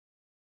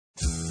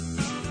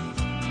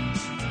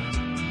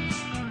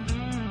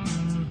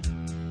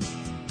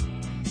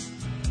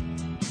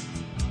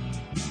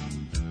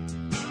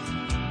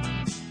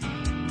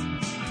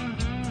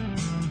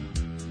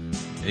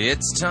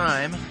It's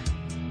time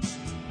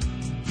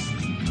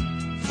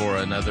for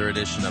another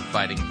edition of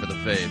Fighting for the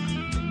Faith.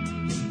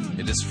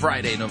 It is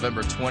Friday,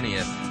 November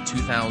 20th,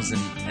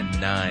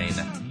 2009.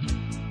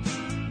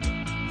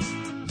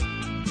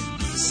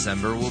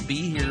 December will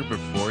be here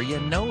before you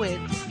know it.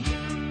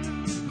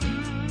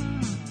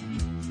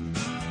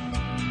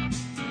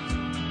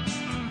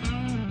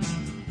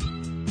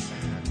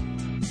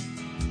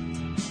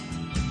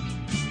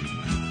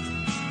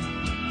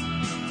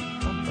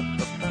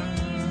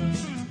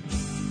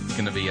 It's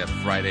going to be a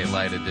Friday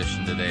Light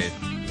edition today.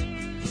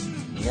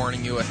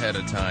 Warning you ahead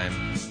of time.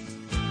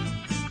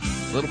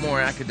 A little more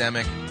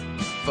academic,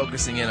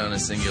 focusing in on a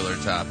singular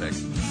topic.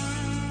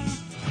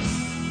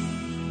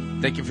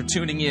 Thank you for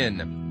tuning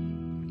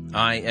in.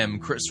 I am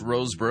Chris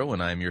Roseborough,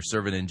 and I am your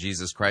servant in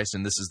Jesus Christ,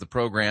 and this is the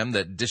program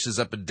that dishes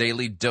up a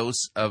daily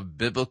dose of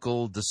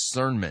biblical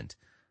discernment,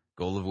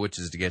 goal of which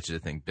is to get you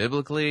to think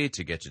biblically,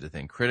 to get you to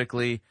think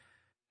critically,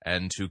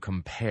 and to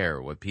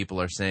compare what people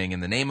are saying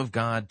in the name of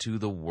God to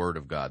the Word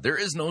of God. There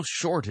is no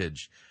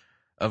shortage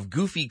of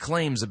goofy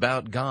claims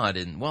about God,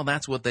 and, well,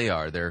 that's what they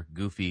are. They're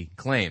goofy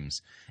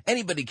claims.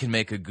 Anybody can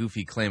make a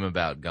goofy claim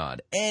about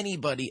God.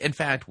 Anybody. In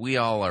fact, we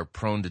all are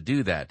prone to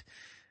do that.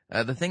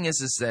 The thing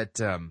is that,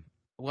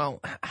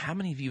 how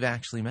many of you have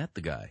actually met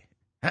the guy?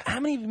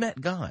 How many of you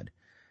met God?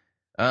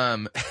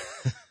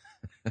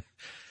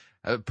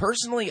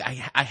 Personally,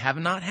 I have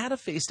not had a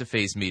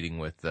face-to-face meeting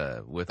with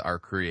our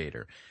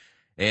Creator.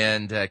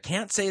 And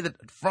can't say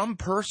that from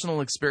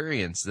personal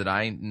experience that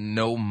I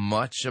know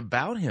much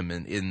about him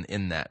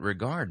in that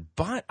regard.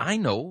 But I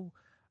know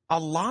a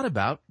lot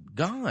about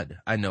God.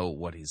 I know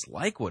what he's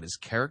like, what his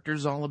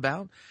character's all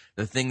about,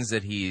 the things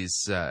that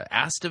he's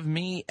asked of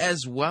me,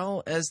 as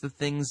well as the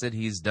things that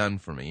he's done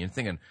for me. You're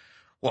thinking,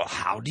 well,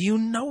 how do you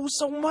know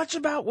so much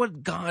about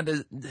what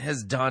God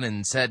has done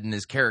and said in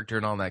his character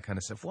and all that kind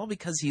of stuff? Well,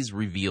 because he's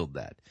revealed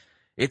that.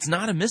 It's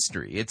not a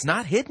mystery. It's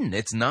not hidden.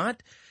 It's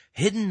not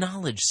hidden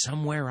knowledge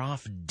somewhere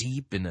off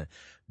deep in a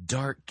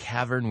dark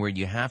cavern where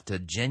you have to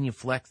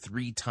genuflect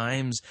 3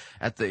 times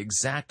at the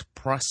exact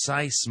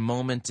precise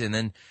moment and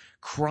then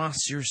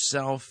cross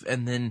yourself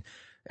and then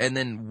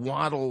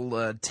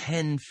waddle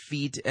 10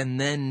 feet and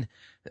then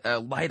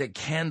light a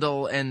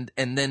candle and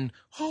then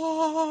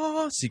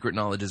secret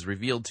knowledge is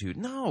revealed to you.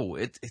 No,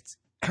 it's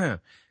go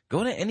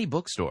to any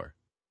bookstore,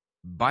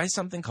 buy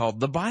something called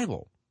the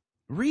Bible,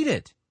 read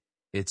it.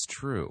 It's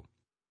true.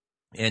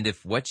 And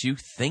if what you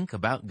think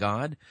about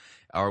God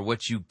or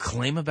what you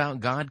claim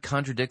about God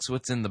contradicts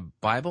what's in the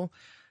Bible,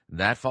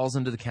 that falls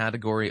into the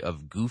category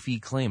of goofy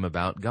claim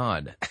about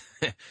God.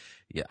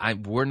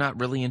 We're not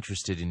really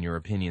interested in your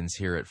opinions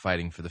here at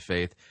Fighting for the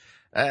Faith.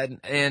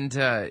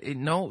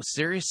 No,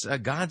 serious,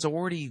 God's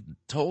already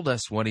told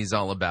us what he's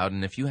all about,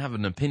 and if you have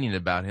an opinion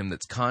about him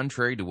that's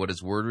contrary to what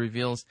his word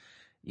reveals,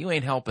 you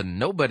ain't helping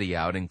nobody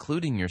out,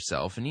 including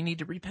yourself, and you need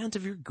to repent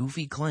of your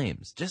goofy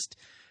claims. Just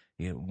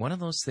one of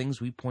those things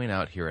we point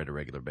out here at a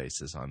regular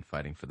basis on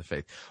Fighting for the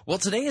Faith. Well,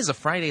 today is a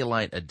Friday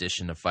Light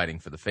edition of Fighting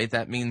for the Faith.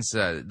 That means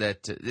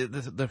that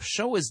the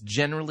show is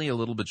generally a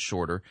little bit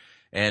shorter,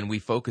 and we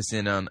focus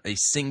in on a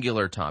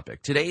singular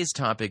topic. Today's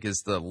topic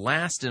is the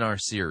last in our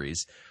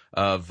series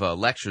of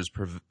lectures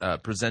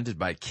presented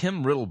by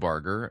Kim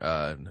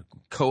Riddlebarger,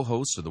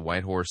 co-host of the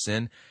White Horse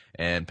Inn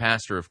and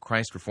pastor of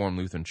Christ Reformed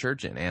Lutheran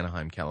Church in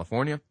Anaheim,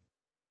 California.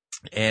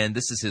 And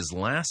this is his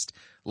last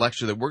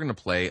lecture that we're going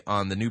to play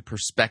on the new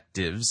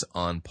perspectives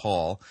on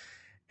Paul.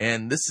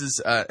 And this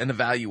is an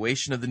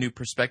evaluation of the new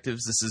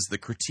perspectives. This is the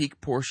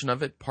critique portion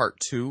of it, part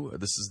 2.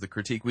 This is the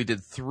critique. We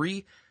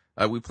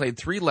played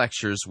 3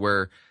 lectures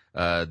where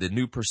the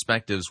new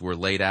perspectives were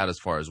laid out as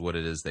far as what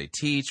it is they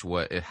teach,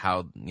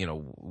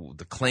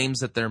 the claims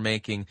that they're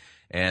making,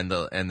 and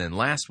then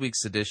last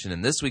week's edition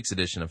and this week's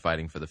edition of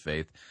Fighting for the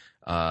Faith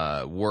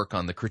work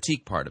on the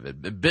critique part of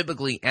it,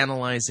 biblically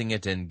analyzing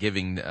it and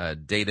giving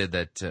data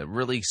that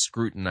really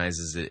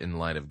scrutinizes it in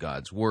light of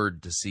God's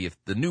Word to see if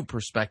the new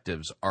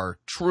perspectives are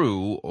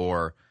true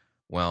or,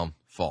 well,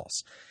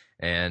 false.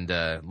 And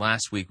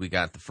last week we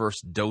got the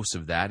first dose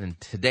of that,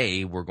 and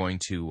today we're going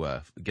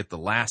to get the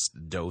last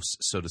dose,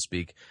 so to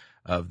speak,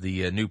 of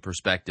the new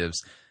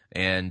perspectives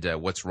and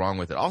what's wrong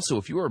with it. Also,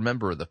 if you are a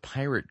member of the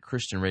Pirate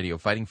Christian Radio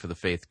Fighting for the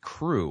Faith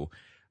crew,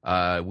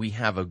 we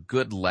have a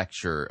good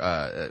lecture,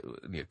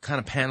 kind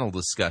of panel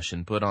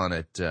discussion put on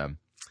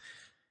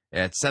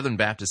at Southern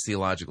Baptist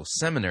Theological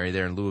Seminary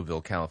there in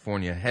Louisville,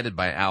 California, headed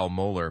by Al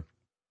Mohler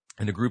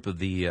and a group of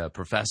the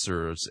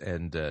professors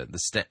and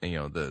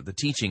the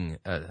teaching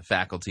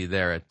faculty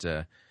there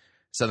at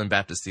Southern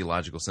Baptist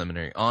Theological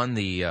Seminary on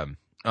the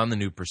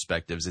new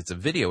perspectives. It's a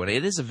video, and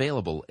it is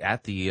available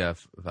at the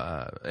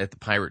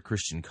Pirate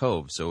Christian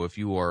Cove. So if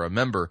you are a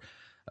member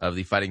of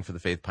the Fighting for the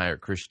Faith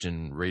Pirate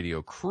Christian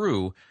Radio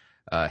crew,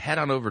 head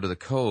on over to the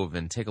Cove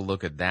and take a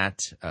look at that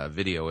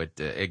video. It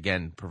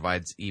again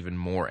provides even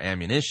more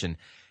ammunition.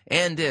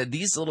 And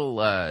these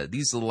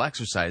little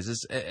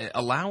exercises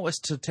allow us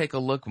to take a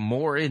look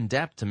more in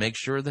depth to make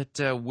sure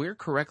that we're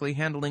correctly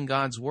handling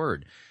God's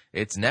Word.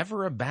 It's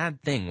never a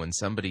bad thing when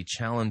somebody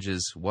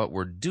challenges what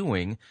we're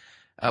doing,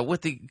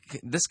 with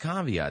this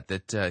caveat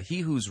that he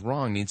who's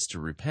wrong needs to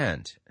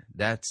repent.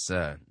 That's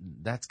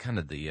kind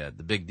of the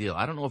big deal.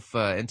 I don't know if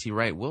N.T.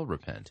 Wright will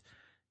repent.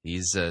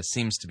 He's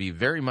seems to be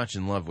very much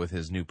in love with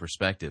his new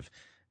perspective.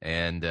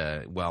 And,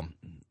 well,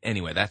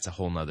 anyway, that's a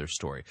whole nother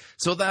story.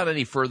 So without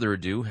any further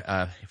ado,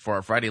 for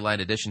our Friday Light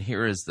edition,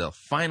 here is the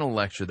final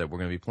lecture that we're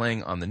going to be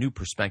playing on the new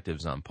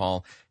perspectives on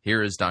Paul.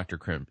 Here is Dr.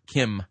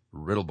 Kim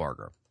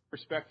Riddlebarger.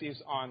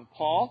 Perspectives on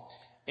Paul.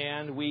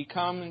 And we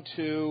come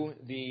to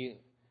the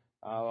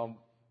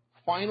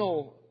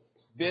final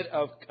bit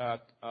of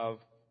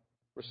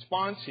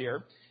response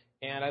here.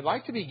 And I'd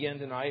like to begin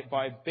tonight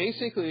by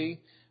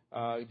basically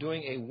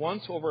doing a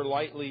once-over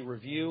lightly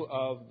review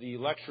of the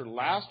lecture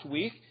last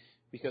week,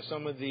 because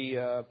some of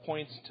the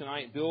points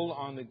tonight build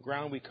on the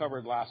ground we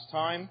covered last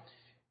time.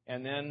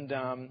 And then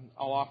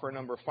I'll offer a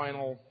number of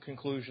final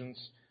conclusions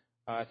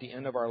at the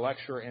end of our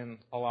lecture and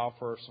allow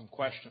for some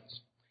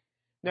questions.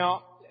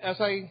 Now,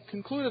 as I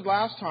concluded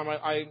last time,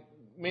 I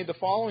made the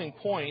following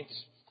points,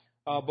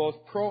 both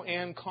pro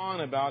and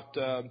con, about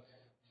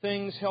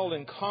things held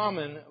in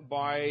common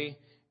by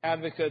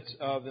advocates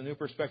of the new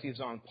perspectives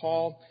on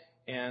Paul.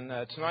 And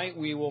tonight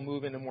we will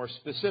move into more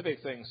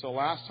specific things. So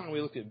last time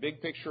we looked at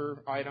big picture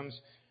items,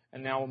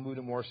 and now we'll move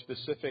to more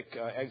specific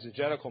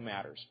exegetical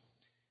matters.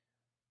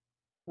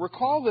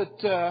 Recall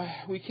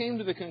that we came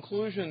to the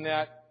conclusion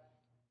that,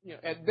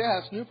 at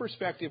best, New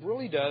Perspective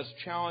really does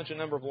challenge a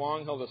number of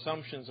long-held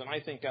assumptions, and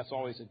I think that's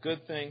always a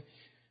good thing.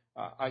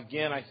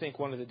 Again, I think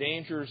one of the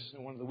dangers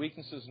and one of the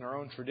weaknesses in our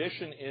own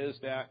tradition is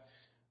that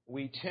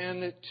we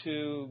tend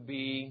to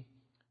be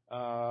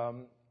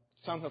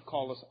some have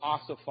called us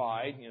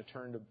ossified,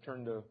 turned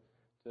to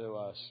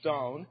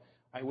stone.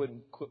 I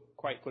wouldn't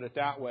quite put it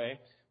that way.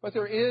 But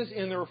there is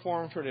in the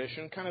Reformed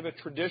tradition kind of a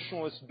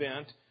traditionalist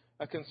bent,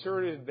 a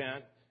conservative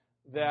bent,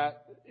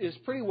 that is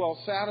pretty well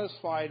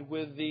satisfied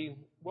with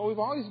well, we've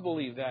always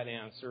believed that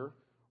answer,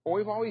 or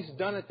we've always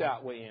done it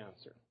that way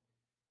answer.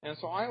 And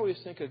so I always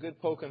think a good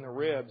poke in the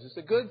ribs is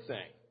a good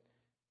thing.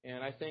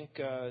 And I think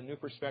New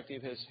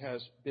Perspective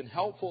has been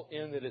helpful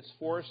in that it's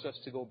forced us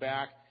to go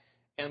back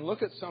and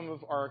look at some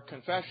of our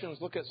confessions,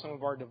 look at some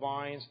of our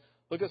divines,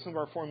 look at some of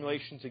our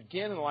formulations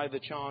again in light of the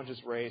challenges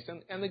raised.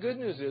 And the good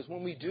news is,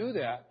 when we do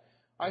that,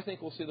 I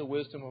think we'll see the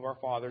wisdom of our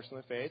fathers in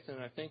the faith, and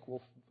I think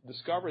we'll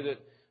discover that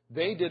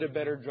they did a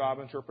better job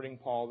interpreting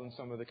Paul than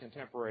some of the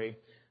contemporary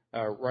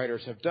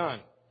writers have done.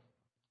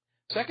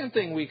 Second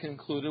thing we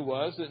concluded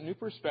was that New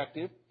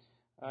Perspective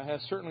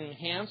has certainly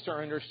enhanced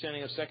our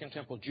understanding of Second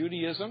Temple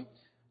Judaism,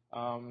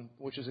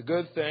 which is a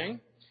good thing.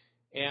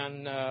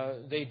 And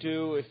they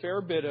do a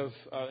fair bit of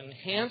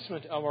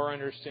enhancement of our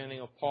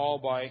understanding of Paul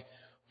by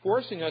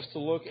forcing us to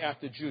look at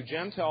the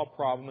Jew-Gentile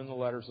problem in the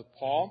letters of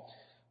Paul.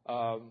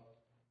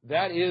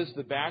 That is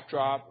the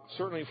backdrop,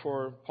 certainly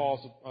for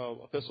Paul's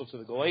epistle to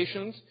the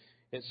Galatians.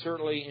 It's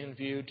certainly in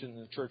view to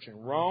the church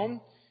in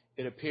Rome.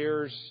 It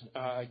appears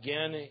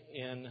again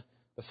in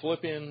the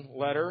Philippian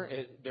letter.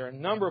 There are a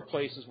number of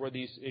places where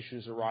these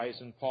issues arise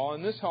in Paul,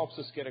 and this helps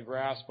us get a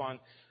grasp on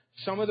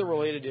some of the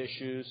related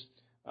issues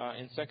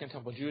in Second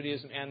Temple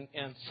Judaism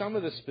and some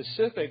of the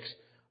specifics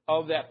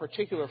of that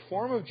particular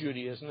form of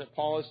Judaism that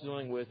Paul is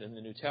dealing with in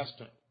the New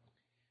Testament.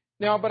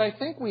 Now, but I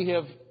think we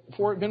have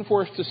been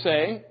forced to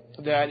say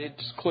that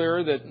it's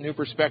clear that New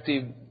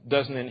Perspective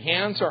doesn't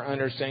enhance our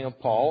understanding of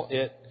Paul.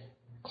 It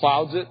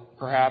clouds it,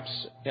 perhaps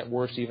at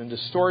worst even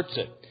distorts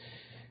it.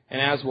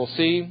 And as we'll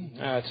see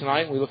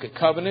tonight, we look at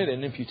covenant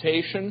and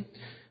imputation,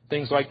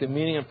 things like the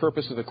meaning and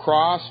purpose of the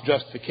cross,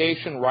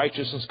 justification,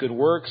 righteousness, good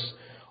works.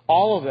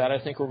 All of that, I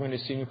think we're going to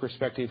see New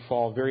Perspective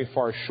fall very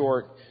far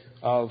short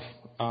of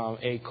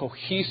a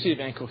cohesive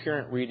and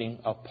coherent reading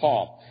of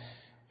Paul.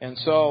 And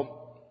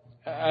so,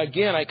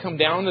 again, I come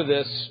down to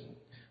this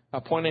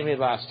point I made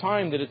last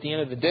time, that at the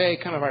end of the day,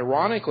 kind of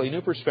ironically,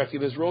 New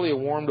Perspective is really a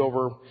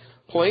warmed-over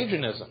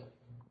Pelagianism.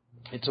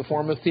 It's a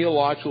form of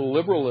theological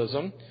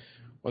liberalism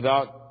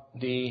without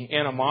the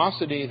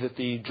animosity that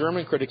the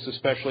German critics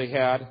especially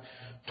had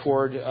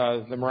toward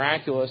the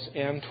miraculous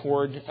and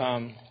toward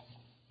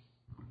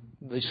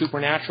the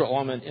supernatural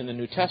element in the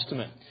New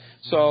Testament.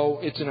 So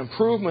it's an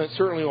improvement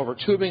certainly over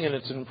Tübingen,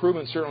 it's an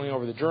improvement certainly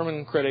over the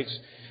German critics.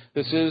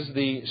 This is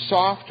the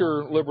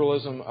softer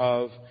liberalism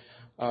of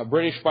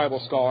British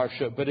Bible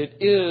scholarship, but it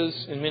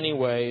is in many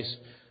ways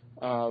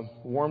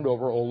warmed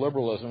over old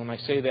liberalism. And I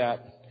say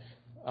that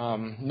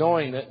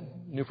knowing that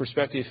New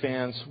Perspective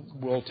fans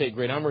will take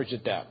great umbrage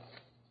at that.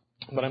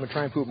 But I'm going to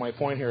try and prove my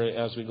point here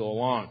as we go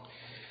along.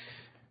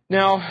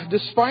 Now,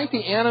 despite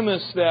the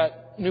animus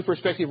that New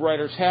Perspective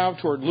writers have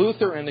toward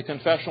Luther and the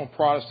confessional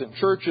Protestant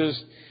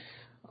churches,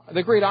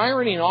 the great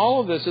irony in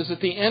all of this is at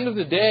the end of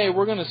the day,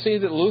 we're going to see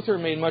that Luther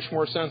made much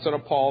more sense out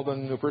of Paul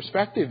than New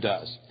Perspective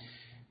does.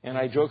 And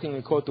I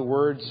jokingly quote the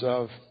words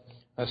of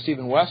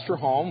Stephen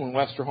Westerholm, when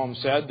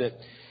Westerholm said that,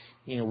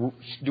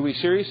 do we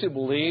seriously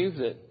believe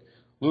that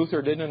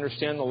Luther didn't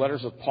understand the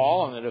letters of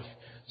Paul, and that if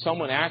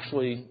someone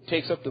actually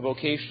takes up the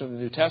vocation of the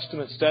New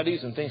Testament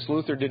studies and thinks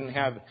Luther didn't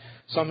have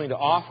something to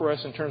offer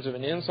us in terms of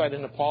an insight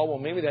into Paul, well,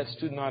 maybe that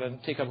student ought to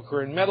take up a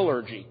career in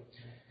metallurgy.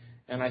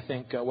 And I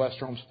think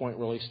Westerholm's point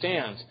really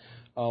stands.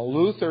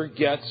 Luther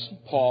gets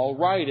Paul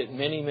right at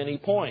many, many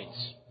points.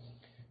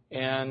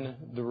 And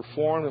the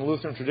Reformed and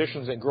Lutheran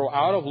traditions that grow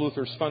out of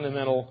Luther's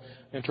fundamental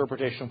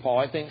interpretation of Paul,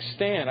 I think,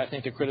 stand. I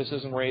think the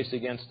criticism raised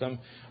against them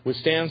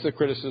withstands the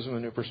criticism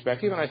of New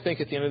Perspective. And I think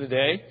at the end of the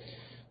day,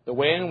 the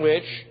way in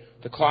which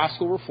the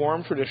classical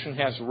Reformed tradition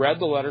has read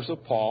the letters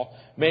of Paul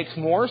makes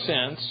more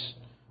sense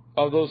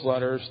of those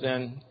letters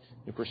than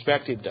New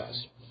Perspective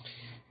does.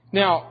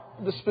 Now,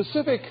 the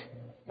specific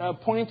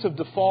points of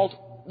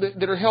default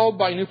that are held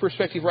by New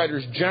Perspective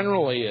writers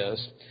generally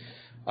is,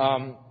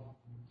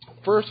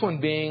 first one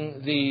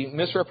being the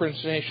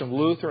misrepresentation of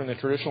Luther and the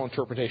traditional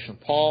interpretation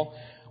of Paul.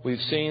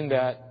 We've seen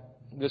that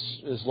this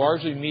is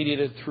largely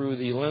mediated through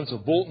the lens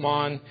of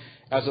Bultmann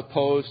as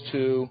opposed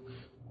to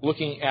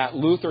looking at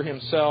Luther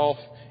himself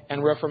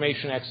and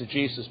Reformation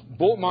exegesis.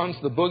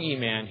 Bultmann's the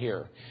boogeyman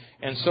here.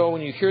 And so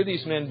when you hear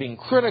these men being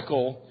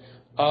critical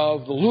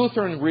of the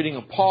Lutheran reading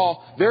of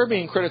Paul, they're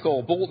being critical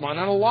of Bultmann.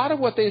 And a lot of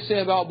what they say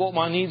about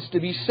Bultmann needs to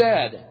be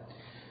said.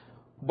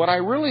 But I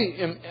really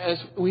am, as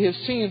we have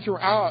seen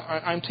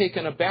throughout, I'm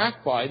taken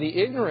aback by the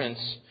ignorance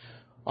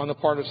on the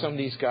part of some of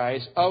these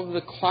guys of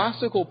the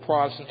classical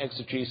Protestant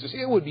exegesis.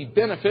 It would be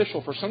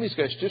beneficial for some of these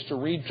guys just to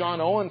read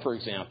John Owen, for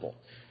example,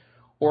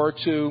 or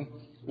to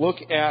look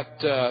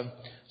at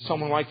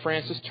someone like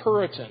Francis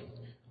Turretin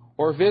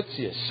or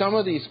Vitzius, some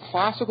of these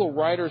classical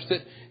writers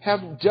that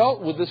have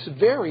dealt with this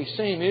very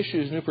same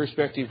issues New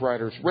Perspective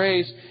writers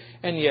raise,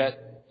 and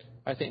yet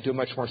I think do a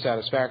much more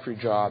satisfactory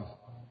job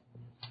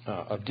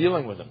of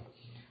dealing with them.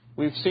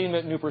 We've seen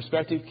that New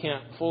Perspective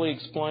can't fully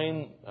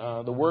explain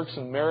the works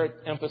and merit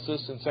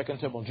emphasis in Second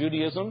Temple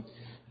Judaism.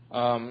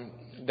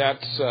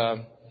 That's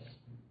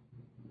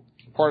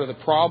part of the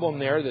problem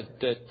there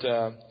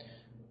that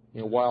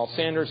while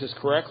Sanders has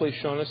correctly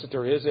shown us that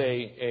there is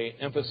a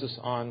emphasis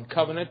on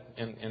covenant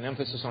and an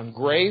emphasis on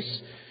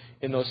grace,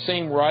 in those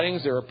same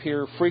writings there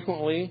appear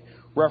frequently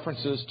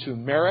references to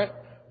merit,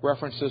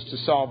 references to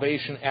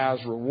salvation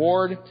as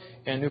reward,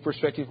 and New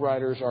Perspective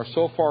writers are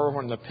so far over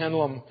on the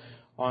pendulum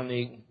on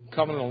the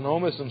covenantal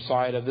nomism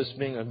side of this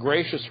being a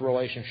gracious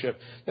relationship,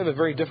 they have a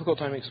very difficult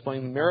time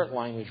explaining merit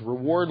language,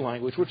 reward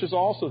language, which is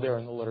also there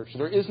in the literature.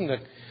 There isn't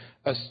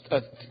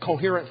a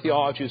coherent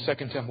theology of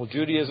Second Temple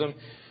Judaism.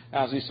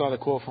 As we saw the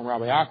quote from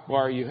Rabbi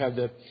Akbar, you have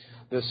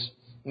this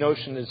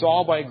notion that it's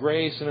all by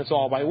grace and it's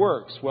all by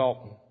works.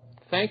 Well,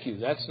 thank you.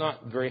 That's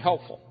not very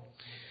helpful.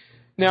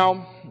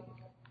 Now,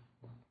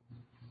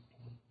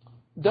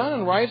 Dunn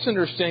and Wright's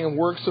understanding of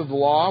works of the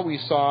law, we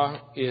saw,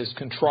 is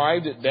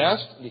contrived at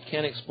best. It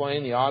can't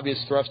explain the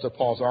obvious thrust of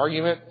Paul's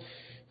argument.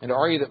 And to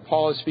argue that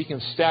Paul is speaking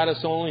of status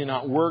only and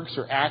not works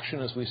or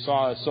action, as we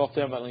saw, is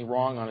self-evidently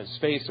wrong on its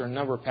face. There are a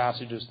number of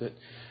passages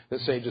that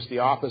say just the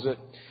opposite.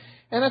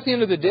 And at the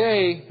end of the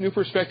day, New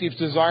Perspective's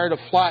desire to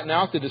flatten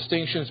out the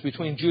distinctions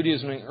between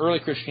Judaism and early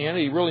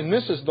Christianity really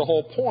misses the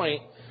whole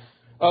point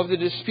of the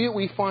dispute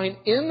we find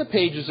in the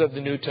pages of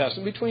the New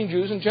Testament between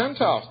Jews and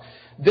Gentiles.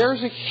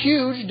 There's a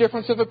huge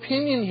difference of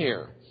opinion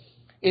here.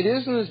 It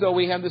isn't as though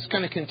we have this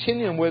kind of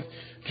continuum with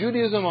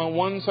Judaism on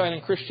one side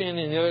and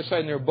Christianity on the other side,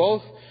 and they're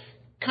both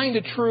kind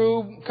of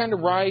true, kind of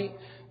right,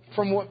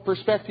 from what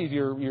perspective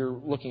you're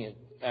looking at.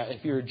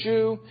 If you're a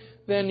Jew,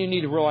 then you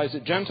need to realize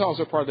that Gentiles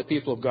are part of the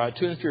people of God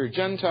too. And if you're a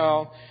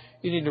Gentile,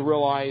 you need to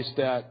realize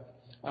that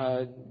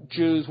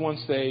Jews,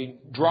 once they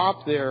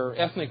drop their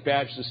ethnic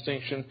badge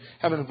distinction,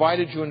 have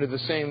invited you into the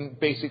same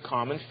basic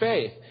common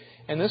faith.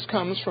 And this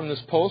comes from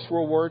this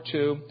post-World War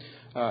II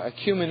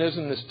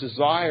ecumenism, this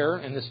desire,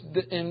 and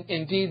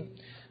indeed,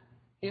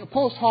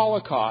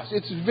 post-Holocaust,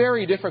 it's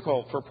very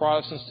difficult for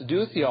Protestants to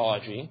do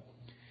theology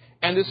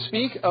and to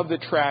speak of the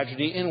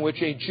tragedy in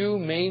which a Jew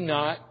may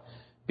not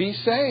be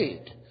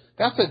saved.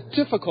 That's a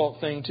difficult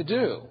thing to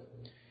do.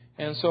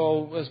 And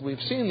so, as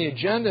we've seen, the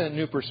agenda in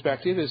New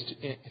Perspective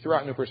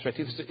throughout New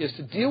Perspective is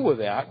to deal with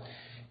that.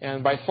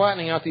 And by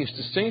flattening out these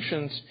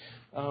distinctions,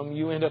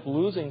 you end up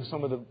losing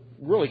some of the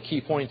really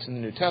key points in the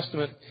New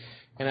Testament.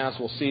 And as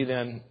we'll see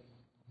then,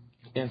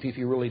 NPP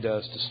really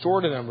does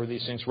distort a number of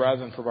these things rather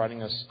than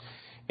providing us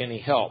any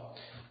help.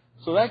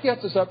 So that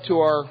gets us up to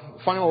our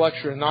final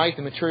lecture tonight.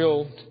 The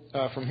material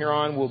from here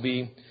on will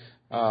be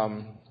a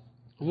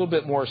little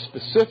bit more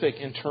specific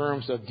in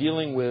terms of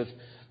dealing with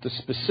the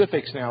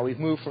specifics now. We've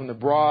moved from the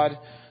broad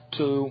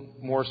to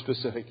more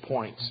specific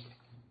points.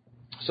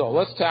 So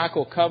let's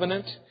tackle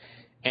covenant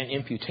and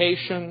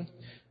imputation,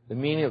 the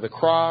meaning of the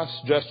cross,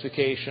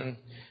 justification,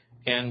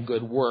 and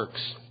good works.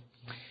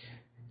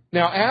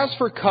 Now, as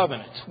for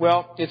covenant,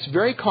 well, it's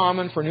very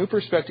common for New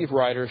Perspective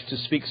writers to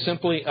speak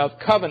simply of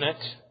covenant,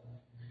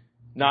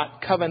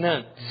 not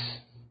covenants.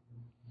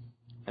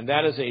 And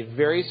that is a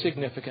very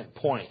significant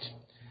point.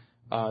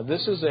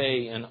 This is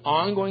an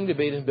ongoing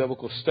debate in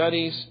biblical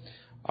studies.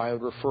 I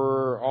would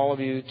refer all of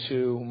you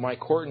to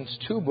Mike Horton's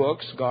two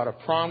books, God of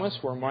Promise,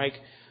 where Mike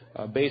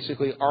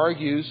basically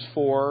argues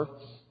for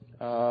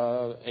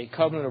a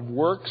covenant of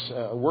works,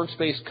 a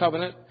works-based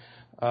covenant,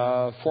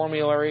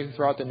 formulary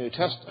throughout the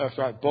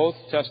throughout both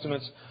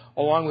Testaments,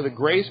 along with a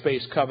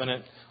grace-based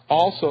covenant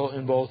also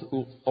in both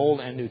Old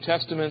and New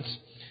Testaments,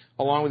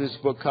 along with his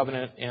book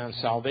Covenant and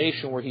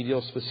Salvation, where he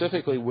deals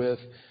specifically with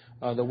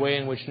the way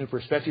in which New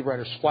Perspective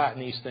writers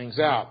flatten these things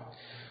out.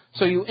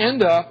 So you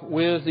end up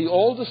with the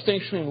old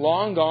distinction between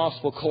law and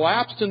gospel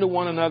collapsed into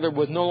one another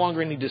with no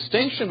longer any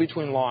distinction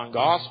between law and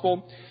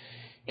gospel.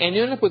 And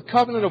you end up with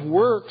covenants of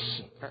works,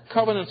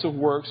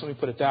 let me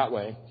put it that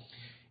way,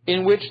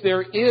 in which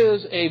there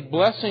is a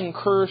blessing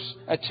curse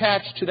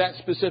attached to that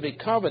specific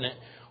covenant,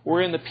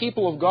 wherein the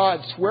people of God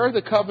swear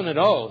the covenant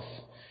oath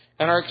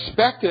and are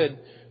expected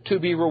to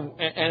be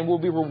and will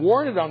be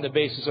rewarded on the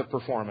basis of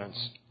performance.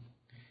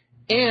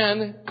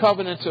 And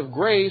covenants of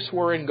grace,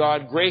 wherein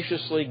God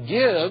graciously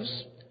gives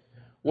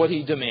what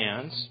He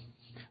demands.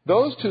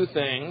 Those two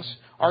things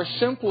are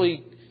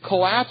simply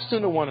collapsed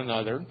into one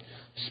another,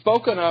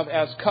 spoken of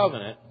as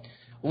covenant,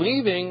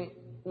 leaving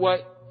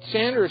what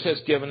Sanders has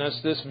given us,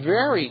 this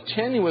very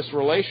tenuous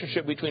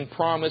relationship between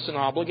promise and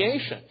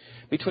obligation,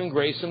 between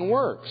grace and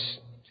works.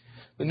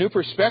 The New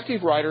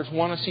Perspective writers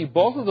want to see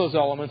both of those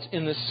elements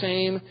in the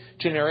same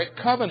generic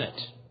covenant.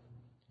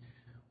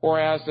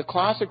 Whereas the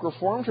classic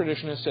Reformed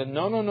tradition has said,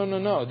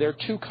 no. There are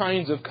two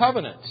kinds of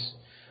covenants.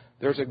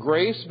 There's a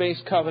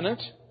grace-based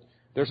covenant.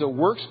 There's a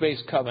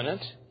works-based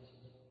covenant.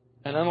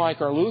 And unlike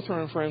our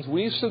Lutheran friends,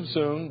 we've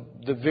subsumed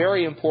the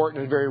very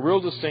important and very real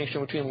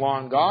distinction between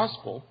law and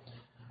gospel.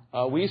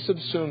 We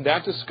subsumed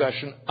that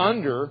discussion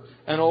under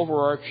an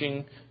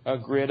overarching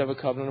grid of a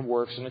covenant of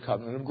works and a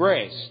covenant of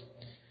grace.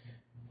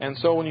 And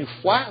so when you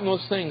flatten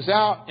those things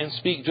out and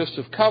speak just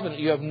of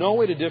covenant, you have no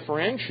way to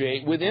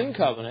differentiate within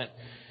covenant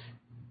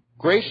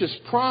gracious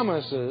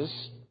promises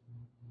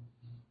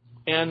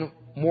and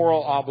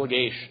moral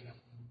obligation.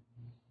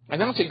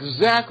 And that's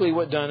exactly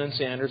what Dunn and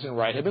Sanders and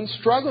Wright have been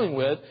struggling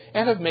with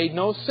and have made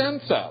no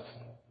sense of.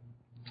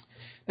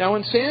 Now,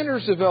 when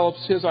Sanders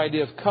develops his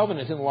idea of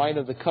covenant in light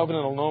of the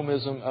covenantal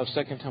nomism of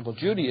Second Temple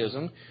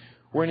Judaism,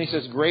 wherein he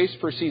says grace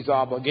precedes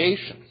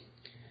obligation,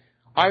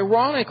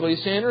 ironically,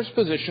 Sanders'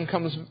 position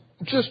comes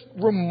just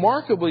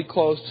remarkably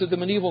close to the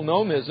medieval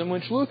nomism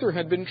which Luther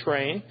had been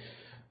trained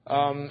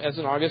as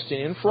an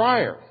Augustinian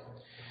friar.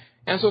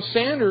 And so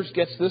Sanders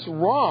gets this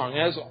wrong,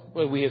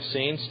 as we have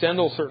seen.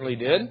 Stendhal certainly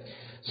did.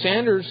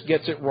 Sanders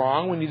gets it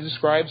wrong when he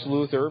describes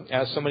Luther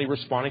as somebody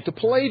responding to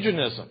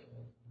Pelagianism.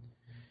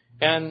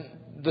 And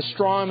the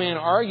straw man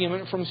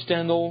argument from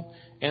Stendhal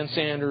and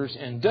Sanders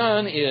and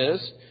Dunn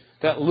is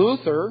that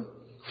Luther,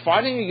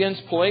 fighting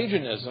against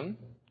Pelagianism,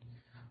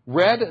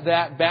 read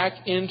that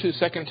back into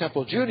Second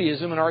Temple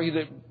Judaism and argued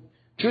that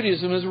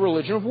Judaism is a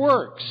religion of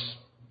works.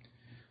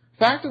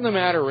 Fact of the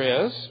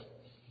matter is,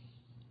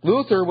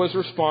 Luther was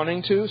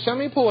responding to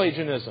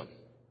semi-Pelagianism.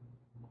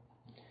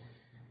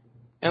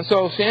 And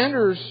so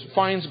Sanders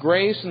finds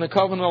grace in the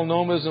covenantal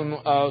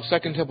nomism of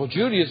Second Temple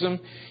Judaism.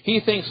 He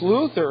thinks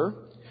Luther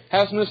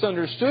has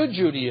misunderstood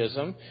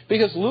Judaism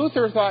because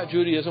Luther thought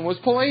Judaism was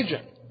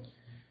Pelagian.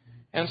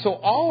 And so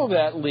all of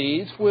that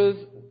leads with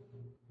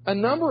a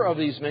number of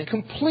these men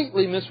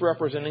completely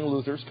misrepresenting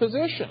Luther's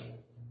position.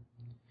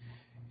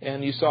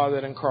 And you saw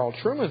that in Carl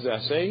Trueman's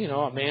essay,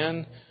 a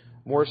man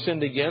more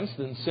sinned against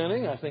than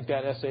sinning. I think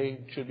that essay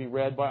should be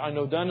read by, I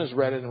know Dunn has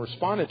read it and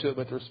responded to it,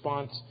 but the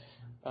response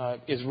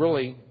is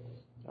really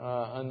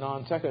a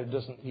non sequitur.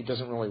 He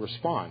doesn't really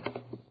respond.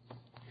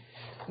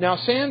 Now,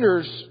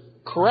 Sanders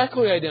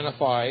correctly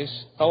identifies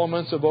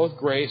elements of both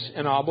grace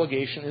and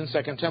obligation in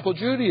Second Temple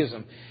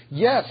Judaism.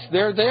 Yes,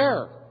 they're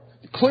there.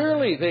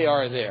 Clearly they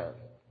are there.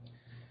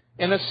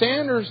 And if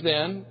Sanders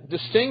then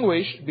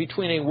distinguished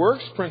between a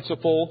works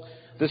principle,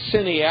 the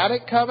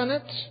Sinaitic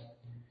covenant,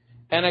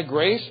 and a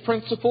grace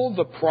principle,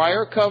 the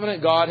prior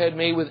covenant God had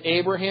made with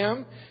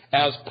Abraham,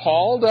 as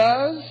Paul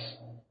does,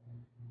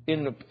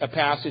 in a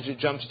passage that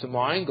jumps to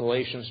mind,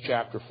 Galatians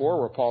chapter 4,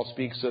 where Paul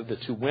speaks of the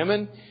two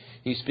women,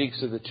 he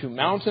speaks of the two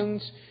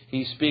mountains,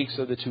 he speaks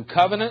of the two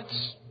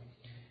covenants.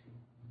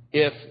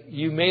 If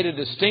you made a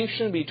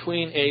distinction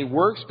between a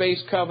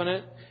works-based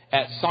covenant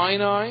at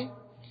Sinai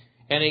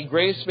and a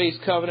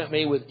grace-based covenant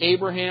made with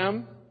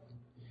Abraham,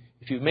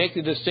 if you make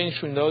the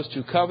distinction between those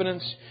two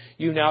covenants,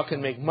 you now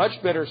can make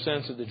much better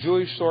sense of the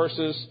Jewish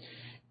sources,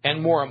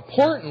 and more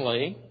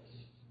importantly,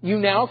 you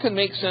now can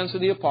make sense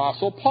of the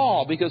Apostle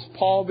Paul, because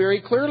Paul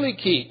very clearly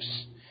keeps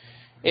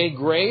a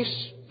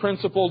grace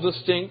principle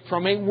distinct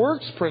from a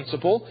works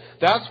principle.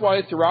 That's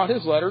why throughout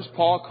his letters,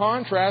 Paul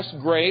contrasts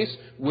grace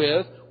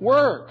with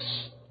works,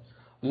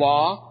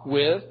 law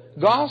with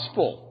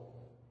gospel.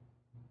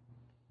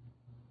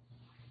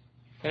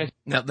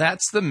 Now,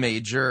 that's the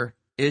major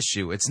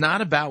issue. It's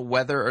not about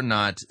whether or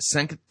not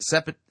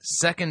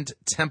Second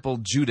Temple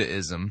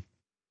Judaism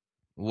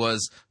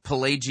was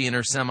Pelagian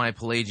or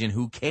semi-Pelagian.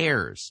 Who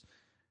cares?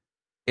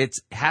 It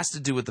has to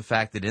do with the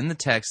fact that in the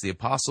text, the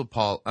Apostle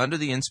Paul, under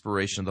the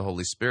inspiration of the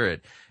Holy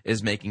Spirit,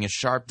 is making a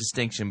sharp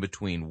distinction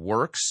between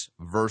works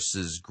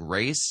versus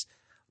grace,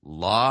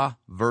 law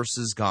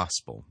versus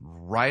gospel.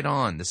 Right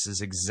on. This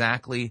is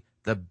exactly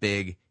the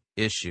big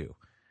issue.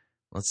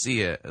 Let's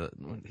see.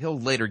 He'll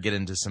later get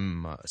into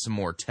some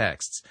more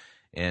texts,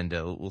 and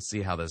we'll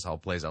see how this all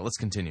plays out. Let's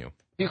continue.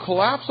 You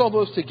collapse all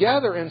those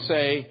together and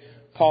say,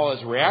 Paul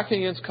is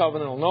reacting against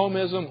covenantal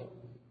nomism,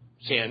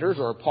 Sanders,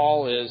 or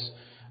Paul is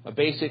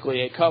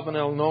basically a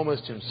covenantal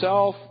nomist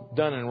himself,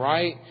 done and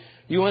right.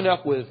 You end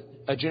up with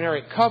a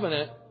generic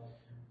covenant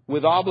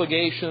with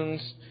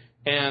obligations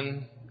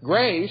and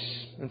grace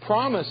and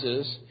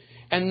promises,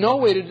 and no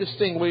way to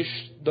distinguish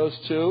those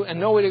two, and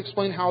no way to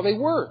explain how they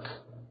work.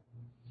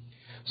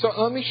 So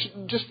let me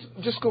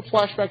just go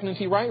flashback to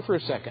N.T. Wright for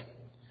a second.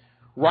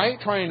 Wright,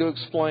 trying to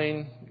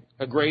explain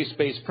a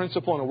grace-based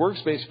principle and a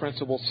works-based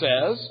principle,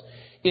 says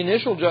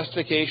initial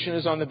justification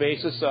is on the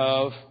basis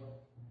of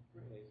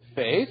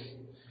faith,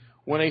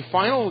 when a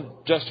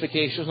final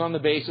justification is on the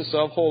basis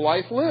of whole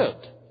life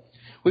lived.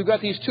 We've got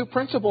these two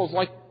principles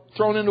like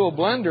thrown into a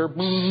blender,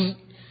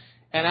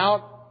 and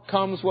out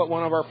comes what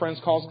one of our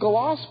friends calls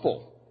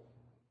gospel.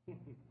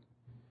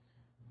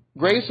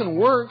 Grace and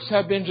works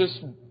have been just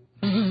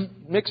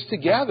mixed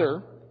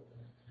together,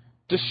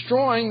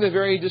 destroying the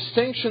very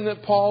distinction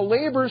that Paul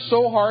labors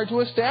so hard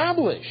to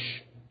establish.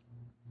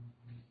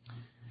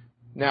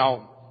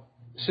 Now,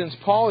 since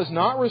Paul is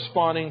not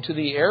responding to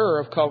the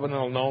error of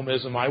covenantal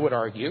nomism, I would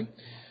argue,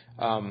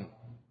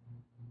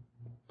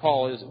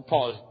 Paul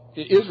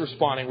is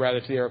responding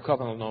rather to the error of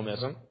covenantal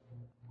nomism.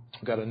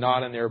 Got a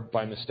nod in there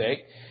by mistake.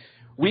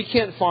 We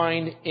can't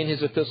find in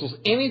his epistles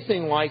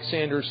anything like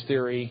Sanders'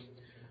 theory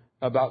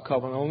about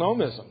covenantal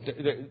nomism.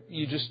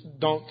 You just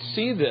don't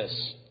see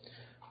this,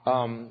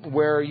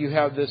 where you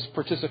have this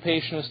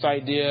participationist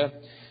idea,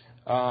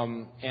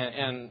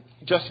 and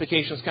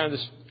justification is kind of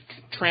this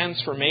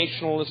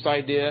transformationalist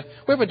idea.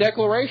 We have a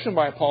declaration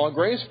by Paul, a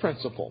grace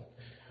principle.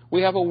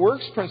 We have a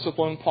works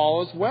principle in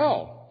Paul as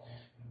well.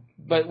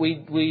 But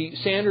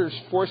Sanders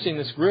forcing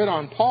this grid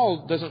on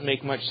Paul doesn't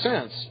make much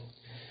sense.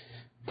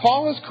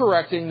 Paul is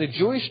correcting the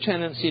Jewish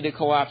tendency to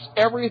collapse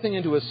everything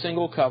into a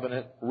single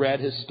covenant read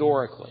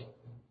historically.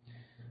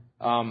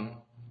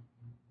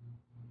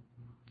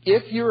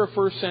 If you're a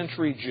first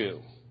century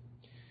Jew,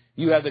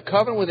 you have the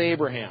covenant with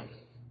Abraham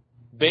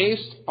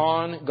based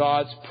on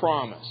God's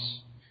promise.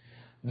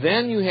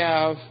 Then you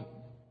have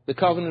the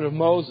covenant of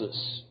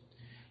Moses.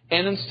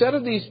 And instead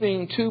of these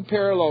being two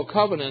parallel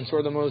covenants,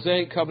 or the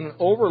Mosaic covenant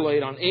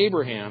overlaid on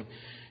Abraham,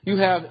 you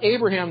have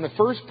Abraham the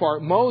first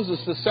part, Moses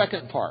the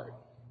second part.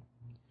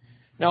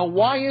 Now,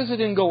 why is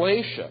it in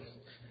Galatia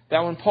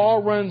that when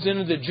Paul runs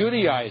into the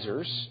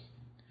Judaizers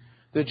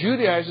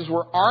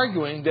were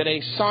arguing that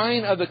a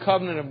sign of the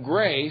covenant of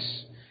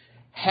grace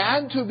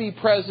had to be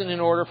present in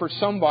order for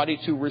somebody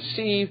to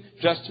receive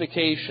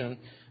justification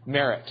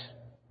merit?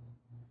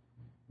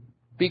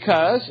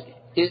 Because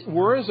it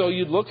were as though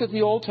you'd looked at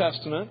the Old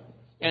Testament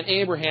and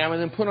Abraham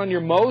and then put on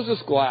your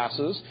Moses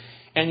glasses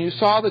and you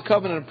saw the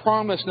covenant of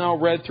promise now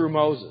read through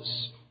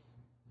Moses.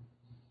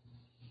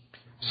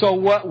 So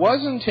what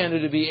was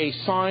intended to be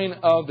a sign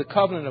of the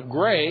covenant of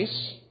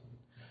grace,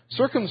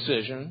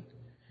 circumcision,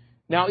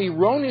 now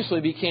erroneously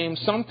became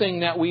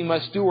something that we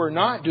must do or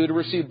not do to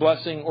receive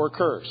blessing or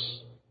curse.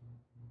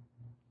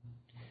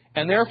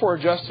 And therefore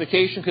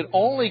justification could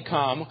only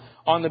come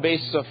on the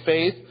basis of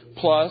faith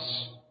plus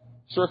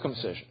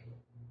circumcision.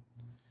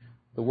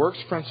 The works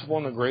principle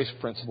and the grace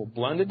principle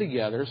blended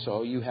together,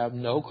 so you have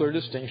no clear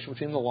distinction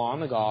between the law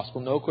and the gospel,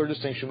 no clear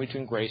distinction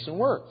between grace and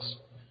works.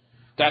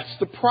 That's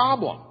the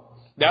problem.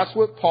 That's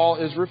what Paul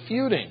is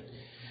refuting.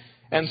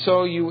 And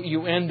so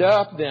you end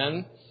up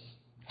then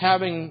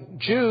having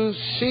Jews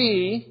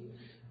see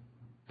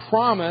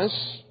promise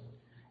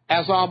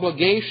as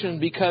obligation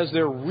because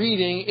they're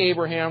reading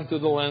Abraham through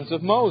the lens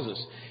of Moses.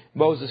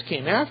 Moses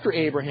came after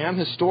Abraham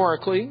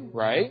historically,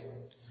 right?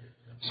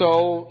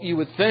 So you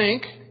would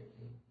think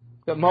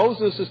that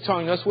Moses is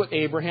telling us what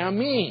Abraham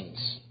means.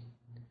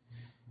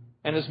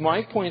 And as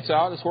Mike points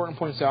out, as Horton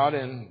points out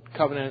in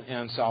Covenant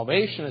and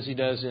Salvation, as he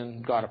does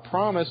in God of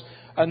Promise,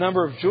 a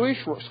number of Jewish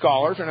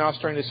scholars are now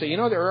starting to say,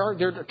 there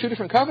are two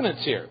different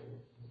covenants here.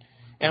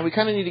 And we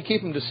kind of need to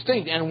keep them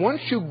distinct. And once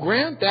you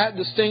grant that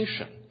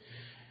distinction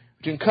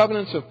between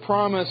covenants of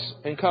promise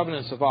and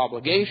covenants of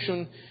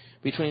obligation,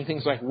 between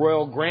things like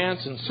royal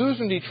grants and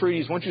suzerainty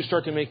treaties, once you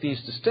start to make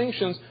these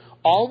distinctions,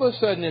 all of a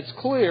sudden it's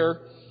clear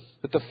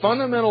that the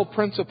fundamental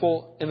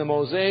principle in the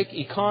Mosaic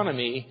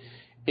economy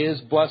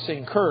is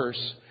blessing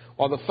curse,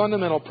 while the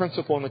fundamental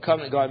principle in the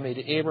covenant God made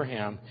to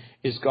Abraham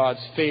is God's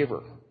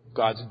favor,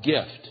 God's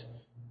gift.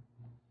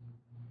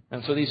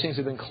 And so these things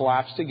have been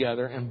collapsed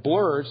together and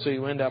blurred, so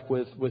you end up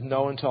with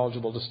no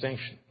intelligible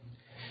distinction.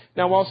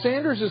 Now, while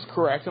Sanders is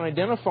correct in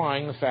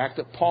identifying the fact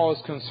that Paul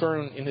is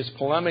concerned in his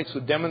polemics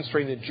with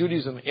demonstrating that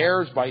Judaism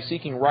errs by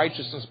seeking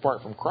righteousness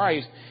apart from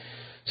Christ,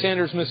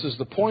 Sanders misses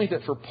the point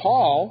that for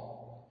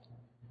Paul,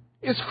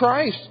 it's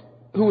Christ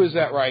who is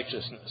that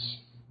righteousness.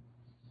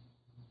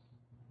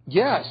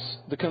 Yes,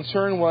 the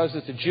concern was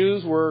that the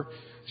Jews were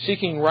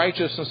seeking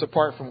righteousness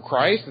apart from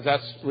Christ.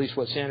 That's at least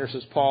what Sanders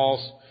says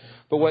Paul's.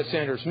 But what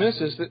Sanders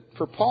misses, that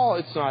for Paul,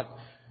 it's not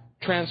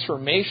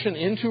transformation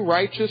into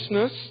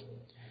righteousness.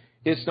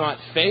 It's not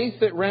faith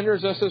that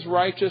renders us as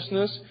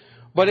righteousness.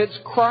 But it's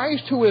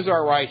Christ who is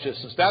our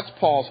righteousness. That's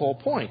Paul's whole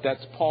point.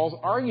 That's Paul's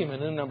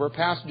argument in a number of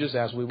passages,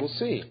 as we will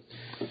see.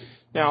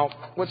 Now,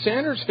 what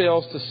Sanders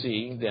fails to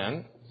see,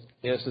 then,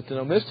 is that the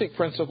nomistic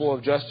principle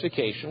of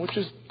justification, which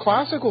is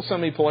classical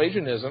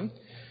semi-Pelagianism,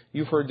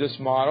 you've heard this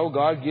motto,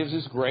 God gives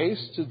His grace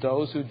to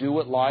those who do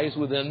what lies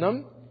within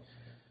them.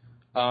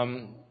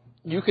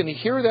 You can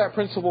hear that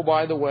principle,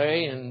 by the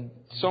way, in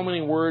so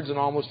many words in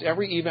almost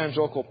every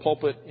evangelical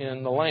pulpit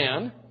in the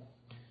land.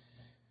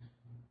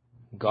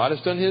 God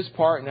has done His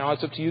part, now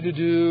it's up to you to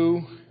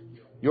do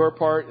your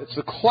part. It's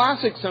the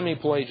classic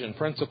semi-Pelagian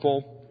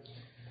principle.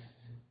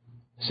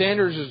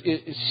 Sanders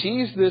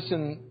sees this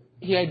and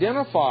he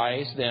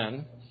identifies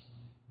then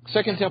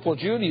Second Temple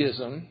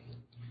Judaism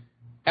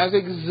as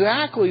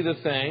exactly the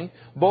thing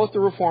both the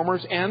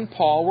Reformers and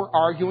Paul were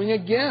arguing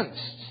against.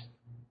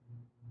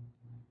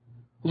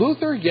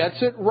 Luther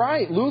gets it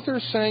right.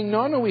 Luther's saying,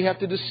 no, we have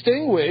to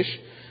distinguish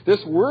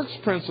this works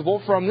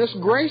principle from this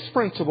grace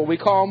principle. We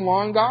call them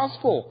law and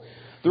gospel.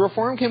 The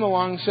Reform came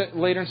along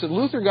later and said,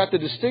 Luther got the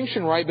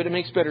distinction right, but it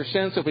makes better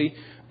sense if we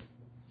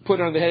put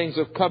it under the headings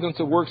of covenants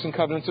of works and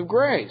covenants of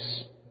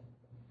grace.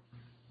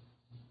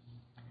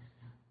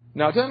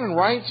 Now, Dunn and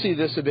Wright see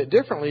this a bit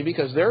differently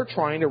because they're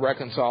trying to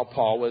reconcile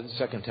Paul with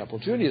Second Temple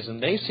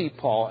Judaism. They see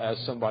Paul as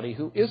somebody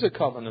who is a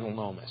covenantal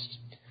nomist.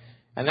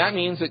 And that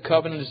means that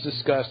covenant is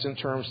discussed in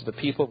terms of the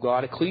people of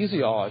God,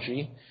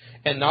 ecclesiology,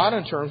 and not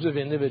in terms of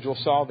individual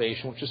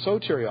salvation, which is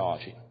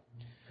soteriology.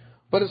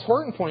 But as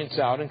Horton points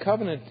out in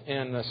covenant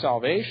and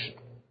salvation,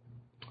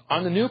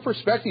 on the New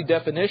Perspective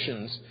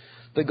definitions,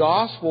 the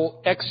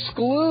gospel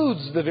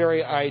excludes the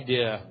very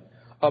idea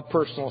of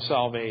personal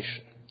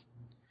salvation.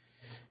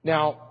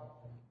 Now,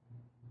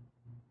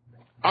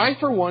 I,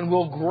 for one,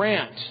 will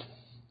grant,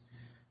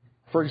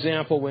 for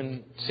example,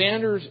 when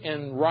Sanders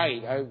and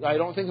Wright, I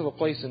don't think of a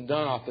place in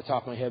Dunn off the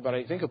top of my head, but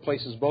I think of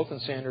places both in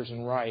Sanders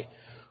and Wright,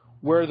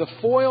 where the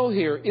foil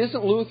here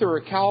isn't Luther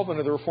or Calvin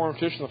or the Reformed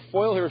tradition. The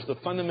foil here is the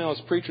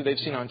fundamentalist preacher they've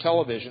seen on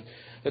television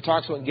that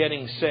talks about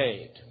getting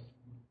saved.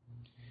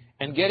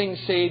 And getting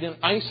saved in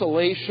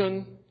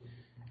isolation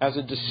as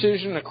a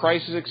decision, a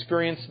crisis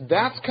experience,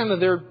 that's kind of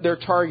their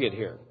target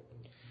here.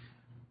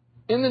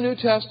 In the New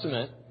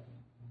Testament,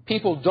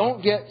 people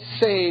don't get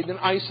saved in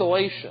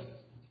isolation.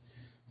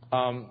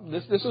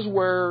 This is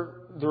where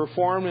the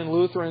Reformed and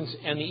Lutherans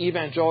and the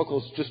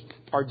evangelicals just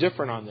are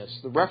different on this.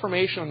 The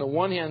Reformation, on the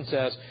one hand,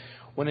 says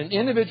when an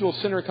individual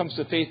sinner comes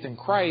to faith in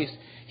Christ,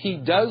 he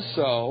does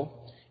so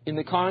in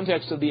the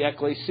context of the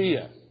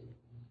ecclesia.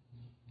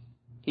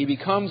 He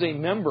becomes a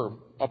member.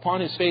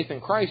 Upon his faith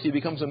in Christ, he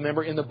becomes a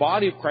member in the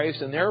body of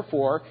Christ and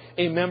therefore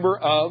a member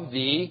of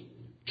the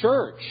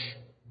church.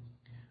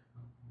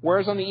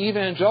 Whereas on the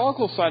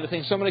evangelical side of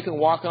things, somebody can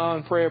walk on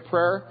and pray a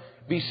prayer,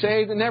 be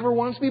saved, and never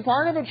once be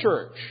part of a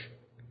church.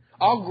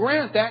 I'll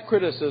grant that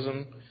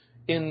criticism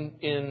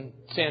in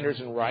Sanders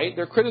and Wright.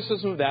 Their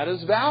criticism of that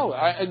is valid.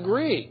 I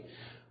agree.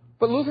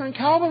 But Luther and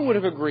Calvin would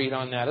have agreed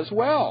on that as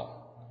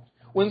well.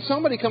 When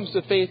somebody comes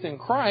to faith in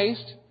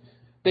Christ,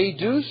 they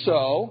do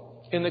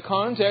so in the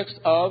context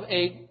of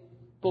a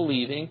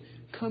believing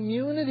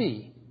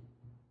community.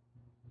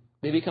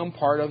 They become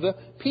part of the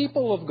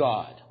people of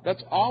God.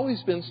 That's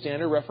always been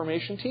standard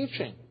Reformation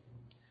teaching.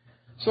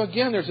 So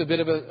again, there's a bit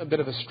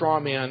of a straw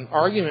man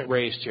argument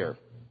raised here.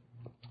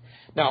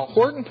 Now,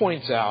 Horton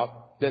points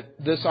out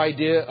that this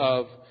idea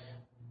of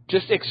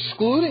just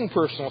excluding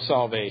personal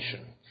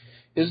salvation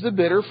is the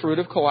bitter fruit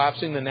of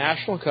collapsing the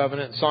national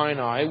covenant at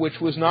Sinai, which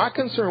was not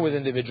concerned with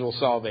individual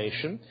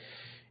salvation,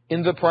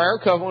 in the prior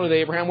covenant with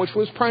Abraham, which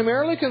was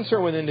primarily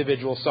concerned with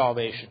individual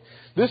salvation.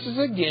 This is,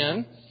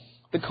 again,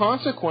 the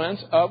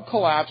consequence of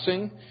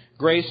collapsing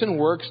grace and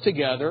works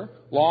together,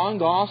 law and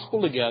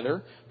gospel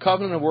together,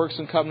 covenant of works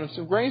and covenants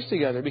of grace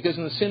together. Because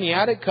in the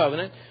Sinaitic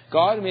covenant,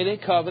 God made a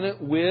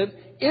covenant with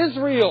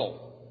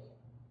Israel.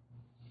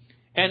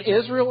 And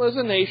Israel as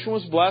a nation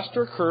was blessed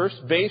or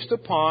cursed based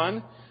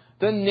upon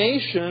the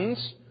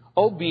nation's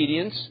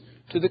obedience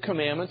to the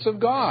commandments of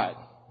God.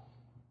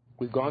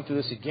 We've gone through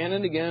this again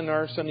and again in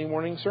our Sunday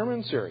morning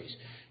sermon series.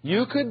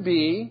 You could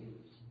be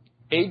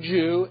a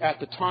Jew at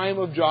the time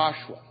of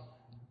Joshua.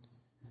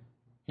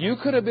 You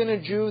could have been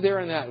a Jew there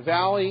in that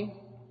valley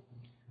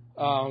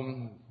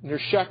near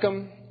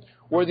Shechem,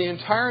 where the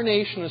entire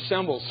nation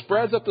assembles,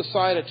 spreads up the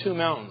side of two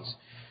mountains,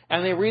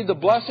 and they read the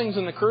blessings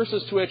and the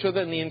curses to each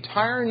other, and the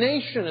entire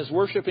nation is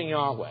worshiping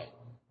Yahweh.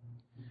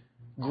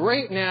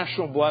 Great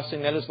national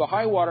blessing. That is the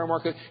high water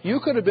mark. You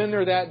could have been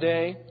there that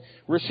day,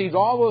 received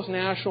all those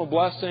national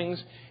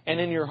blessings, and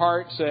in your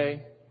heart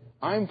say,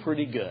 I'm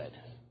pretty good.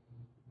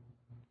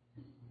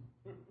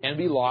 And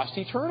be lost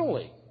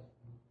eternally.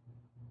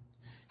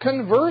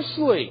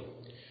 Conversely,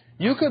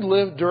 you could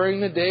live during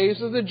the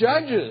days of the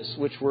judges,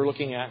 which we're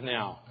looking at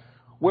now,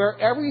 where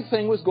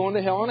everything was going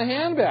to hell in a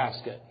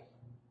handbasket.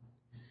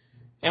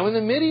 And when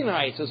the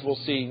Midianites, as we'll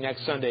see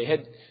next Sunday,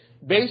 had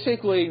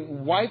basically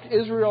wiped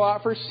Israel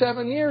out for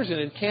 7 years and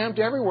had camped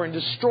everywhere and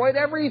destroyed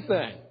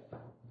everything.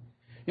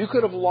 You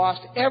could have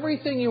lost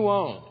everything you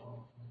owned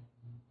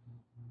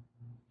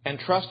and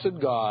trusted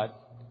God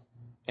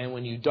and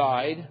when you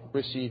died,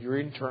 receive your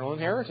eternal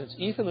inheritance,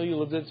 even though you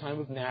lived at a time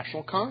of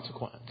national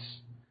consequence.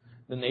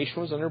 The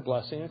nation was under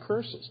blessing and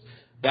curses.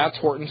 That's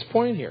Horton's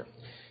point here.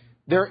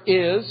 There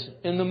is,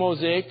 in the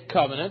Mosaic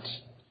covenant,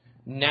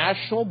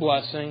 national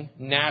blessing,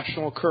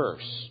 national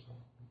curse.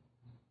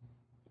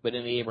 But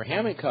in the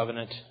Abrahamic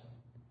covenant,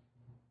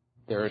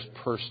 there is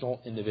personal,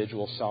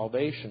 individual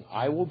salvation.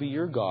 I will be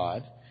your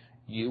God.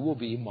 You will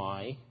be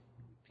my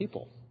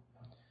people.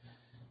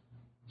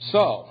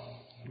 So,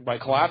 by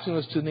collapsing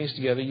those two things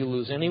together, you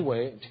lose any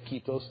way to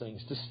keep those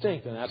things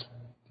distinct. And that's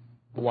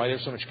why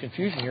there's so much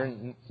confusion here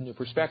in New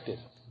Perspective.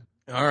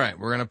 All right,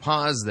 we're going to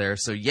pause there.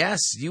 So, yes,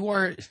 you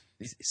are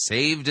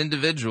saved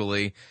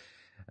individually,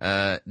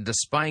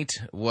 despite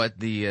what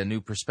the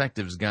New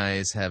Perspectives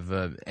guys have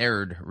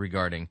erred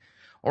regarding.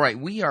 All right,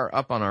 we are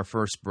up on our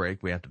first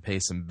break. We have to pay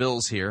some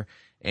bills here.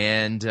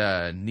 And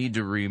need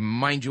to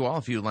remind you all,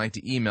 if you'd like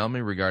to email me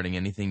regarding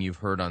anything you've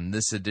heard on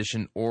this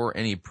edition or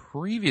any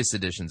previous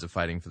editions of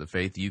Fighting for the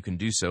Faith, you can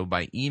do so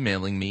by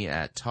emailing me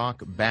at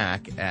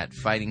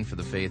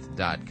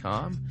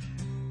talkback@fightingforthefaith.com.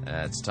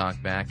 That's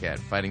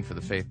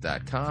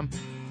talkback@fightingforthefaith.com.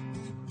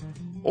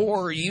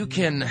 Or you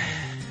can,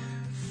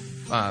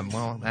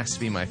 ask to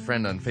be my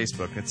friend on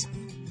Facebook. It's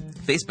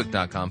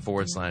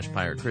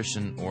facebook.com/Pirate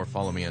Christian, or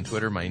follow me on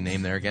Twitter. My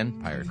name there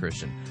again, Pirate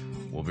Christian.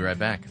 We'll be right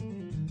back.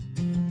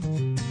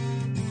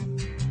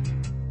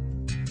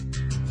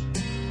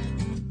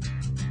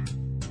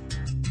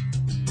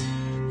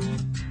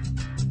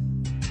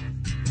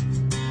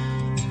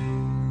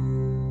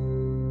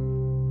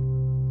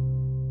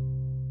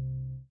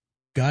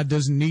 God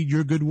doesn't need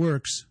your good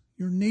works.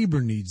 Your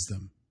neighbor needs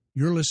them.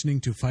 You're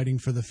listening to Fighting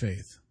for the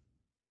Faith.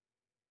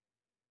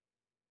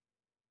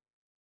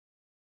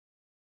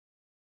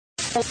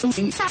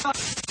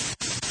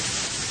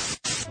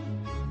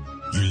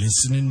 You're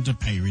listening to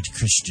Pirate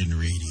Christian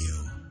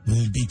Radio.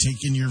 We'll be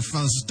taking your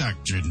false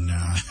doctrine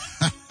now.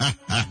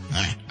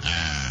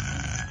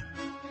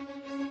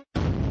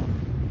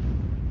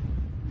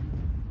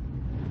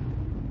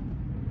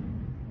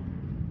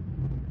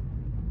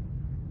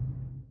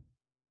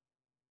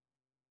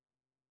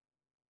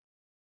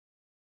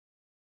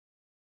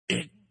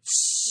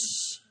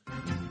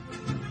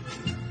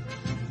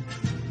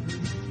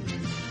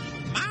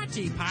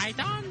 Monty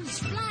Python's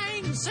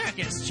Flying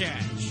Circus Church.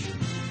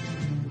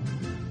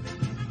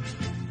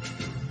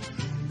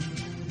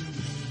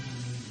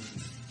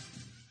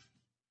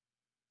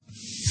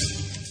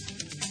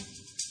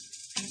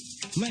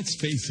 Let's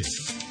face it,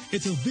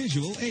 it's a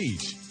visual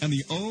age, and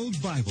the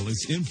old Bible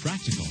is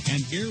impractical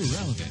and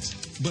irrelevant.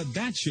 But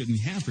that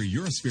shouldn't hamper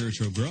your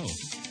spiritual growth.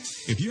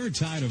 If you're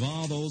tired of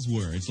all those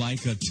words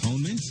like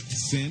atonement,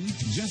 sin,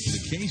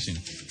 justification,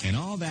 and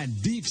all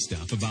that deep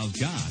stuff about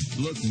God,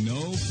 look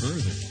no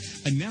further.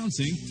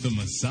 Announcing The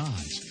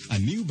Massage, a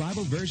new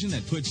Bible version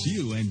that puts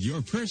you and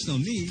your personal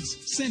needs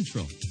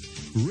central.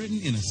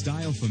 Written in a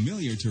style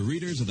familiar to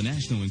readers of the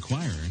National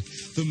Enquirer,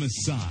 The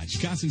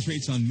Massage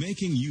concentrates on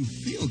making you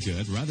feel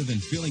good rather than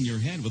filling your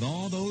head with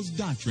all those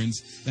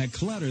doctrines that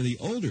clutter the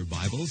older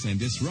Bibles and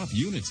disrupt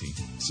unity.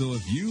 So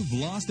if you've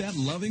lost that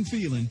loving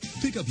feeling,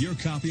 pick up your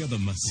copy of The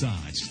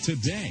Massage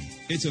today.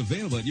 It's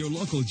available at your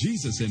local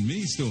Jesus and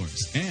Me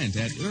stores and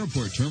at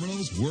airport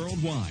terminals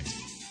worldwide.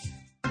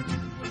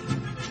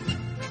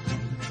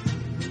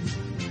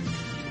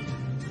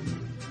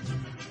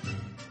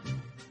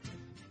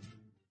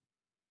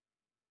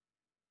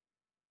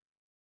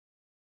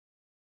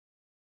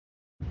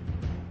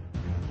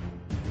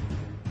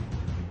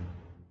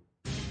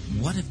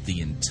 What if the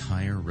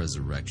entire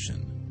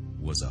resurrection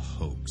was a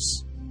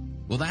hoax?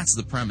 Well, that's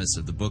the premise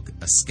of the book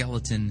A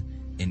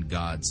Skeleton in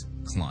God's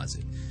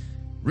Closet.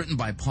 Written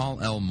by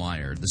Paul L.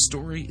 Meyer, the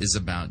story is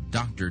about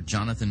Dr.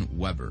 Jonathan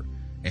Weber,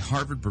 a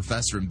Harvard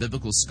professor and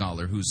biblical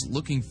scholar who's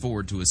looking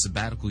forward to a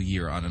sabbatical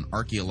year on an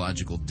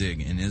archaeological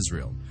dig in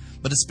Israel.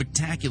 But a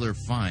spectacular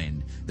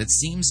find that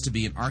seems to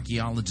be an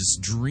archaeologist's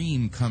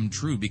dream come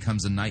true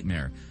becomes a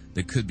nightmare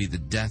that could be the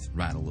death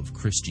rattle of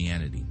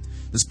Christianity.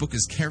 This book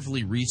is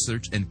carefully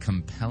researched and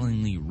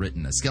compellingly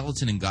written. A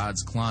Skeleton in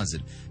God's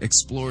Closet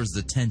explores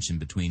the tension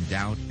between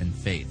doubt and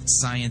faith,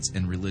 science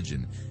and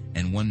religion,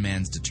 and one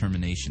man's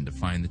determination to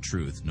find the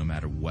truth no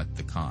matter what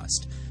the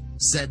cost.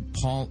 Said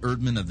Paul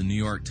Erdman of the New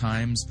York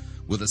Times,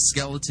 with A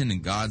Skeleton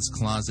in God's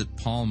Closet,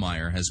 Paul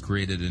Meyer has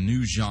created a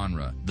new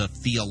genre, the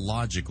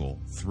theological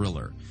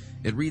thriller.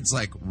 It reads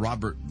like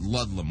Robert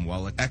Ludlum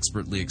while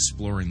expertly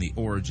exploring the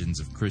origins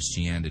of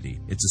Christianity.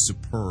 It's a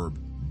superb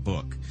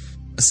book.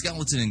 A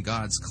Skeleton in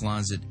God's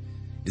Closet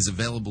is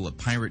available at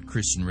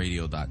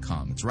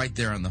piratechristianradio.com. It's right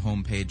there on the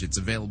homepage. It's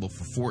available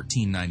for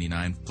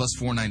 $14.99 plus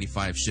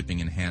 $4.95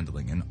 shipping and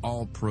handling, and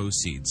all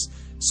proceeds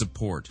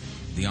support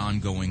the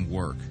ongoing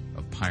work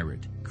of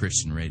Pirate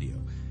Christian Radio.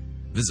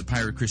 Visit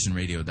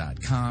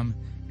piratechristianradio.com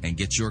and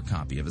get your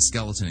copy of A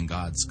Skeleton in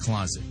God's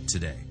Closet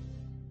today.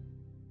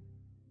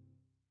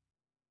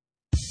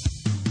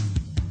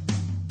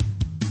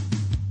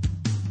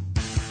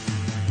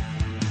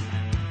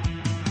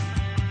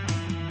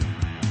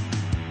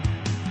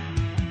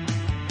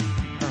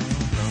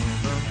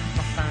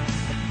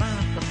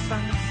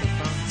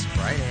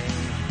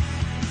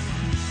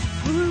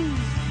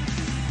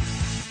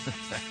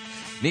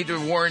 Need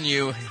to warn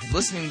you,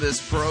 listening to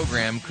this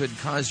program could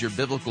cause your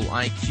biblical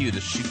IQ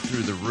to shoot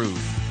through the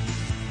roof.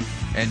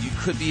 And you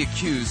could be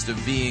accused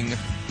of being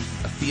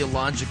a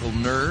theological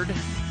nerd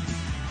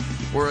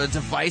or a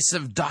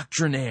divisive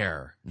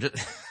doctrinaire.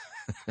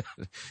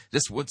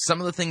 Just what some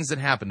of the things that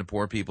happen to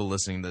poor people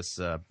listening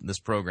to this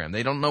program.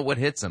 They don't know what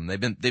hits them.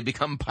 They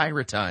become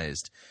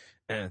piratized.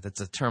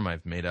 That's a term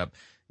I've made up,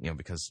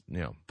 because,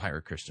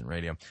 Pirate Christian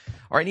Radio.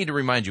 All right, I need to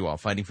remind you all,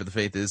 Fighting for the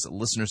Faith is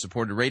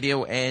listener-supported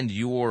radio, and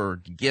your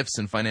gifts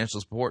and financial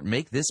support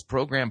make this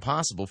program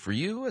possible for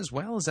you as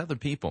well as other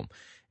people.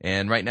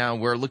 And right now,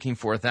 we're looking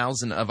for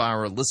 1,000 of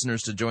our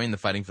listeners to join the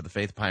Fighting for the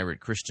Faith Pirate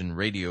Christian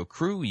Radio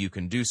crew. You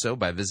can do so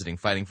by visiting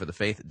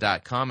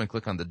fightingforthefaith.com and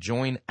click on the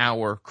Join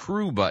Our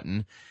Crew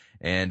button.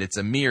 And it's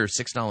a mere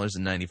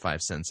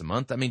 $6.95 a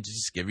month. I mean,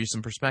 just give you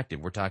some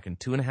perspective. We're talking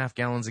 2.5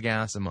 gallons of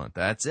gas a month.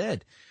 That's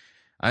it.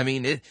 I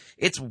mean,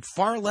 it's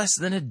far less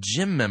than a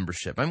gym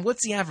membership. I mean,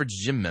 what's the average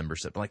gym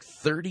membership? Like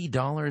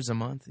 $30 a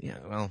month? Yeah,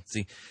 well,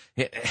 see.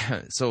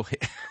 So,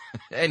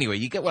 anyway,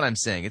 you get what I'm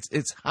saying.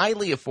 It's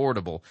highly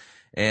affordable.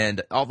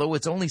 And although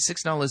it's only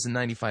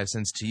 $6.95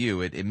 to you,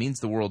 it means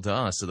the world to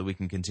us so that we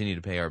can continue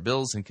to pay our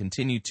bills and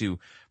continue to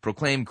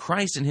proclaim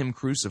Christ and Him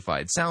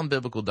crucified, sound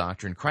biblical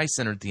doctrine,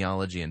 Christ-centered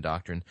theology and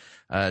doctrine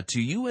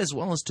to you as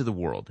well as to the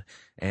world.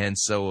 And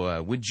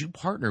so would you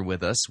partner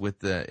with us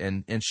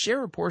and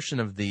share a portion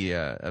of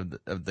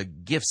the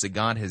gifts that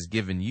God has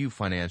given you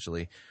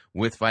financially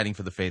with Fighting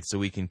for the Faith so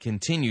we can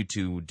continue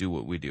to do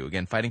what we do.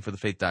 Again,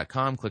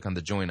 fightingforthefaith.com, click on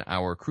the Join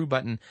Our Crew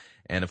button.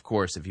 And, of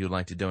course, if you would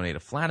like to donate a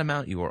flat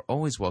amount, you are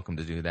always welcome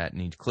to do that.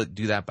 And you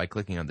do that by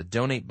clicking on the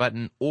Donate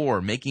button or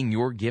making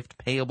your gift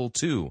payable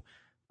to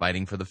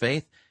Fighting for the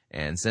Faith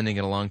and sending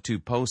it along to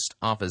Post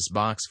Office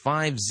Box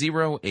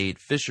 508,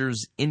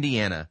 Fishers,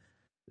 Indiana,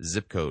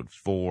 zip code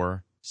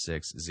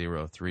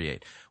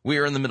 46038. We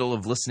are in the middle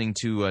of listening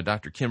to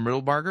Dr. Kim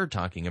Riddlebarger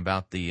talking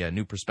about the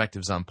New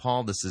Perspectives on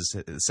Paul. This is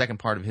the second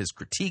part of his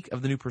critique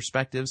of the New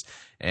Perspectives,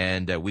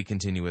 and we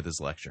continue with his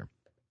lecture.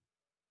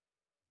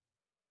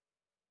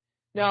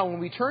 Now, when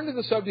we turn to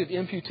the subject of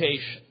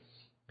imputation,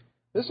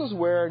 this is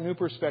where New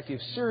Perspective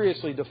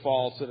seriously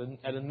defaults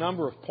at a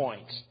number of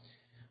points.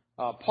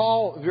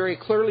 Paul very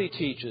clearly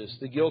teaches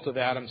the guilt of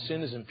Adam's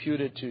sin is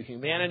imputed to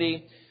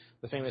humanity.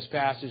 The famous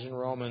passage in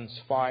Romans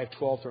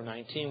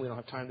 5:12-19. We don't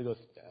have time to go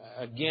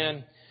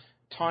again.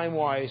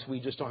 Time-wise, we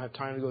just don't have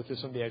time to go through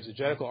some of the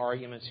exegetical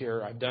arguments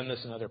here. I've done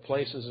this in other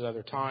places at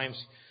other times.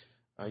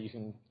 You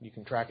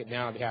can track it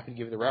down. I'd be happy to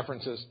give you the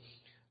references.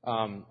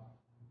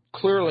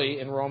 Clearly,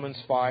 in Romans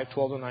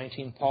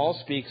 5:12-19, Paul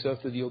speaks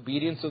of through the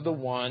obedience of the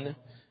one,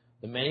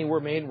 the many were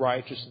made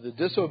righteous. Through the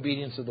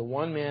disobedience of the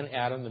one man,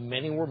 Adam, the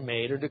many were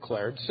made or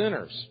declared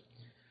sinners.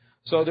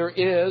 So there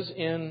is,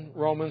 in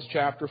Romans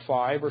chapter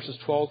 5, verses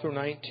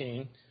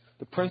 12-19,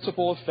 the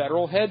principle of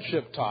federal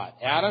headship taught.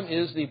 Adam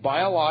is the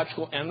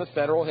biological and the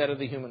federal head of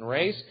the human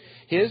race.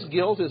 His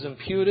guilt is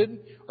imputed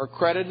or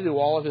credited to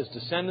all of his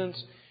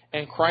descendants,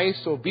 and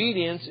Christ's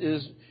obedience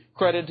is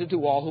credited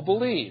to all who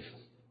believe.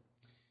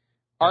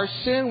 Our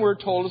sin, we're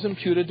told, is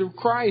imputed to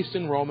Christ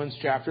in Romans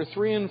chapter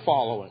 3 and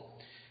following.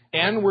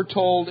 And we're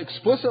told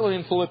explicitly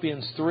in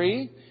Philippians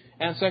 3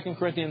 and 2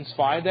 Corinthians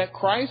 5 that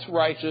Christ's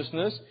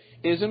righteousness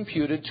is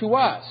imputed to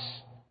us.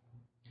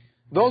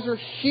 Those are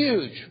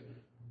huge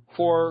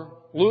for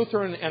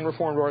Lutheran and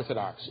Reformed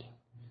Orthodoxy.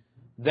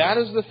 That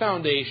is the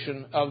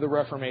foundation of the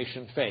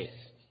Reformation faith.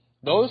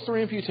 Those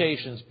three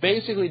imputations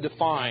basically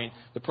define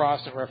the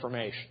Protestant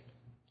Reformation.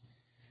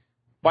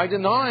 By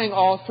denying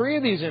all three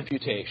of these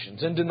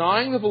imputations and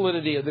denying the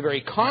validity of the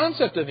very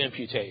concept of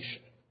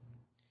imputation,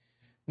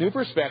 New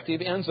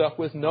Perspective ends up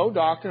with no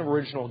doctrine of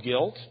original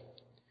guilt.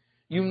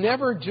 You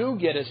never do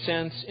get a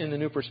sense in the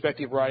New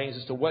Perspective writings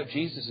as to what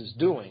Jesus is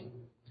doing.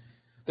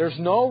 There's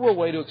no real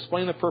way to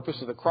explain the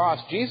purpose of the cross.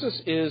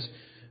 Jesus is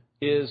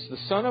the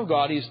Son of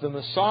God. He's the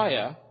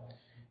Messiah.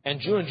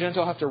 And Jew and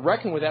Gentile have to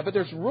reckon with that. But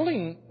there's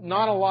really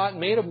not a lot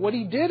made of what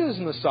He did as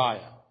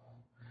Messiah.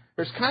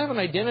 There's kind of an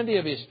identity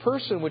of His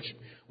person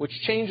which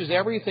changes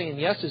everything. And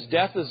yes, His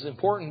death is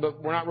important,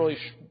 but we're not really...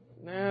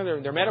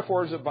 they're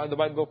metaphors that the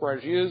Bible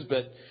writers use,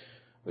 but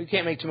we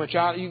can't make too much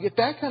out. You get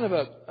that kind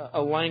of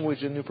a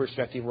language in New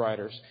Perspective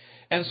writers.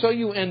 And so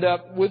you end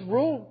up with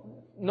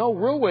no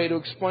real way to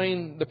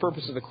explain the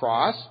purpose of the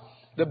cross.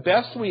 The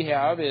best we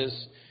have is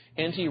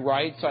N.T.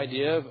 Wright's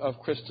idea of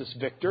Christus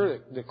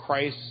Victor, that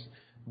Christ's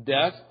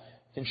death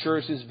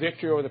ensures His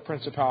victory over the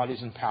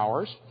principalities and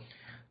powers.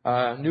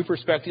 New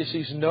Perspective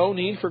sees no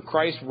need for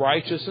Christ's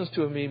righteousness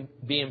to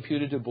be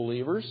imputed to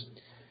believers.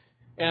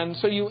 And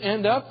so you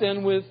end up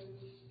then with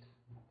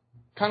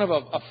kind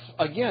of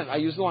again, I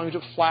use the language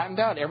of flattened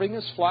out. Everything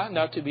is flattened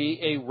out to be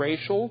a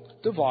racial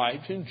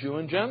divide between Jew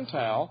and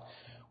Gentile,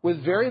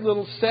 with very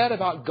little said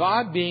about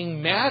God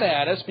being mad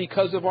at us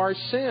because of our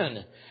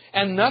sin.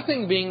 And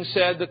nothing being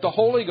said that the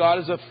Holy God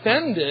is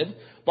offended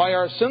by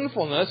our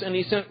sinfulness and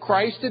He sent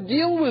Christ to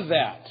deal with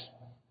that.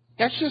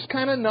 That's just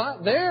kind of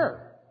not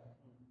there.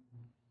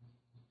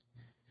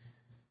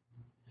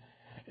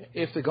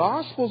 if the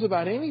gospel is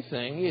about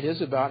anything, it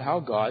is about how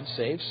God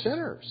saves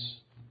sinners.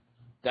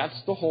 That's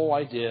the whole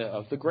idea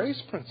of the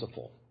grace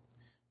principle.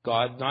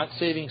 God not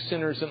saving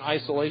sinners in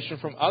isolation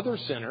from other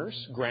sinners,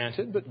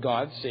 granted, but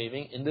God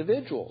saving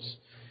individuals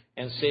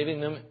and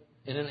saving them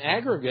in an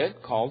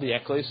aggregate called the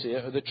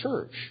ecclesia, or the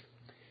church.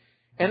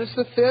 And it's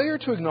the failure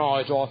to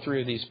acknowledge all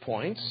three of these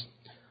points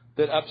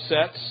that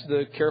upsets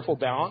the careful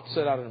balance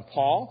set out in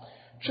Paul.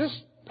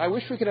 I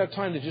wish we could have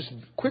time to just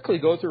quickly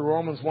go through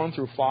Romans 1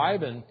 through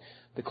 5 and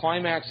the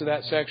climax of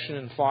that section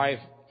in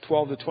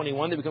 5:12 to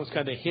 21 that becomes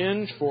kind of a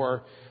hinge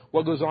for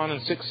what goes on in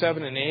 6,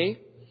 7, and 8.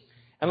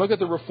 And look at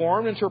the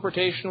Reformed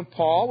interpretation of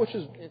Paul, which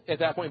is at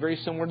that point very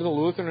similar to the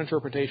Lutheran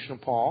interpretation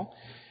of Paul.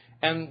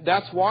 And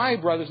that's why,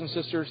 brothers and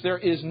sisters, there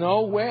is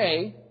no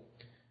way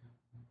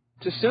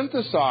to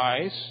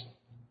synthesize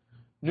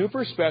New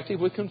Perspective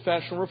with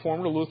confessional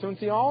Reformed or Lutheran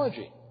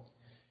theology.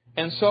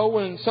 And so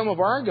when some of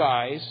our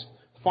guys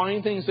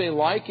find things they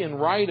like and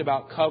write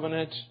about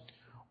covenant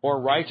or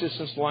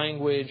righteousness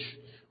language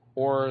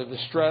or the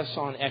stress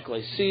on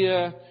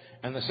ecclesia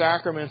and the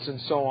sacraments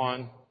and so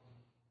on,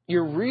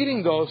 you're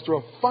reading those through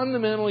a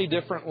fundamentally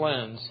different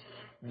lens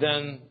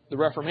than the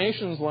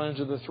Reformation's lens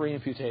of the three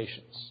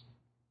imputations.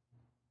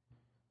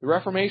 The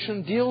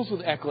Reformation deals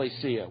with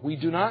ecclesia. We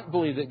do not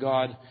believe that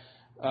God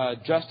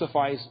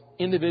justifies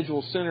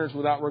individual sinners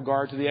without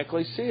regard to the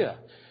ecclesia.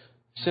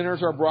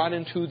 Sinners are brought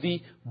into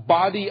the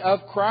body of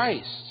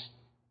Christ.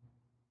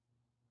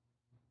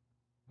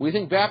 We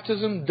think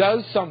baptism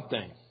does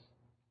something.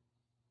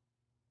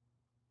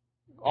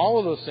 All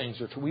of those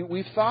things are true.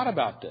 We've thought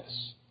about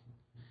this.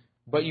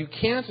 But you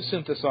can't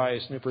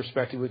synthesize New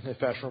Perspective with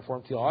confessional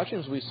Reformed theology.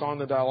 As we saw in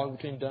the dialogue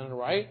between Dunn and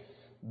Wright,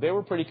 they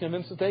were pretty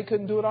convinced that they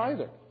couldn't do it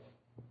either.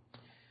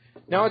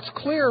 Now, it's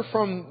clear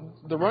from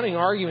the running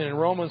argument in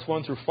Romans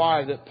 1 through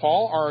 5 that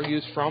Paul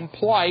argues from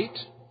plight,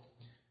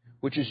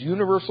 which is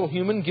universal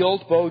human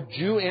guilt, both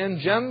Jew and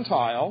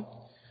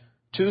Gentile,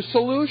 to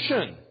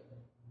solution.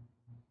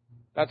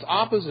 That's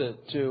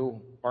opposite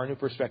to our New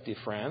Perspective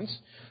friends.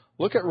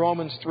 Look at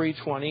Romans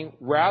 3:20.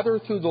 Rather,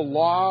 through the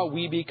law,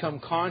 we become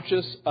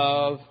conscious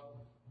of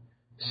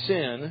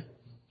sin.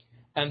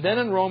 And then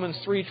in Romans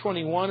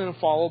 3:21 and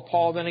follow,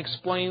 Paul then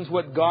explains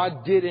what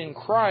God did in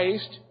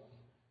Christ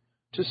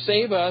to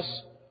save us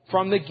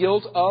from the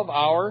guilt of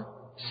our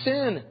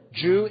sin,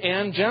 Jew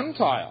and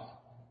Gentile.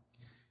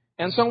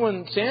 And so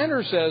when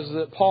Sanders says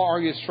that Paul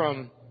argues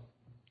from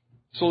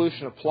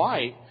solution of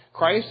plight,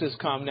 Christ has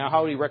come, now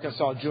how do we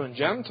reconcile Jew and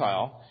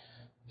Gentile?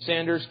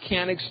 Sanders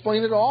can't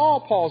explain at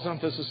all Paul's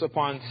emphasis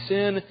upon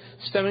sin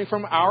stemming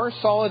from our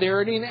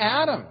solidarity in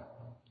Adam.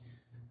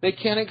 They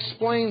can't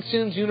explain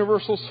sin's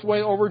universal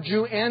sway over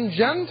Jew and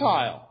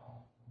Gentile.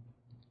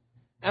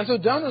 And so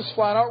Dunn is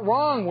flat out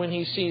wrong when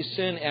he sees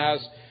sin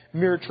as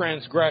mere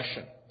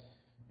transgression.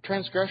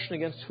 Transgression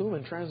against whom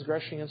and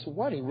transgression against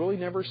what? He really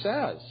never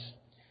says.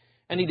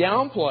 And he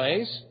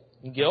downplays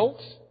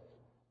guilt.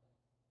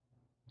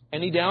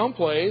 And he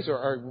downplays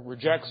or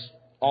rejects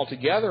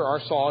altogether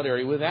our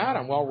solidarity with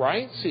Adam. Well,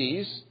 Wright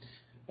sees,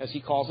 as he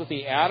calls it,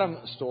 the Adam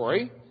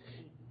story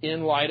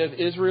in light of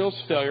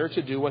Israel's failure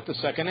to do what the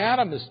second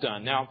Adam has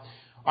done. Now,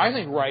 I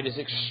think Wright is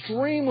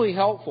extremely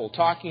helpful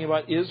talking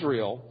about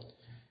Israel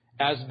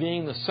as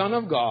being the Son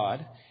of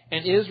God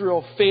and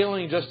Israel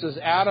failing just as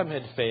Adam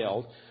had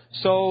failed.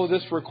 So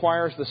this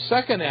requires the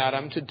second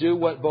Adam to do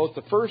what both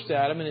the first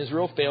Adam and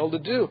Israel failed to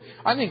do.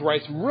 I think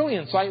Wright's really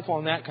insightful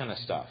on that kind of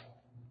stuff.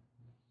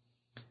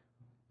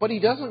 But he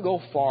doesn't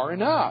go far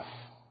enough.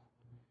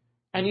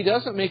 And he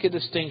doesn't make a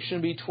distinction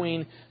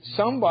between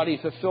somebody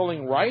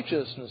fulfilling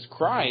righteousness,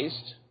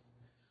 Christ,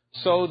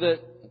 so that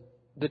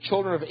the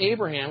children of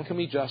Abraham can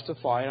be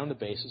justified on the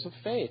basis of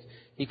faith.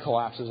 He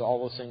collapses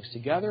all those things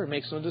together and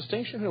makes no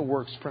distinction in a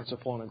works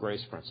principle and a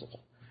grace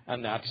principle.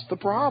 And that's the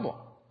problem.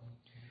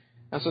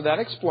 And so that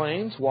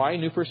explains why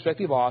New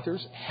Perspective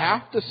authors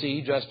have to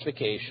see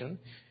justification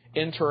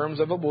in terms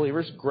of a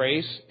believer's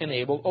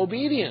grace-enabled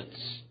obedience.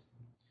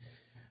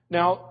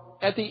 Now,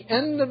 at the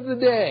end of the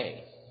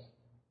day,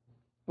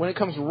 when it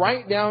comes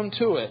right down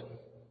to it,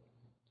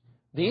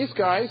 these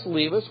guys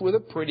leave us with a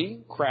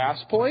pretty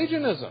crass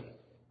Pelagianism.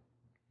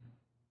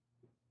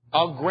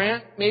 I'll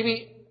grant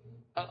maybe,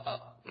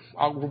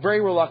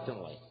 very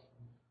reluctantly,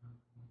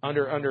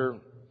 under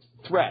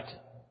threat,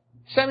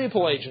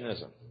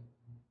 semi-Pelagianism.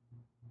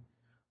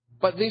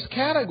 But these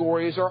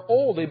categories are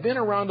old. They've been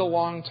around a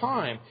long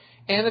time.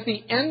 And at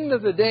the end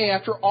of the day,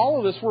 after all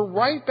of this, we're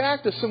right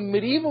back to some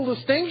medieval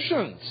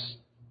distinctions.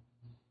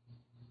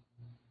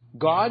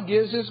 God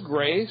gives His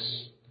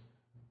grace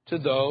to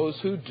those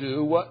who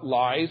do what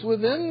lies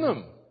within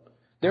them.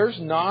 There's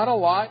not a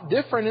lot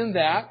different in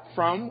that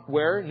from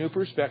where New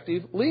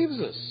Perspective leaves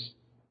us.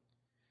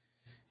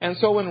 And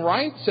so when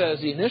Wright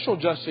says the initial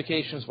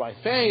justification is by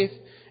faith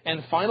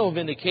and final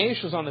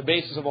vindication is on the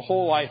basis of a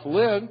whole life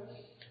lived,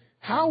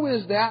 how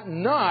is that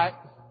not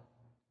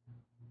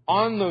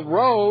on the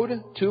road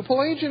to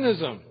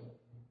Pelagianism?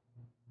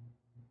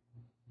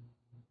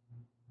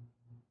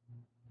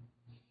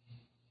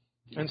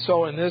 And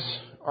so in this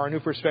our New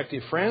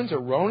Perspective friends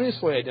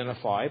erroneously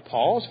identify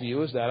Paul's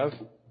view as that of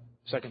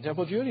Second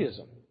Temple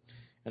Judaism.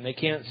 And they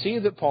can't see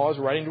that Paul is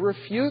writing to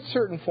refute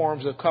certain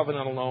forms of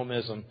covenantal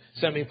nomism,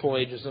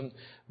 semi-Pelagianism,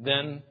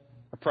 then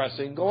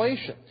oppressing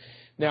Galatia.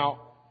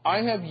 Now,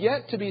 I have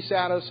yet to be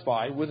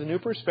satisfied with a New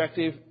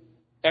Perspective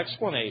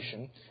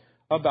explanation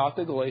about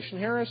the Galatian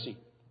heresy.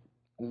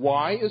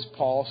 Why is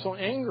Paul so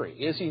angry?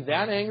 Is he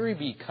that angry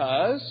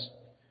because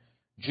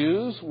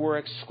Jews were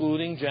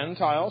excluding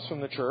Gentiles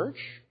from the church?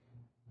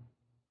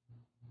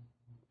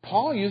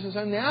 Paul uses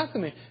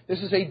anathema. This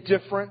is a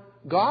different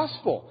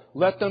gospel.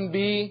 Let them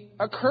be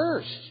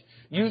accursed.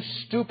 You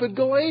stupid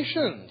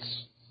Galatians.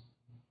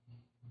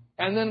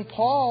 And then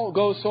Paul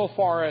goes so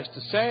far as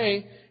to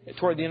say,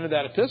 toward the end of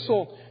that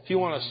epistle, if you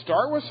want to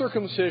start with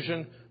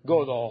circumcision,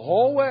 go the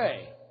whole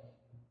way.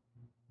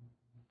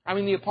 I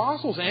mean, the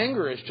apostle's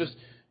anger is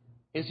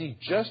he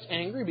just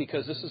angry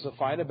because this is a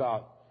fight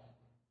about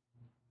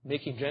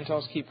making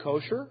Gentiles keep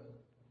kosher?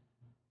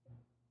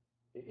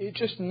 It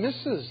just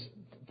misses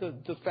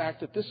the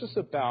fact that this is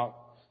about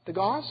the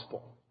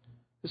gospel.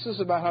 This is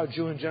about how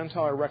Jew and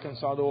Gentile are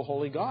reconciled to a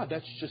holy God.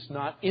 That's just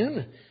not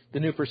in the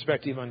New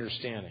Perspective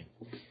understanding.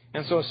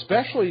 And so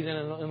especially then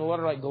in a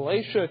letter like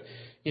Galatia,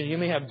 you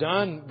may have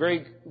done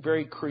very,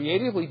 very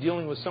creatively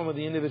dealing with some of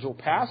the individual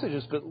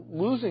passages, but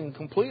losing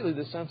completely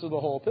the sense of the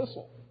whole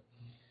epistle.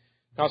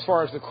 Now, as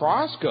far as the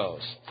cross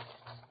goes,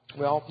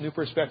 well, New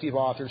Perspective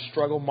authors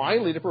struggle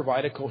mightily to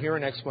provide a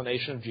coherent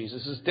explanation of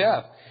Jesus'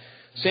 death.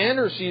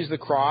 Sanders sees the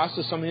cross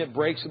as something that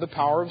breaks with the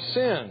power of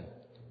sin.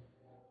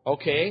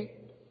 Okay,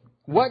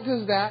 what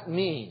does that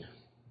mean?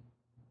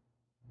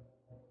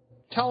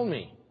 Tell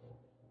me.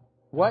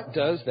 What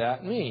does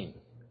that mean?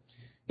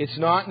 It's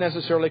not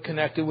necessarily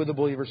connected with the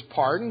believer's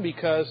pardon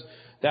because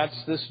that's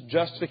this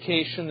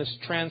justification, this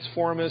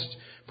transformist,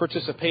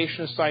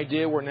 participationist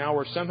idea where now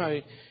we're somehow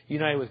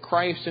united with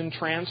Christ and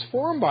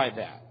transformed by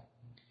that.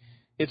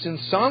 It's in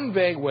some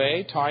vague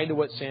way tied to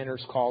what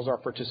Sanders calls our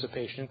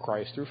participation in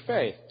Christ through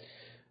faith.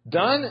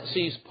 Dunn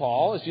sees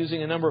Paul as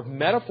using a number of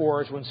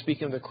metaphors when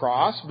speaking of the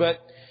cross, but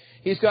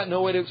he's got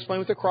no way to explain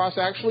what the cross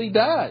actually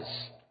does.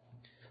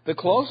 The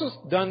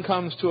closest Dunn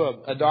comes to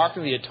a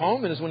doctrine of the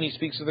atonement is when he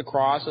speaks of the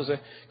cross as a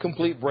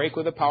complete break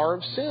with the power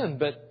of sin.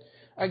 But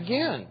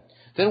again,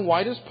 then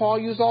why does Paul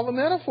use all the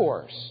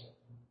metaphors?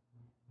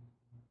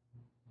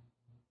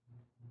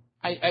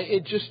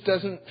 It just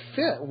doesn't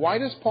fit. Why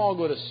does Paul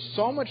go to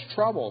so much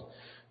trouble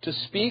to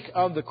speak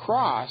of the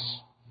cross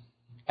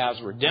as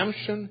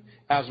redemption,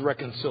 as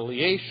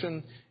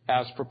reconciliation,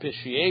 as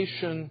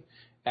propitiation,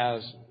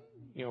 as,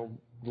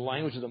 the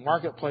language of the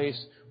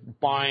marketplace,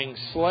 buying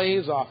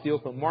slaves off the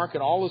open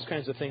market, all those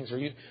kinds of things?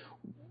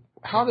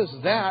 How does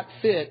that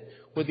fit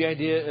with the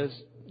idea as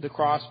the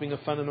cross being a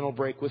fundamental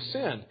break with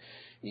sin?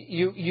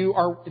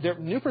 The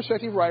New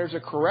Perspective writers are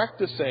correct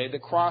to say the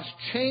cross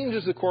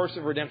changes the course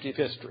of redemptive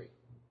history.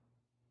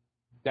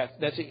 Yes,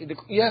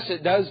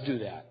 it does do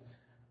that.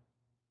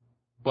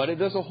 But it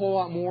does a whole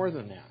lot more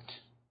than that.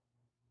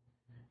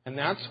 And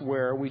that's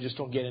where we just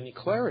don't get any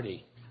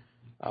clarity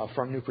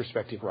from New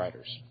Perspective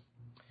writers.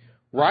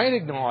 Wright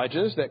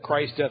acknowledges that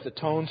Christ's death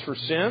atones for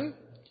sin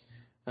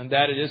and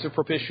that it is a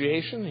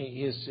propitiation.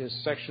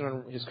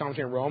 His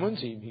commentary on Romans,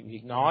 he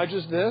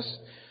acknowledges this.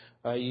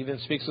 He even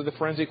speaks of the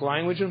forensic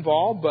language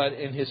involved, but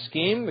in his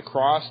scheme, the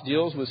cross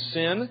deals with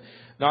sin,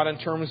 not in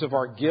terms of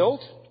our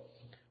guilt,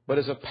 but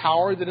as a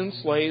power that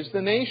enslaves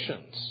the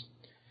nations.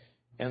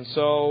 And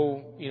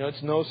so,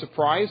 it's no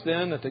surprise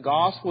then that the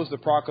gospel is the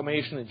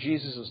proclamation that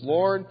Jesus is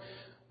Lord.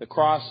 The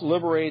cross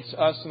liberates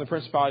us from the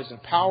principalities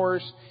and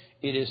powers.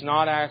 It is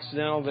not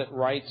accidental that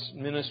Wright's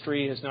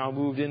ministry has now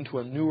moved into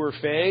a newer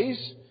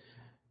phase,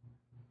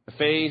 a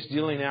phase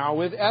dealing now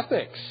with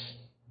ethics.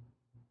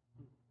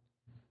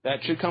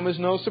 That should come as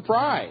no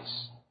surprise.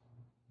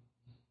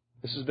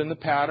 This has been the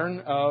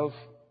pattern of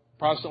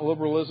Protestant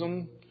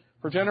liberalism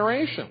for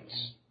generations.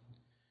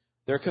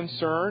 They're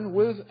concerned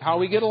with how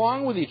we get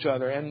along with each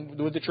other and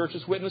with the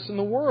church's witness in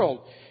the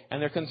world.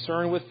 And they're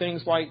concerned with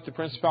things like the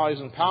principalities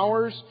and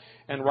powers,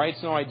 and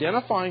Wright's now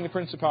identifying the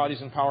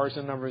principalities and powers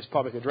in a number of his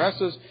public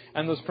addresses.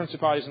 And those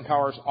principalities and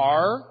powers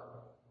are,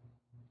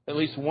 at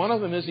least one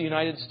of them is the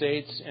United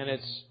States and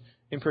its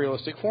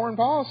imperialistic foreign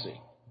policy.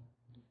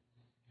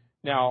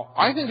 Now,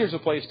 I think there's a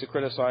place to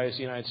criticize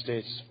the United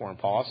States' foreign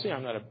policy.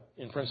 I'm not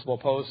in principle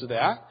opposed to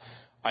that.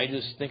 I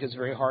just think it's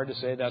very hard to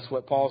say that's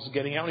what Paul's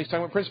getting at when he's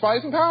talking about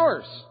principalities and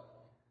powers.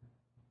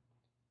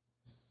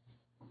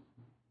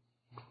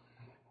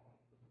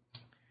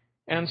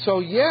 And so,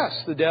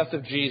 yes, the death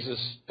of Jesus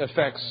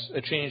affects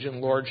a change in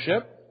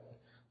lordship.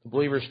 The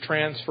believer is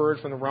transferred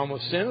from the realm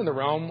of sin to the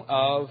realm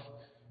of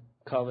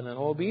covenantal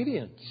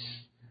obedience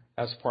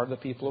as part of the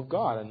people of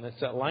God. And it's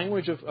that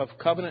language of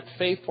covenant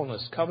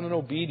faithfulness, covenant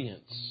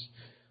obedience,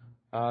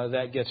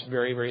 that gets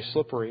very, very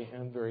slippery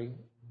and very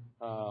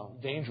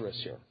dangerous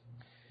here.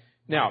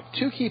 Now,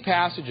 two key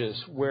passages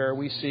where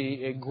we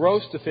see a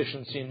gross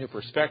deficiency in New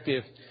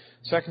Perspective,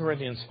 2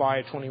 Corinthians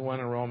 5:21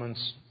 and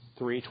Romans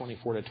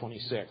 3:24 to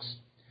 26.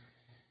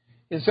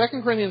 In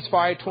 2 Corinthians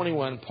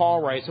 5:21,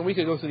 Paul writes, and we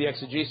could go through the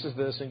exegesis of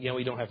this, and again,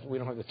 we don't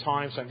have the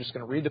time, so I'm just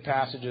going to read the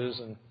passages,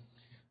 and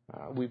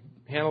we've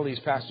handled these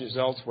passages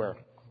elsewhere.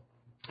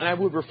 And I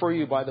would refer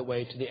you, by the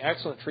way, to the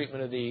excellent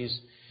treatment of these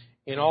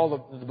in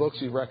all the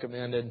books we've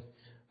recommended.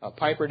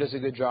 Piper does a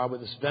good job with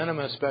this.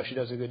 Venema especially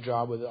does a good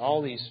job with it.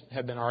 All these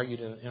have been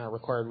argued in our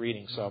required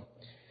reading. So,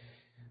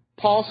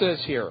 Paul says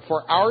here,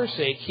 for our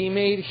sake he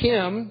made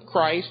him,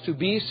 Christ, to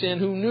be sin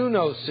who knew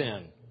no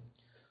sin,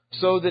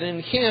 so that in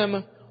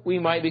him we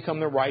might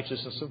become the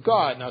righteousness of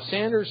God. Now,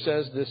 Sanders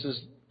says this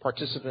is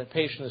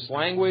participationist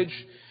language.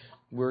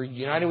 We're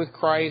united with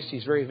Christ.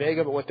 He's very vague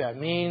about what that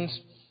means.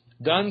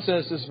 Dunn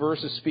says this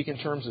verse is speaking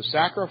in terms of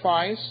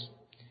sacrifice.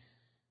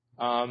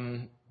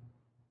 It's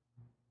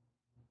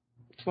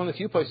one of the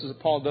few places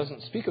that Paul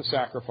doesn't speak of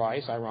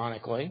sacrifice,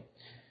 ironically.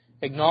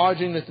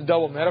 Acknowledging that the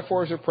double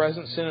metaphors are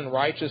present, sin and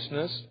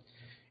righteousness.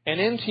 And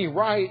N.T.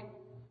 Wright,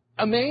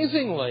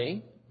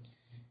 amazingly,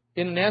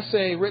 in an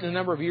essay written a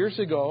number of years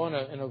ago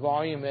in a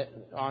volume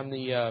on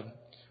the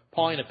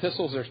Pauline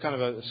epistles, there's kind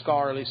of a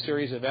scholarly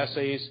series of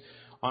essays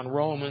on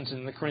Romans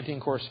and the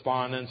Corinthian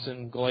correspondence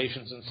and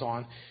Galatians and so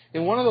on.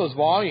 In one of those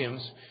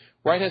volumes,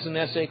 Wright has an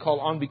essay called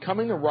On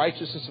Becoming the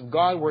Righteousness of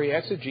God, where he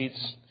exegetes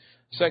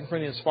 2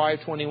 Corinthians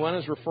 5:21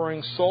 as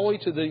referring solely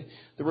to the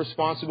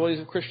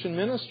responsibilities of Christian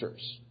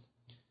ministers.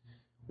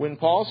 When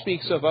Paul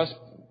speaks of us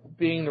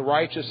being the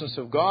righteousness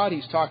of God,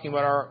 he's talking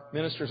about our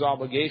ministers'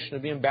 obligation to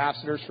be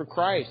ambassadors for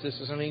Christ. This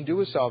has nothing to do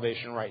with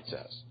salvation, Wright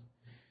says.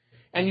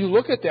 And you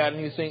look at that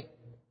and you think,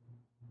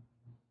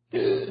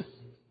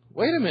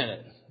 wait a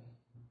minute.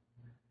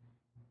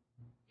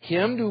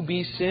 Him to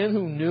be sin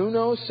who knew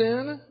no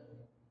sin,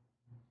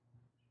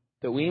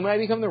 that we might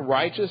become the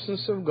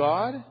righteousness of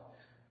God?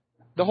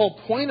 The whole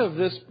point of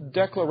this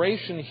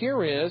declaration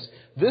here is,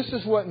 this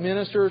is what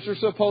ministers are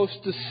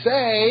supposed to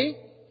say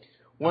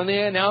when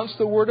they announce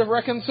the word of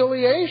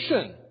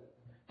reconciliation.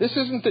 This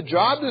isn't the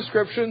job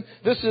description,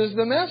 this is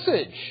the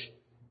message.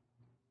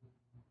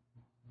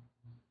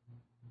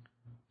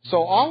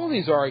 So all of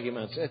these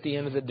arguments at the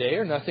end of the day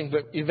are nothing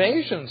but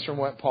evasions from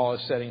what Paul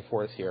is setting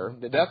forth here.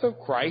 The death of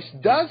Christ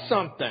does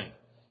something.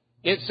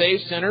 It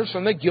saves sinners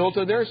from the guilt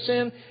of their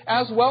sin,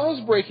 as well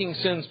as breaking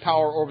sin's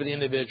power over the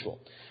individual.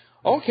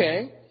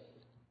 Okay,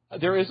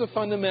 there is a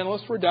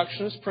fundamentalist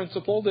reductionist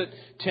principle that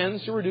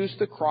tends to reduce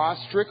the cross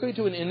strictly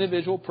to an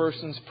individual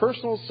person's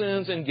personal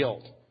sins and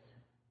guilt.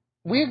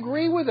 We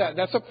agree with that.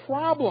 That's a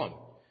problem.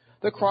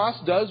 The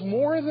cross does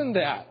more than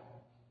that.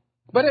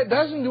 But it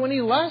doesn't do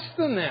any less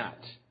than that.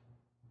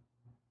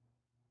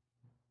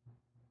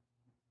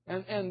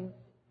 And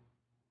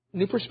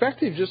New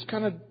Perspective just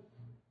kind of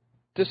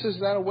disses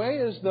that away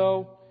as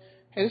though,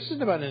 hey, this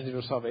isn't about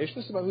individual salvation,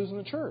 this is about who's in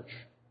the church.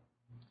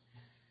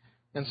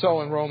 And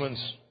so in Romans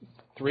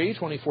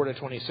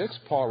 3:24-26,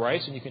 Paul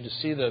writes, and you can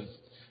just see the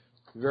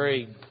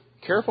very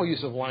careful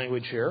use of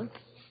language here,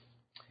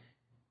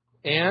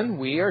 and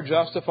we are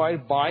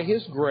justified by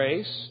His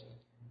grace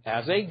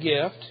as a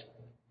gift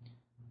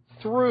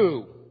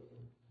through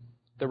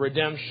the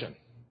redemption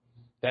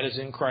that is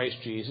in Christ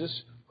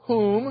Jesus,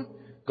 whom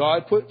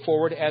God put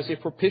forward as a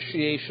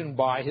propitiation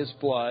by His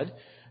blood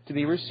to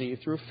be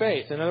received through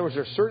faith. In other words,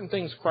 there are certain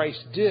things Christ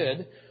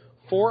did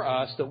for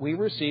us that we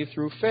receive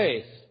through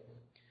faith.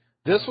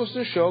 This was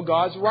to show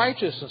God's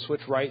righteousness,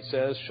 which Wright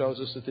says shows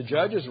us that the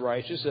judge is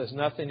righteous. It has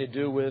nothing to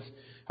do with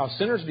how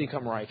sinners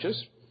become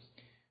righteous.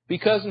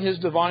 Because in His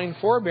divine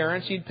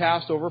forbearance He'd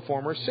passed over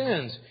former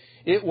sins.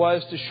 It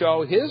was to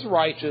show His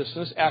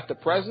righteousness at the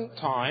present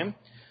time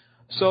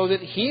so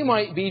that He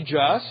might be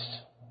just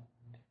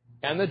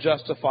and the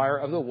justifier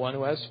of the one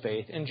who has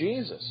faith in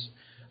Jesus.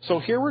 So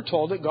here we're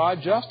told that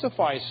God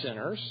justifies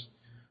sinners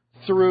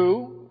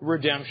through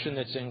redemption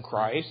that's in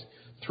Christ,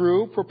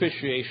 through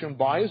propitiation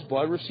by His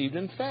blood received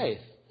in faith.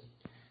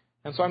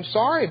 And so I'm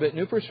sorry, but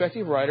New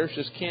Perspective writers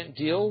just can't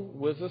deal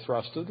with the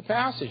thrust of the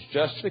passage.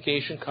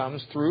 Justification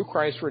comes through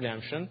Christ's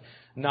redemption,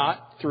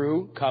 not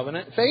through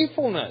covenant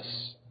faithfulness.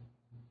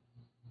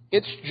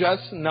 It's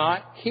just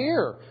not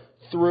here.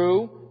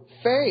 Through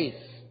faith.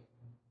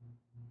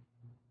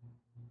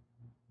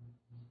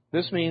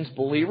 This means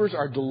believers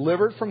are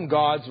delivered from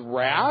God's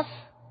wrath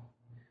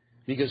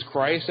because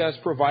Christ has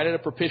provided a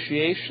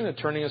propitiation, a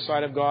turning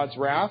aside of God's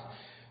wrath.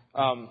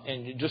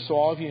 And just so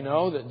all of you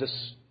know that this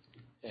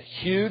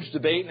huge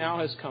debate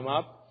now has come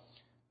up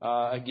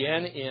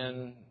again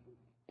in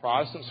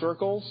Protestant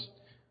circles.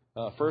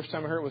 First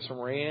time I heard it was from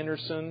Ray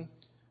Anderson,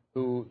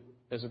 who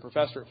is a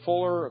professor at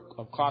Fuller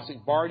of classic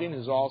Bardeen,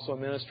 who's also a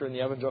minister in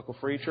the Evangelical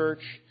Free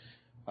Church.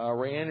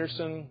 Ray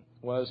Anderson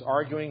was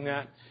arguing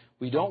that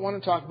we don't want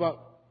to talk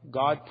about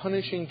God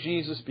punishing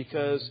Jesus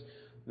because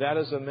that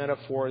is a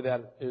metaphor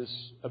that is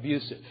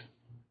abusive.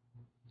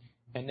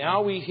 And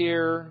now we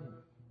hear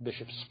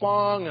Bishop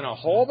Spong and a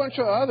whole bunch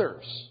of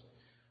others,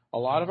 a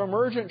lot of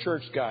emergent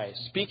church guys,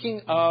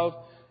 speaking of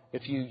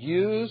if you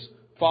use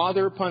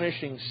Father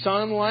punishing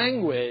Son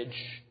language,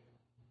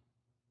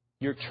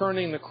 you're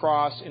turning the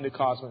cross into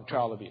cosmic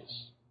child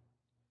abuse.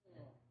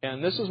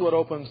 And this is what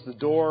opens the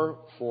door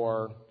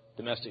for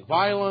domestic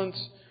violence.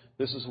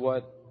 This is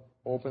what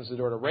opens the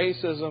door to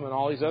racism and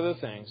all these other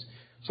things.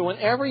 So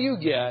whenever you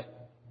get,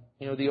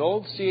 the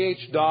old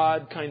C.H.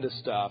 Dodd kind of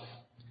stuff,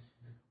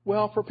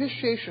 well,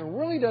 propitiation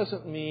really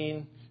doesn't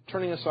mean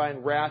turning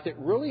aside wrath. It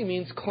really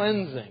means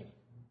cleansing.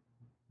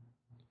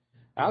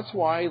 That's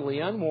why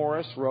Leon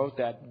Morris wrote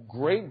that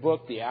great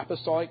book, The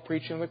Apostolic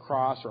Preaching of the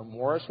Cross, where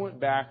Morris went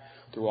back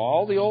through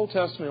all the Old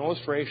Testament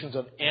illustrations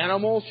of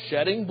animals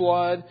shedding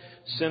blood,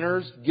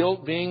 sinners'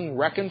 guilt being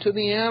reckoned to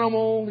the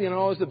animal,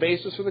 as the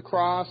basis for the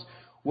cross.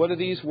 What do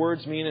these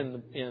words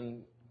mean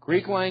in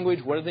Greek language?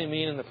 What do they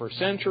mean in the first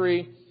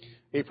century?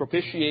 A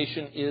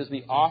propitiation is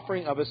the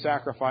offering of a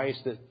sacrifice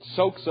that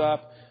soaks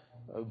up,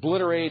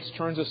 obliterates,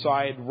 turns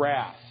aside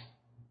wrath.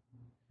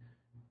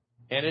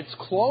 And it's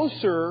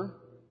closer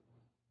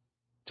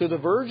to the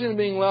virgin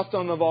being left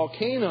on the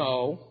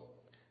volcano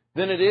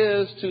than it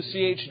is to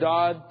C.H.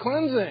 Dodd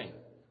cleansing.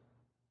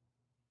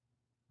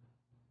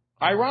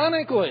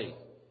 Ironically,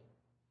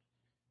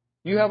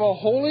 you have a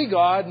holy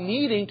God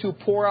needing to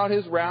pour out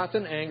His wrath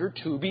and anger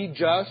to be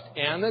just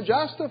and the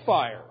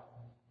justifier.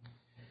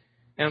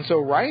 And so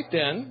right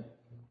then,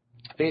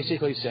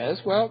 basically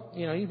says, well,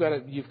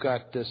 you've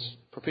got this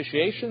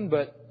propitiation,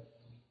 but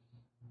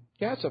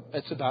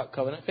it's about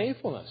covenant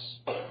faithfulness.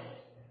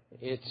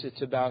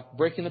 It's about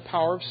breaking the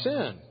power of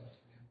sin.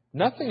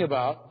 Nothing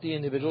about the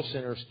individual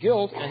sinner's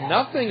guilt, and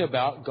nothing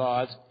about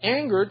God's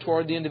anger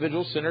toward the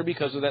individual sinner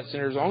because of that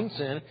sinner's own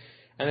sin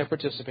and their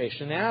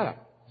participation in Adam.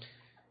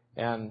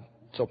 And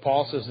so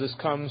Paul says this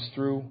comes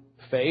through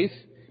faith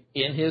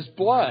in His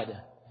blood.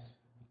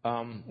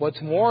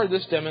 What's more,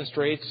 this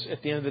demonstrates,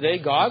 at the end of the day,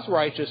 God's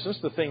righteousness,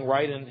 the thing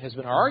Ryden has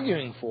been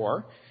arguing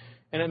for,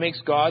 and it makes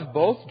God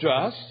both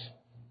just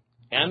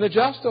and the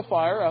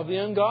justifier of the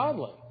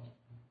ungodly.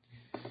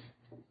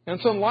 And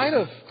so in light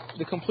of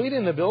the complete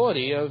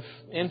inability of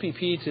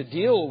NPP to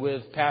deal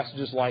with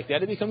passages like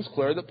that, it becomes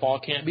clear that Paul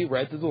can't be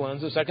read through the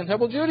lens of Second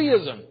Temple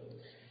Judaism,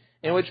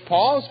 in which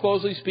Paul is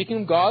supposedly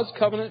speaking of God's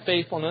covenant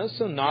faithfulness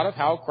and not of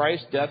how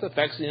Christ's death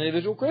affects the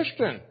individual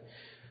Christian,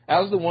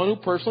 as the one who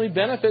personally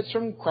benefits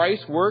from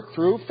Christ's work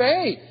through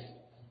faith.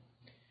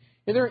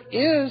 And there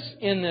is,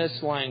 in this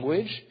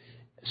language,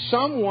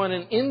 someone,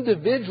 an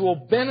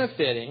individual,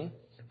 benefiting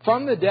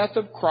from the death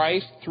of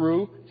Christ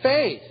through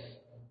faith.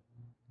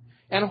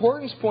 And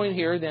Horton's point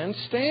here then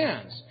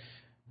stands.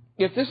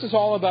 If this is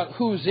all about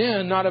who's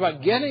in, not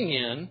about getting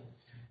in,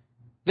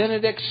 then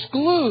it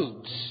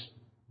excludes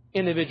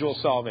individual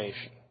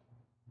salvation.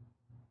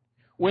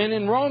 When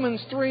in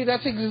Romans 3,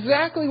 that's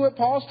exactly what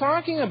Paul's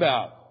talking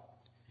about.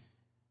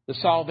 The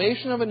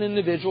salvation of an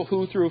individual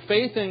who through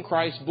faith in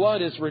Christ's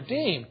blood is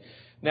redeemed.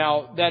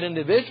 Now, that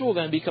individual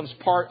then becomes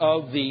part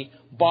of the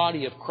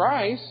body of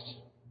Christ.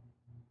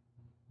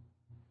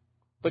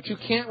 But you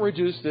can't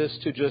reduce this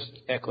to just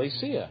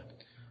ecclesia,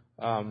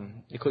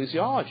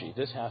 ecclesiology.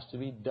 This has to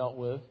be dealt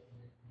with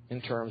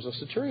in terms of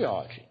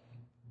soteriology.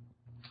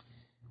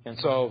 And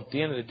so, at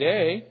the end of the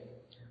day,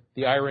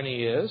 the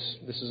irony is,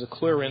 this is a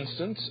clear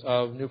instance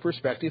of New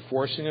Perspective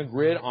forcing a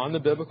grid on the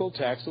biblical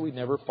text that we'd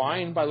never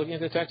find by looking at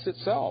the text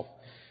itself.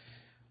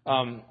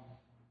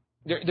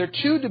 There are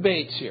two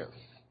debates here.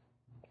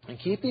 And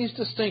keep these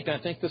distinct, and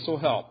I think this will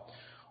help.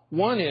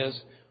 One is,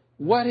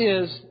 what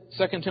is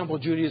Second Temple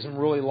Judaism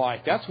really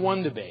like? That's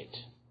one debate.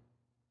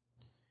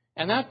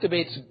 And that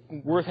debate's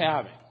worth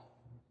having.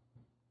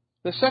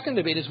 The second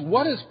debate is,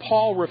 what is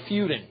Paul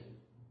refuting?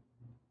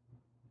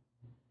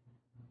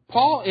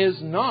 Paul is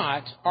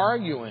not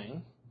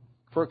arguing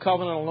for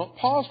covenantal.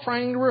 Paul's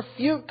trying to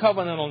refute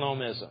covenantal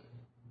nomism.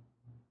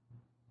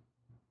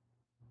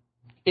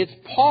 It's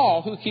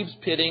Paul who keeps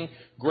pitting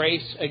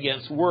grace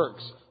against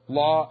works,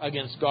 law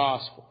against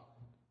gospel.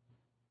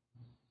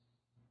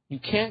 You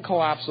can't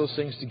collapse those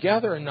things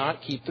together and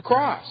not keep the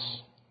cross.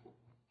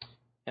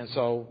 And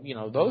so,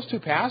 those two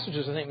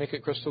passages, I think, make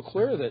it crystal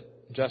clear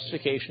that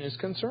justification is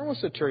concerned with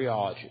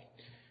soteriology.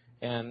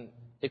 And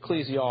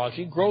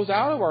ecclesiology grows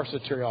out of our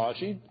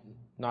soteriology,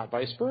 not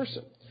vice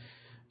versa.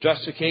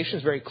 Justification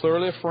is very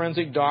clearly a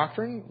forensic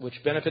doctrine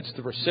which benefits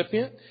the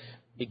recipient.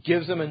 It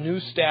gives them a new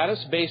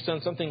status based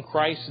on something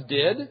Christ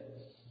did.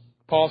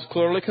 Paul's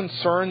clearly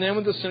concerned then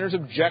with the sinner's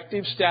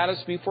objective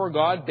status before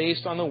God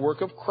based on the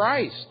work of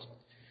Christ.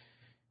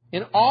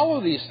 In all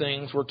of these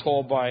things, we're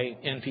told by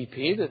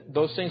NPP that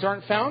those things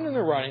aren't found in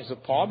the writings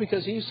of Paul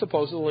because he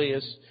supposedly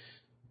is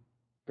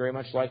very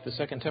much like the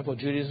Second Temple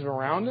Judaism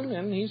around him,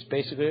 and he's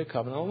basically a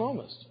covenantal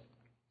nomist.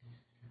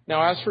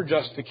 Now, as for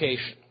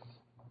justification,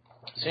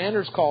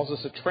 Sanders calls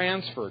this a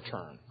transfer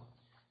term.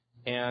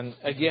 And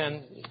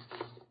again,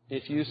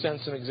 if you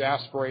sense some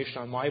exasperation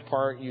on my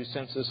part, you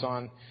sense this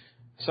on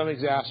some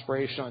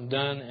exasperation on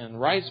Dunn and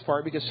Wright's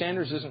part, because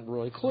Sanders isn't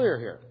really clear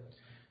here.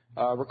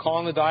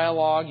 Recalling the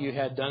dialogue, you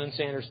had Dunn and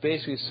Sanders,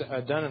 basically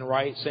Dunn and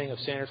Wright saying of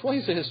Sanders, well,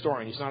 he's a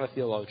historian, he's not a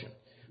theologian.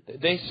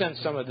 They sense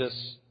some of this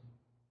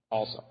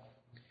also.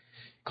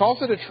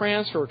 Calls it a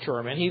transfer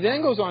term, and he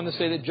then goes on to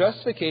say that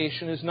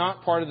justification is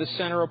not part of the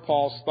center of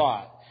Paul's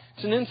thought.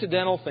 It's an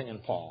incidental thing in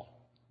Paul.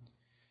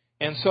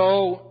 And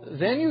so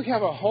then you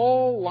have a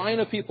whole line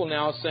of people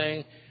now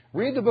saying,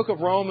 Read the book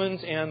of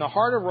Romans, and the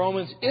heart of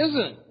Romans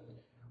isn't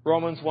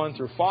Romans 1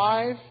 through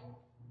 5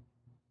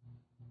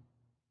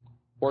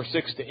 or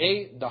 6 to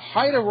 8. The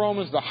highlight of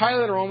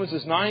Romans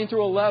is 9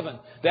 through 11.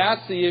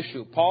 That's the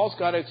issue. Paul's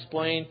got to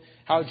explain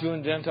how Jew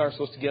and Gentile are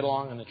supposed to get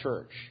along in the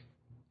church.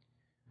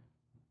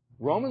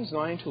 Romans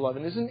 9 to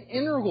 11 is an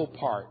integral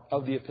part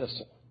of the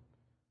epistle.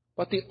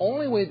 But the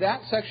only way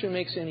that section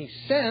makes any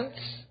sense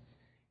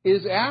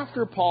is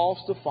after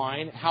Paul's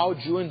defined how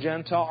Jew and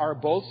Gentile are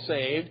both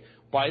saved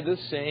by the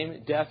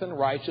same death and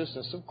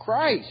righteousness of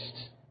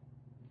Christ.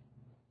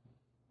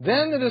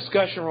 Then the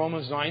discussion of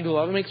Romans 9 to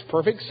 11 makes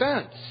perfect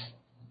sense.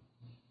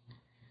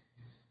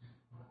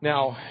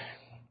 Now,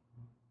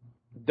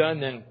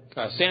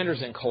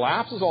 Sanders then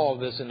collapses all of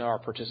this into our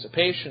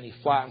participation. He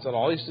flattens out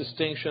all these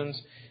distinctions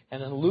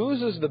and then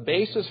loses the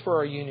basis for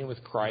our union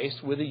with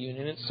Christ with the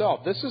union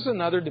itself. This is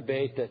another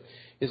debate that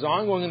is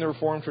ongoing in the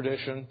Reformed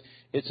tradition.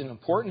 It's an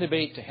important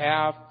debate to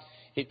have.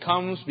 It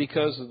comes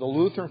because of the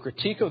Lutheran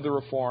critique of the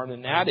Reformed,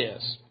 and that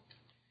is,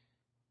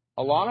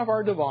 a lot of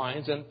our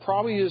divines, and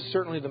probably is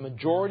certainly the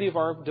majority of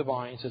our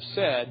divines, have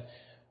said,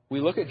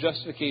 we look at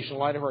justification in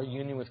light of our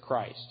union with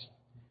Christ.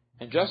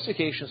 And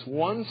justification is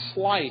one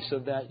slice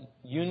of that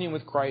union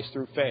with Christ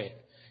through faith.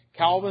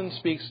 Calvin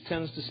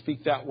tends to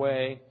speak that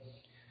way.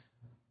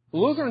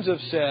 Lutherans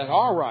have said,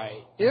 all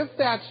right, if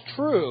that's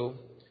true,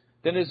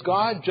 then is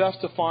God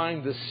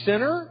justifying the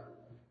sinner,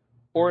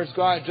 or is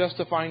God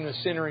justifying the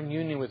sinner in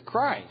union with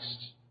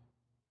Christ?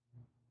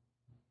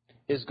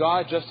 Is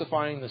God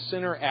justifying the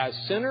sinner as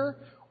sinner,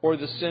 or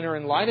the sinner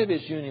in light of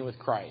his union with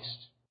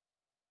Christ?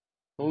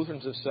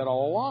 Lutherans have said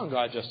all along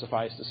God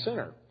justifies the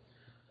sinner.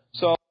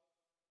 So,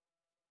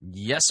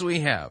 yes,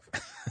 we have.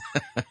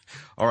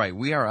 All right,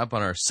 we are up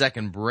on our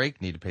second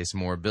break. Need to pay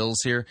some more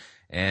bills here.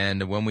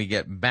 And when we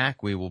get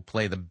back, we will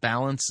play the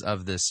balance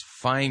of this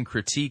fine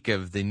critique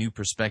of the New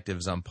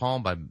Perspectives on Paul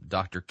by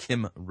Dr.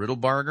 Kim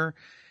Riddlebarger.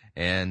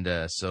 And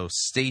so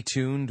stay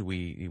tuned.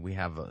 We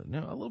have a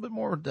little bit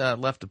more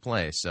left to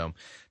play. So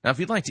now if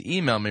you'd like to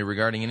email me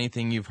regarding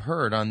anything you've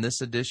heard on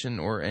this edition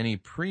or any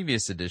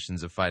previous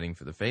editions of Fighting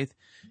for the Faith,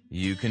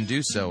 you can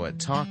do so at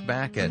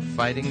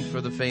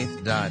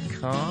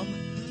talkback@fightingforthefaith.com,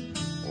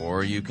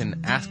 or you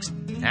can ask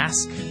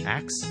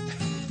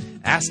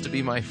to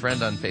be my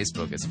friend on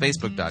Facebook. It's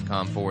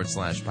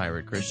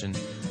facebook.com/Pirate Christian.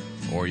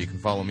 Or you can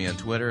follow me on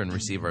Twitter and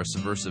receive our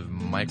subversive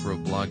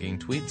microblogging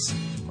tweets.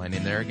 My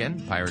name there again,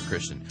 Pirate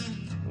Christian.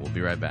 We'll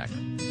be right back.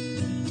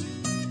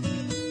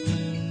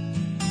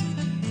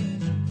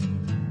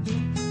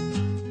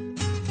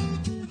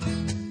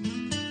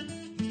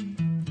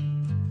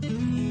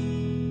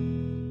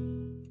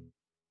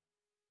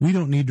 We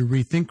don't need to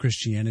rethink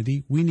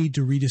Christianity. We need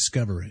to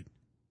rediscover it.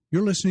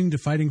 You're listening to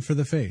Fighting for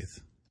the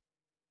Faith.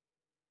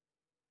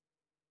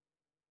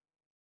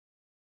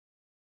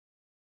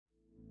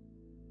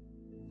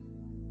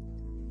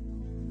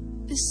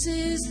 This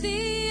is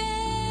the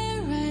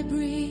air I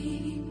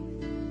breathe.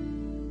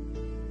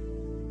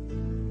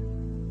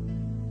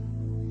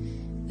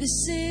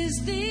 This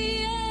is the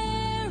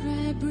air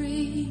I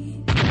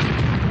breathe.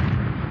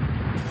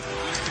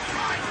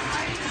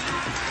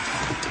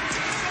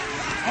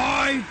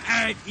 I've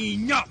had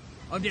enough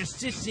of this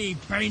sissy,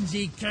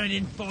 pansy,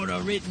 cunning,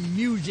 photo-written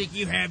music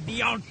you have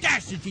the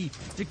audacity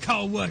to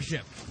call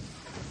worship.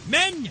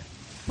 Men,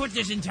 put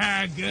this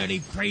entire girly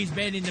praise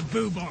bed in the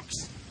boo box.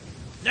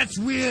 Let's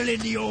wheel in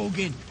the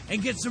organ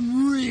and get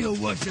some real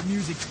worship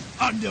music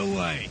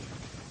underway.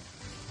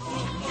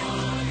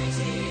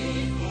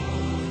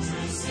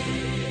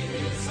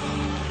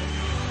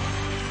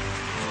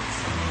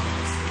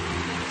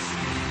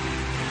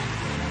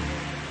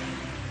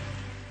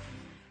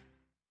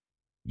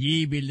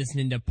 Ye be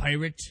listening to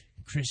Pirate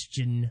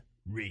Christian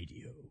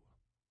Radio.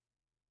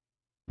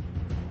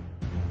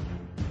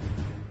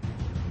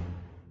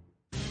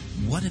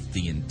 What if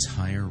the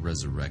entire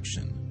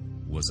resurrection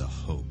was a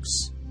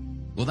hoax?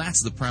 Well,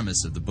 that's the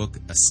premise of the book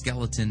A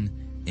Skeleton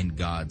in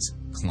God's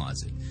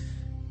Closet.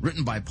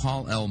 Written by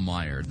Paul L.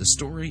 Meyer, the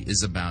story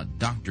is about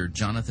Dr.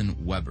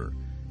 Jonathan Weber,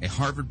 a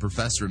Harvard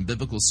professor and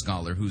biblical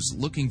scholar who's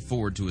looking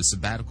forward to a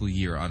sabbatical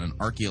year on an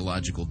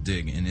archaeological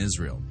dig in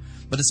Israel.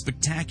 But a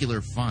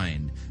spectacular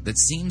find that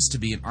seems to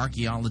be an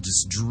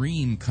archaeologist's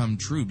dream come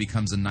true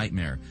becomes a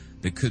nightmare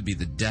that could be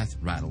the death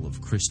rattle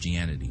of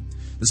Christianity.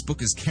 This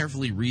book is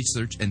carefully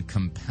researched and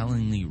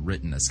compellingly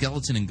written. A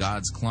Skeleton in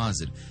God's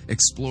Closet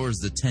explores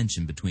the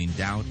tension between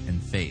doubt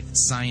and faith,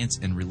 science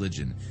and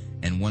religion,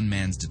 and one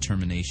man's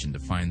determination to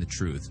find the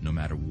truth no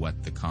matter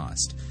what the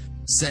cost.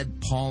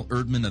 Said Paul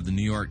Erdman of the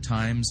New York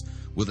Times,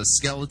 with A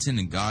Skeleton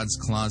in God's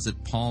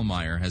Closet, Paul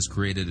Meyer has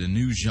created a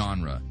new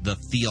genre, the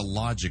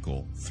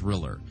theological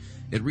thriller.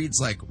 It reads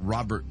like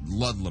Robert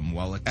Ludlum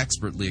while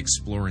expertly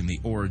exploring the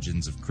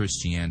origins of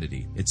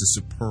Christianity. It's a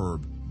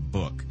superb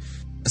book.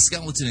 A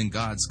Skeleton in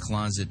God's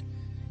Closet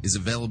is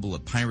available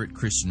at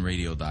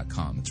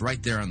piratechristianradio.com. It's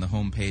right there on the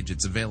homepage.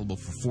 It's available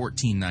for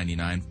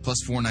 $14.99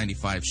 plus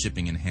 $4.95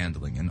 shipping and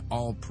handling, and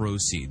all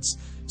proceeds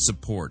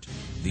support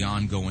the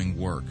ongoing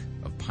work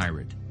of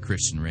Pirate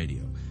Christian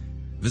Radio.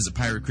 Visit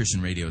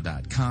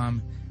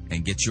piratechristianradio.com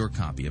and get your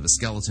copy of A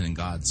Skeleton in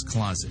God's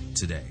Closet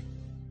today.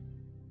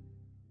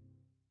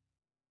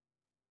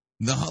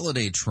 The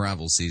holiday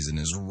travel season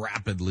is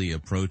rapidly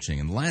approaching,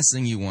 and the last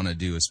thing you want to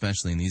do,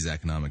 especially in these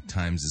economic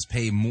times, is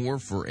pay more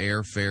for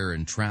airfare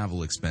and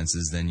travel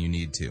expenses than you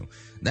need to.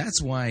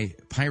 That's why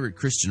Pirate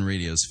Christian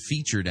Radio's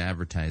featured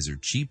advertiser,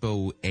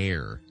 Cheapo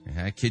Air,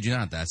 I kid you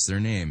not, that's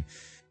their name,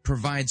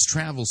 provides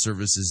travel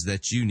services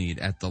that you need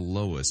at the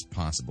lowest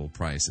possible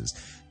prices.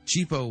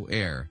 Cheapo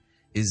Air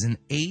is an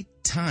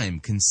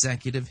 8-time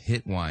consecutive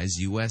Hitwise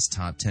U.S.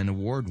 Top 10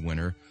 Award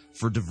winner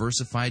for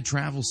diversified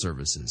travel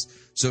services.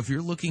 So if you're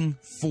looking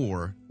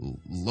for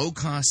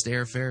low-cost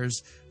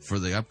airfares for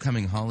the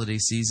upcoming holiday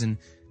season,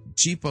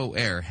 Cheapo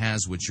Air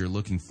has what you're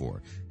looking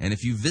for. And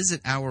if you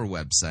visit our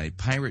website,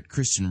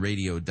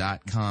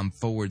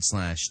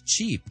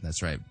 piratechristianradio.com/cheap,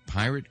 that's right,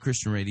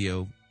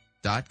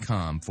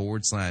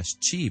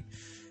 piratechristianradio.com/cheap,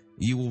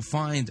 you will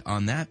find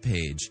on that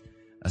page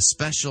a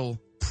special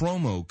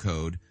promo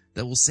code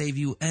that will save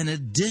you an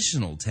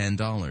additional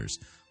 $10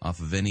 off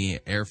of any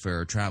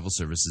airfare or travel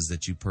services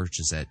that you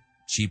purchase at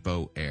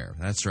Cheapo Air.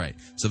 That's right.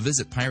 So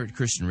visit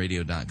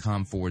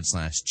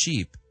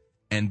piratechristianradio.com/cheap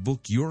and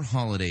book your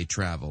holiday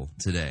travel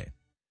today.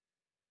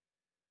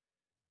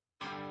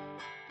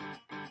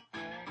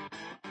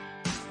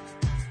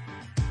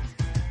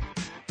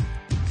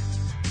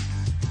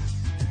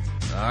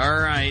 All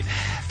right.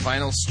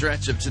 Final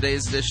stretch of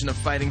today's edition of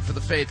Fighting for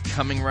the Faith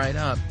coming right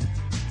up.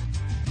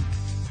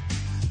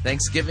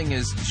 Thanksgiving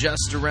is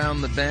just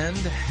around the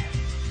bend.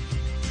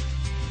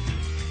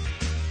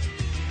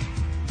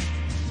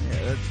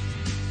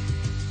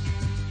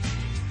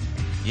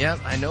 Yeah,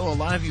 I know a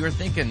lot of you are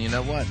thinking, you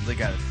know what, they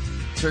got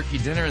turkey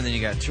dinner, and then you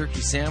got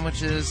turkey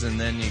sandwiches, and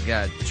then you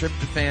got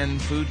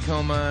tryptophan food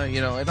coma,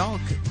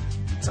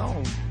 it's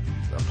all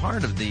a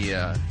part of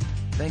the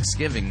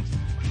Thanksgiving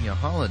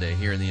holiday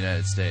here in the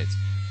United States.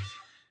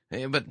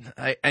 But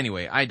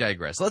anyway, I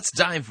digress. Let's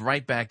dive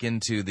right back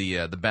into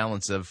the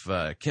balance of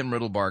Kim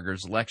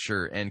Riddlebarger's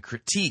lecture and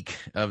critique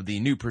of the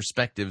new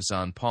perspectives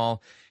on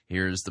Paul.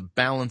 Here's the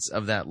balance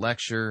of that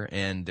lecture,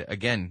 and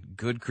again,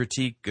 good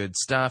critique, good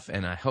stuff,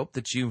 and I hope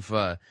that you've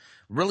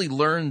really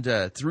learned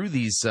through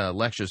these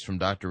lectures from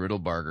Dr.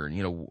 Riddlebarger.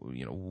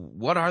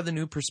 What are the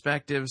new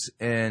perspectives,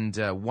 and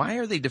why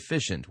are they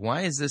deficient?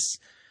 Why is this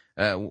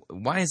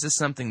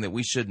something that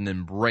we shouldn't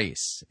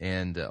embrace?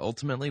 And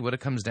ultimately, what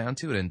it comes down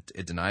to,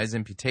 it denies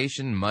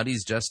imputation,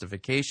 muddies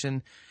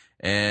justification,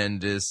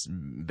 and is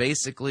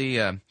basically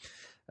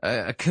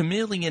a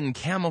chameleon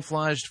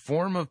camouflaged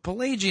form of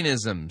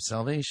Pelagianism,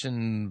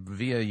 salvation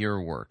via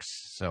your works.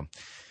 So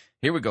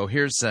here we go.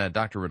 Here's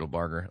Dr.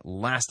 Riddlebarger,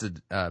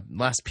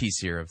 last piece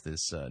here of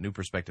this New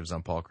Perspectives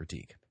on Paul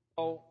critique.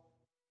 So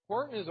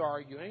Horton is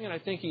arguing, and I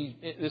think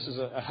this is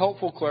a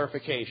helpful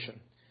clarification,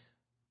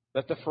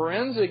 that the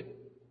forensic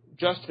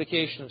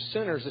justification of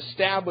sinners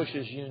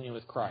establishes union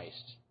with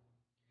Christ,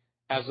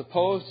 as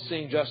opposed to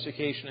seeing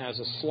justification as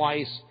a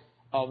slice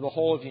of the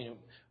whole of union.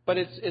 But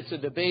it's a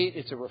debate,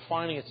 it's a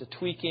refining, it's a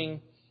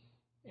tweaking,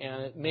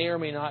 and it may or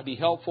may not be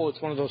helpful.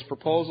 It's one of those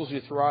proposals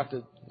you throw out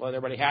to let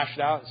everybody hash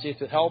it out and see if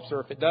it helps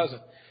or if it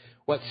doesn't.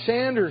 What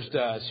Sanders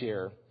does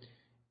here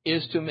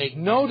is to make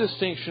no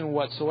distinction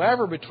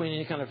whatsoever between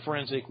any kind of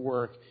forensic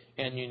work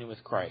and union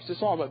with Christ.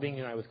 It's all about being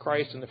united with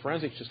Christ, and the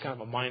forensic is just kind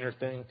of a minor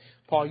thing.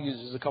 Paul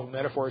uses a couple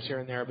metaphors here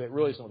and there, but it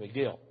really is no big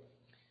deal.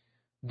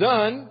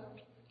 Dunn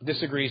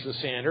disagrees with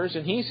Sanders,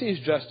 and he sees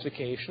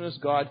justification as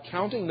God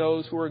counting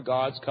those who are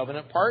God's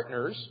covenant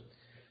partners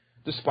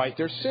despite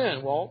their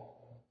sin. Well,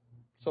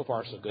 so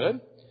far so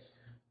good.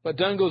 But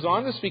Dunn goes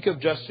on to speak of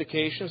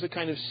justification as a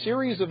kind of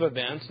series of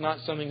events, not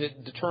something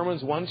that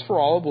determines once for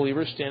all a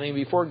believer standing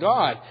before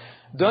God.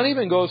 Dunn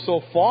even goes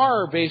so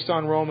far, based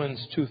on Romans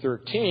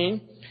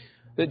 2:13,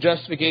 that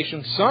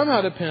justification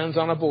somehow depends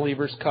on a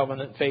believer's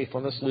covenant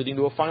faithfulness leading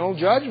to a final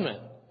judgment.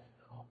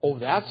 Oh,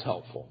 that's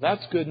helpful.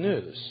 That's good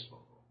news.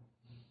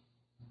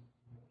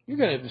 You're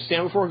going to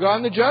stand before God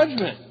in the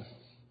judgment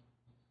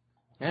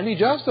and be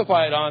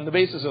justified on the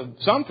basis of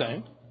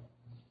something.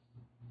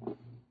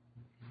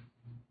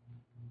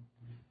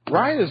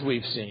 Wright, as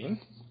we've seen,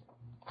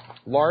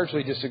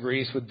 largely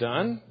disagrees with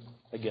Dunn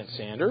against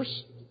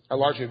Sanders.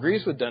 Largely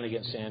agrees with Dunn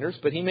against Sanders,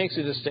 but he makes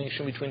a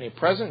distinction between a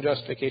present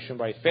justification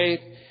by faith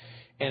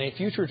and a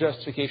future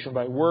justification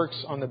by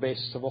works on the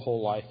basis of a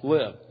whole life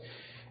lived.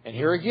 And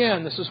here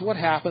again, this is what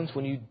happens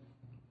when you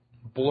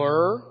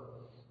blur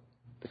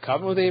the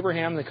covenant with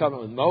Abraham and the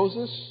covenant with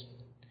Moses,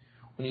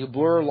 when you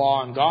blur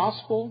law and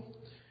gospel,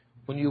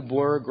 when you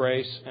blur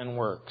grace and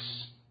works.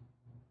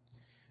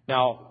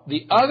 Now,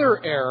 the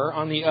other error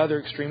on the other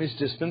extreme is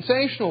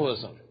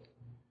dispensationalism,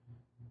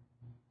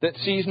 that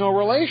sees no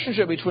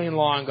relationship between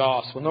law and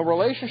gospel, no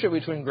relationship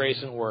between grace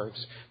and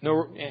works,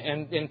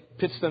 and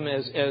pits them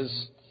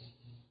as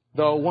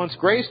though once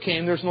grace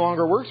came, there's no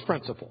longer works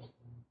principle.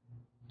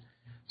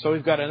 So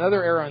we've got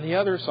another error on the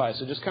other side.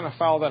 So just kind of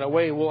file that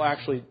away. We'll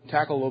actually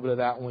tackle a little bit of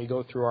that when we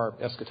go through our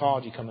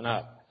eschatology coming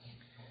up.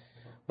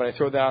 But I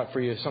throw that out for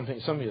you, something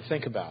to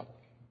think about.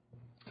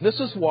 This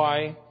is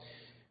why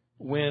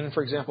when,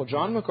 for example,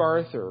 John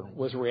MacArthur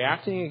was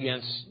reacting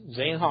against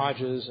Zane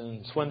Hodges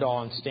and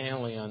Swindoll and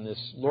Stanley on this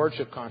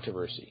lordship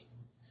controversy,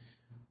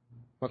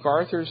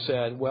 MacArthur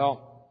said,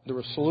 well,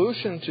 the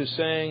solution to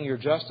saying you're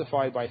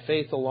justified by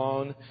faith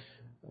alone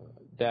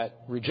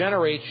that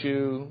regenerates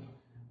you,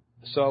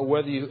 so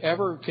whether you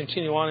ever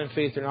continue on in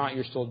faith or not,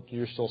 you're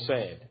still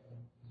saved.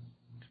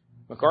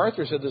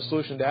 MacArthur said the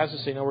solution to that is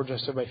to say, no, we're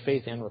justified by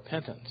faith and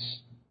repentance.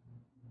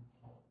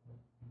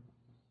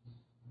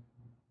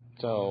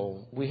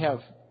 So we have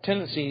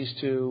tendencies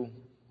to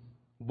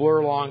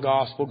blur long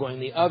gospel going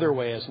the other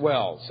way as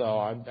well. So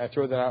I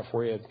throw that out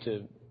for you.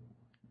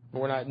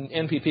 We're not,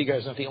 NPP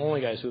guys are not the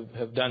only guys who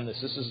have done this.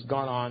 This has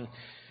gone on,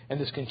 and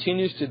this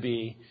continues to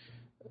be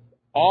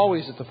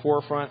always at the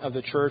forefront of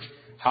the church.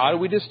 How do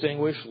we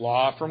distinguish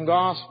law from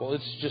gospel?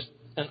 It's just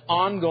an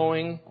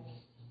ongoing,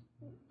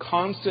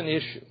 constant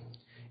issue.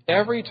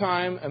 Every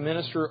time a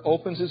minister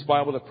opens his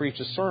Bible to preach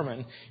a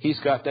sermon, he's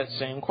got that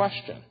same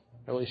question.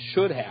 Or at least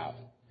should have.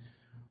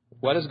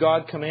 What does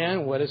God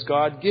command? What does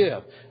God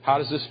give? How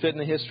does this fit in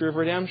the history of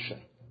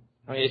redemption?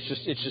 I mean,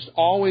 it's just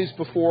always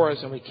before us,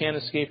 and we can't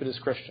escape it as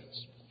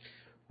Christians.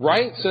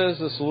 Wright says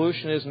the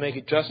solution is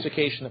make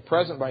justification the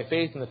present by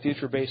faith and the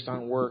future based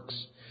on works.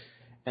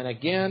 And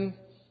again,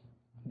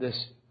 this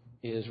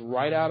is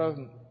right out of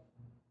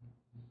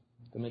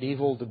the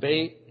medieval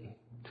debate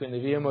between the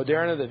Via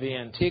Moderna, the Via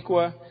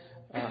Antigua.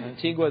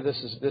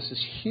 This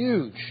is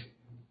huge.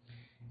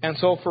 And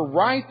so for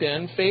Wright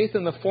then, faith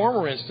in the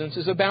former instance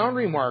is a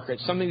boundary marker.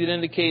 It's something that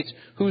indicates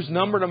who's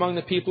numbered among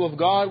the people of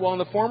God, while in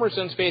the former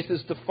sense, faith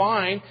is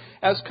defined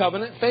as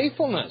covenant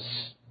faithfulness.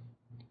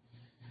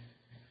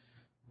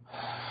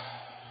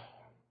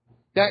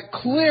 That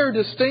clear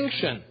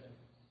distinction,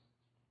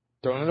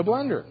 thrown in a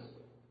blender,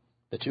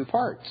 the two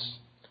parts.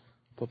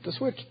 Flip the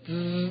switch.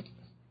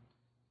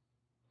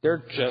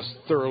 They're just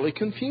thoroughly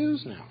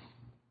confused now.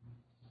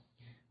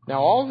 Now,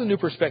 all of the New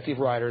Perspective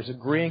writers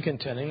agree in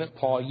contending that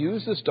Paul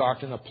used this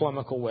doctrine in a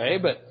polemical way,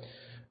 but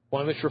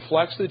one which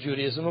reflects the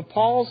Judaism of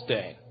Paul's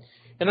day.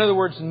 In other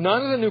words,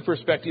 none of the New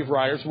Perspective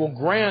writers will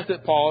grant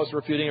that Paul is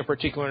refuting a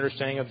particular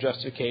understanding of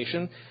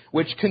justification,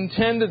 which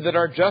contended that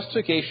our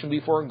justification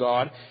before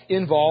God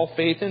involved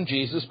faith in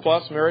Jesus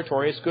plus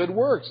meritorious good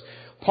works.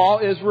 Paul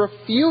is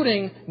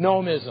refuting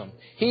nomism.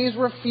 He's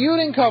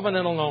refuting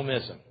covenantal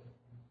nomism.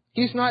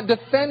 He's not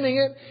defending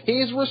it.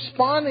 He's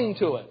responding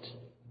to it.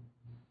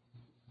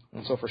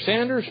 And so for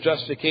Sanders,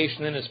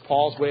 justification then is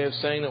Paul's way of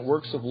saying that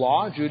works of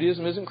law,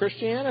 Judaism isn't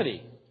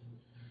Christianity.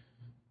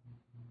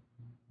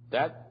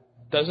 That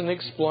doesn't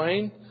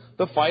explain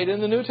the fight in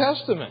the New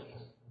Testament.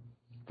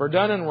 For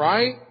Dunn and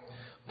Wright,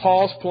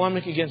 Paul's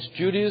polemic against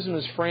Judaism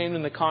is framed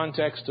in the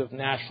context of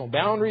national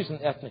boundaries and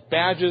ethnic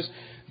badges,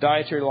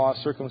 dietary laws,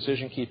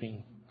 circumcision,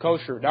 keeping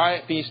kosher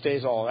diet, feast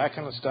days, all that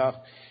kind of stuff.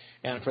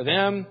 And for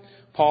them,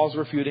 Paul's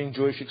refuting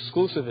Jewish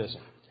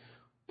exclusivism.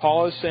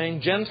 Paul is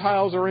saying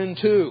Gentiles are in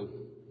too.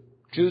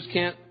 Jews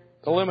can't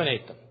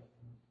eliminate them.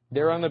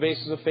 They're on the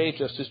basis of faith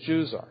just as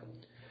Jews are.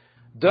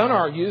 Dunn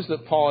argues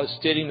that Paul is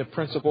stating the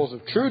principles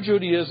of true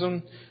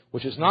Judaism,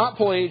 which is not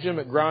Pelagian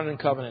but grounded in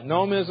covenant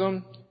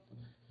nomism,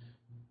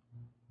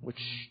 which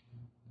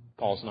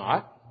Paul's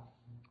not.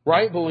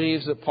 Wright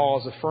believes that Paul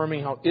is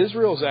affirming how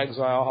Israel's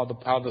exile,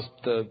 how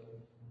the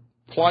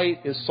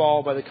plight is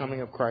solved by the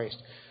coming of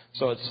Christ.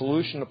 So it's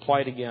solution to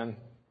plight again.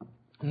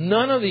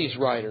 None of these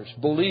writers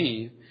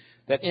believe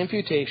that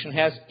imputation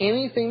has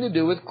anything to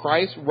do with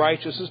Christ's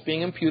righteousness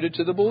being imputed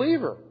to the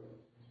believer.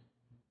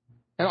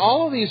 And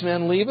all of these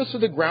men leave us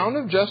with the ground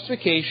of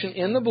justification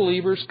in the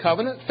believer's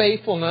covenant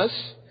faithfulness,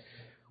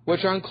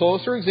 which on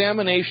closer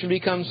examination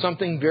becomes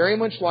something very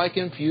much like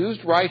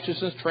infused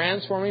righteousness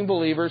transforming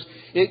believers.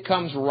 It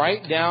comes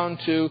right down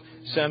to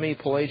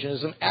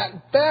semi-Pelagianism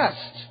at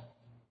best.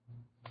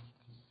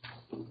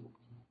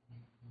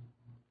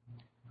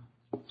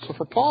 So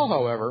for Paul,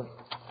 however,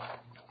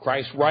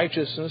 Christ's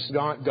righteousness,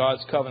 not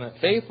God's covenant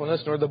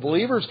faithfulness, nor the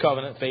believer's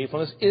covenant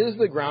faithfulness, is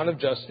the ground of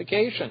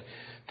justification.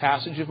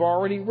 Passage you've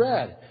already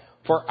read.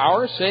 For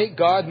our sake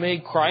God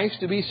made Christ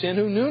to be sin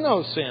who knew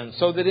no sin,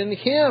 so that in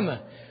Him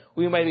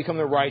we may become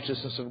the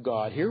righteousness of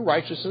God. Here,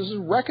 righteousness is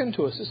reckoned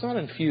to us. It's not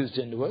infused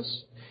into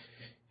us.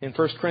 In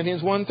 1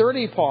 Corinthians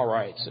 1:30, Paul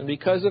writes, and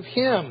because of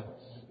Him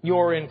you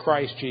are in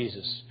Christ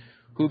Jesus,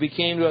 who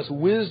became to us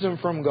wisdom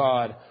from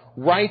God,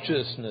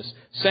 righteousness,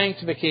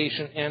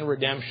 sanctification, and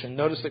redemption.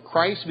 Notice that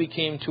Christ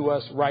became to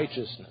us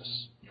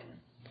righteousness.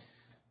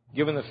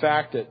 Given the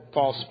fact that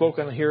Paul's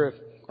spoken here of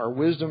our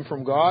wisdom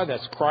from God,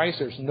 that's Christ,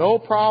 there's no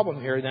problem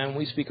here then.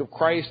 We speak of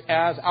Christ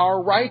as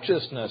our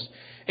righteousness,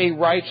 a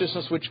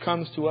righteousness which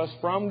comes to us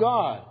from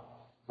God.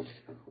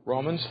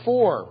 Romans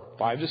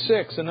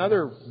 4:5-6,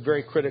 another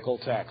very critical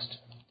text.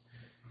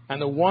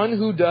 And the one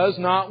who does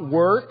not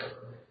work,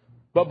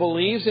 but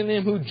believes in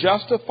Him who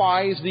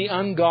justifies the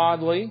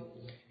ungodly,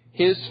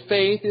 his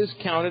faith is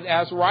counted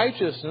as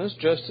righteousness,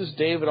 just as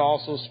David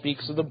also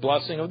speaks of the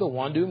blessing of the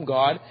one to whom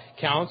God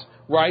counts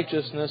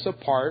righteousness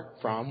apart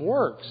from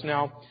works.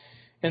 Now,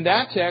 in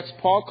that text,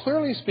 Paul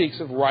clearly speaks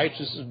of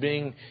righteousness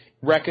being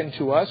reckoned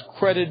to us,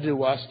 credited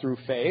to us through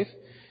faith.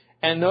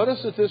 And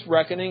notice that this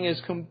reckoning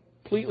is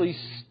completely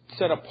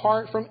set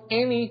apart from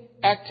any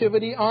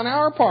activity on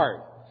our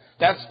part.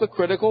 That's the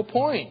critical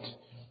point.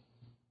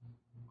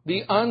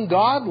 The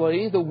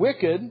ungodly, the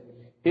wicked,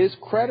 is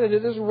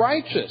credited as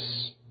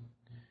righteous.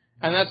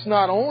 And that's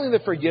not only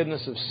the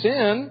forgiveness of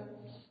sin.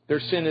 Their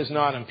sin is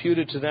not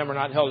imputed to them or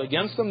not held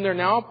against them. They're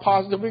now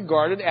positively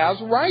regarded as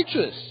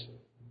righteous.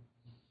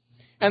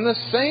 And the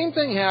same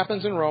thing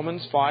happens in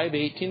Romans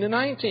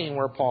 5:18-19,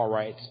 where Paul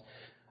writes,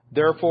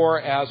 "Therefore,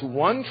 as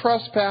one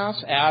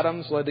trespass,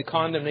 Adam's, led to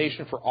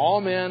condemnation for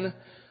all men,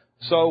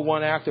 so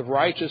one act of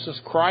righteousness,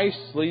 Christ,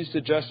 leads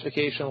to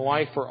justification and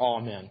life for all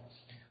men."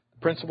 The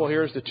principle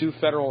here is the two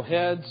federal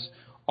heads,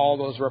 all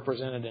those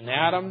represented in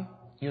Adam,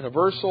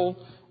 universal,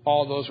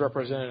 all those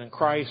represented in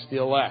Christ, the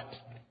elect.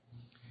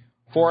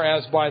 "For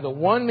as by the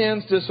one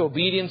man's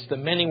disobedience the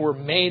many were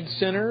made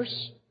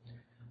sinners,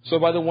 so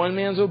by the one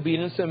man's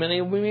obedience the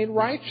many will be made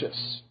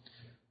righteous."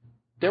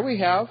 There we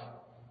have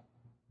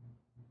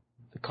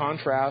the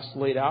contrast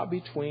laid out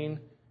between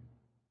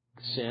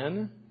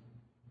sin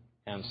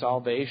and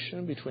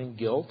salvation, between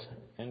guilt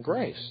and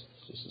grace,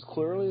 just as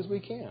clearly as we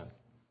can.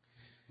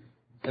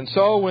 And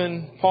so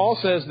when Paul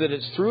says that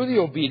it's through the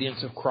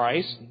obedience of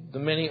Christ the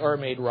many are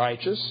made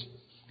righteous,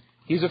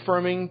 he's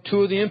affirming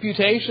two of the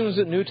imputations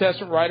that New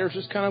Testament writers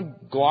just kind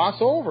of gloss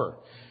over,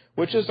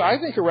 which is, I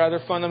think, a rather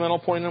fundamental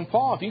point in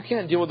Paul. If you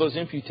can't deal with those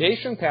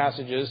imputation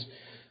passages,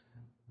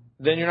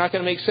 then you're not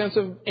going to make sense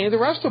of any of the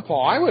rest of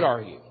Paul, I would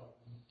argue.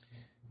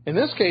 In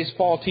this case,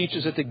 Paul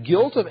teaches that the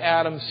guilt of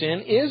Adam's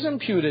sin is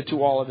imputed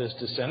to all of his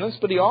descendants,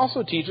 but he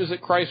also teaches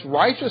that Christ's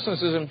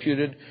righteousness is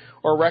imputed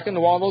or reckoned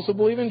to all those who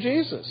believe in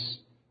Jesus.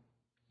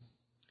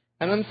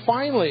 And then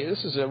finally,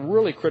 this is a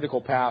really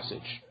critical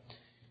passage.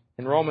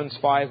 In Romans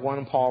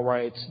 5:1, Paul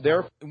writes,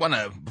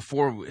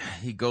 Before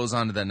he goes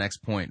on to that next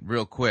point,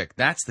 real quick,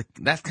 that's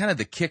kind of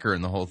the kicker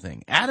in the whole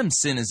thing. Adam's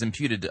sin is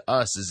imputed to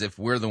us as if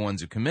we're the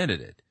ones who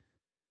committed it.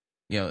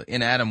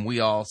 In Adam, we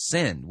all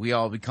sin. We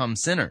all become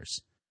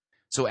sinners.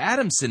 So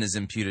Adam's sin is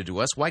imputed to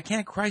us. Why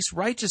can't Christ's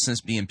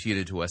righteousness be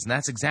imputed to us? And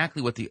that's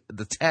exactly what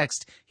the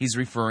text he's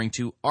referring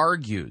to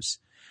argues.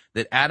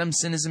 That Adam's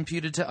sin is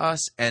imputed to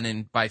us,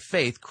 and by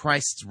faith,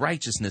 Christ's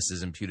righteousness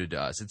is imputed to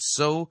us. It's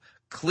so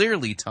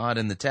clearly taught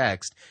in the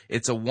text.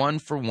 It's a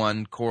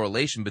one-for-one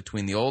correlation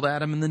between the old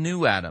Adam and the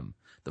new Adam,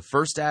 the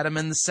first Adam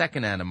and the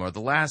second Adam, or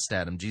the last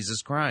Adam,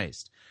 Jesus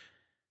Christ.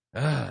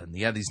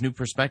 These new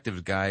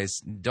perspective guys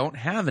don't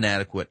have an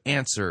adequate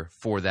answer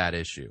for that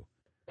issue.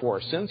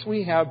 "For since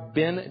we have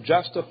been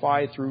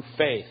justified through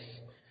faith,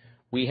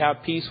 we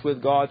have peace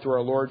with God through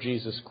our Lord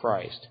Jesus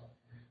Christ."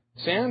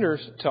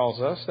 Sanders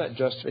tells us that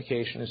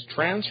justification is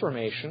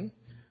transformation,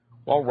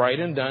 while Wright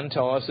and Dunn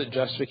tell us that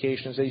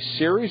justification is a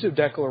series of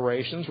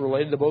declarations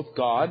related to both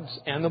God's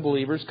and the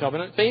believer's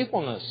covenant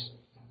faithfulness.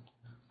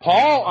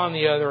 Paul, on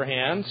the other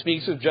hand,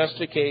 speaks of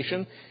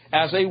justification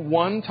as a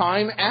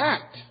one-time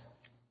act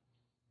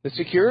that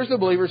secures the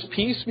believer's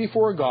peace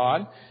before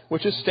God,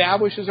 which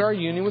establishes our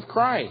union with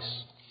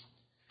Christ.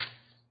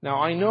 Now,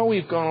 I know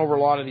we've gone over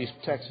a lot of these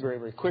texts very,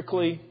 very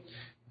quickly,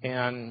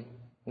 and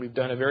we've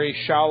done a very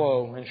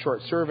shallow and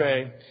short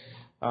survey.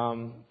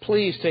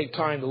 Please take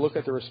time to look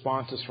at the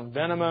responses from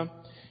Venema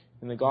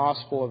in the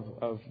gospel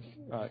of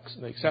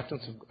the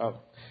acceptance of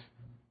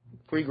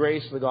free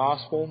grace of the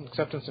gospel,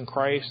 acceptance in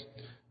Christ.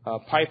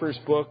 Piper's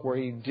book, where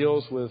he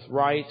deals with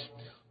Wright.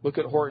 Look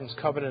at Horton's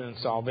Covenant and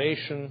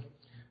Salvation.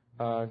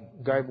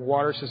 Guy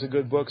Waters has a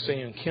good book.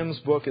 Sayan Kim's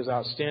book is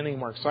outstanding.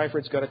 Mark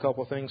Seifert's got a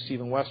couple of things.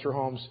 Stephen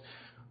Westerholm's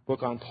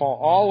book on Paul.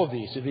 All of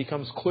these, it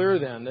becomes clear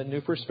then that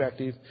new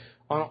perspective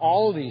on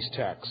all of these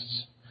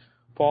texts.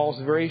 Paul's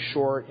very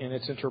short in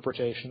its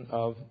interpretation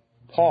of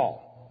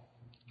Paul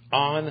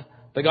on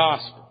the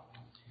gospel.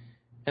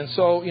 And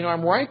so,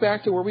 I'm right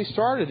back to where we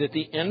started. At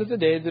the end of the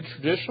day, the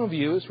traditional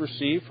view is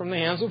received from the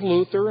hands of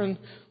Luther and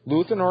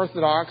Lutheran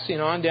Orthodoxy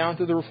and on down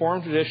through the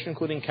Reformed tradition,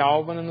 including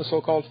Calvin and the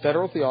so-called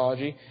federal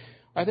theology.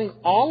 I think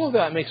all of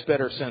that makes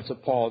better sense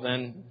of Paul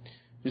than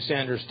do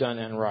Sanders, Dunn,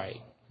 and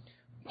Wright.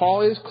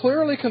 Paul is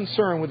clearly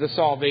concerned with the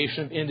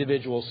salvation of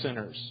individual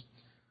sinners.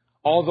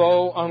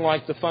 Although,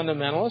 unlike the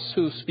fundamentalists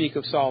who speak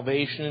of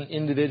salvation in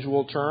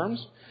individual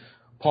terms,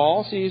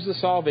 Paul sees the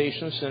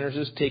salvation of sinners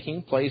as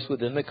taking place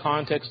within the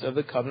context of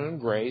the covenant of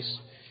grace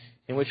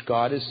in which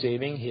God is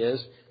saving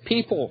His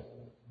people.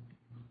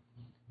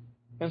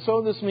 And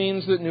so this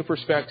means that new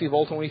perspective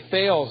ultimately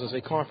fails as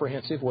a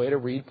comprehensive way to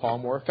read Paul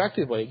more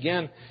effectively.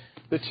 Again,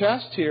 the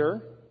test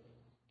here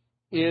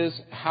is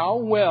how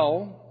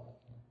well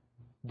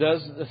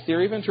does the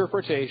theory of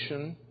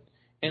interpretation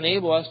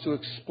enable us to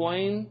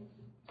explain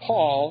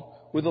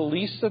Paul with the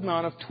least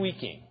amount of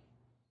tweaking.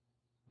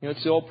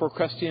 It's the old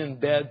Procrustean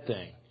bed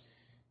thing.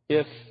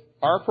 If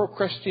our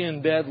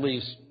Procrustean bed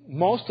leaves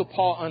most of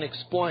Paul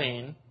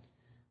unexplained,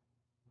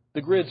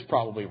 the grid's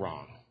probably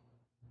wrong.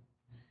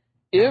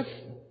 If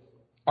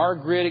our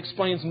grid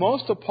explains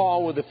most of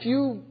Paul with a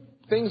few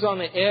things on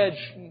the edge,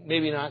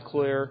 maybe not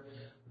clear,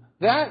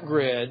 that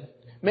grid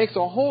makes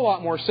a whole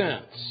lot more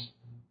sense.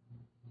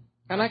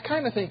 And I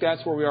kind of think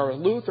that's where we are with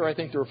Luther. I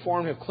think the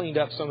Reformed have cleaned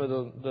up some of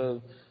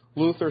the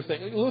Luther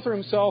thing. Luther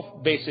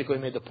himself basically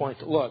made the point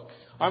that, look,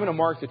 I'm going to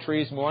mark the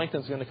trees,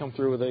 Melanchthon's going to come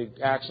through with an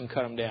axe and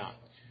cut them down.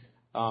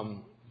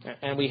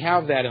 And we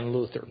have that in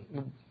Luther.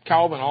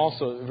 Calvin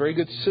also, a very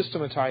good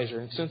systematizer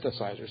and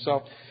synthesizer.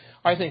 So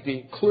I think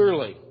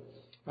clearly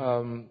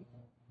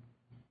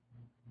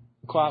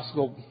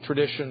classical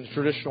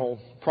traditional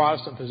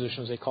Protestant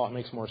position, as they call it,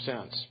 makes more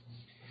sense.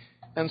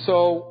 And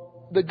so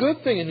the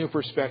good thing in New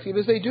Perspective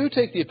is they do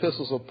take the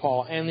epistles of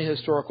Paul and the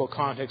historical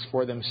context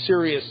for them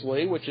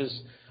seriously, which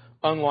is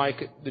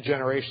unlike the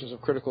generations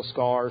of critical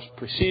scholars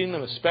preceding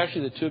them,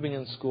 especially the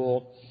Tübingen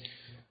School,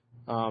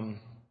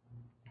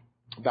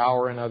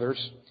 Bauer and others.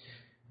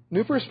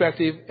 New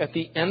Perspective, at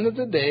the end of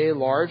the day,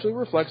 largely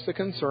reflects the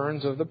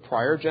concerns of the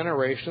prior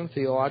generation of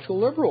theological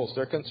liberals.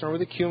 They're concerned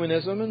with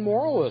ecumenism and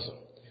moralism.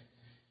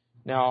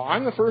 Now,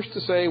 I'm the first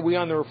to say we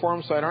on the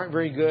Reformed side aren't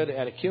very good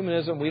at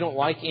ecumenism. We don't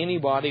like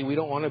anybody. We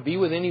don't want to be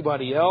with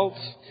anybody else.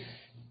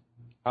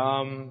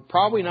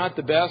 Probably not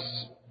the best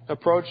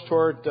approach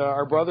toward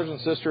our brothers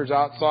and sisters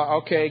outside.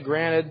 Okay,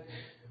 granted,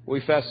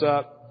 we fess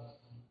up.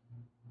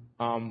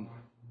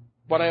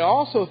 But I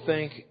also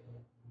think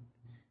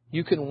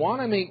you can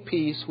want to make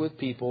peace with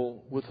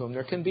people with whom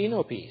there can be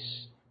no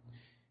peace.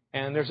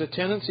 And there's a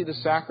tendency to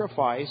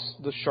sacrifice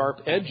the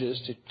sharp edges,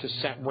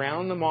 to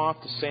round them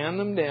off, to sand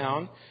them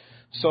down,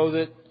 so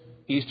that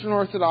Eastern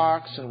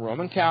Orthodox and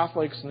Roman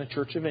Catholics and the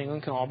Church of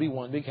England can all be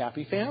one big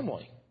happy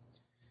family.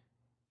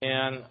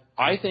 And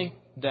I think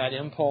that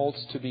impulse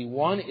to be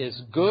one is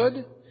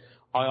good.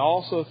 I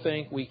also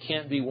think we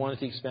can't be one at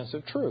the expense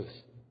of truth.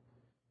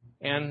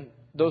 And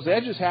those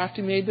edges have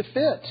to be made to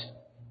fit.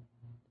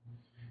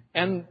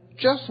 And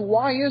just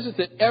why is it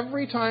that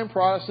every time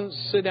Protestants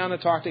sit down to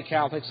talk to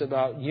Catholics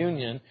about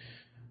union,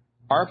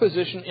 our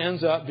position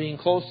ends up being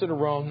closer to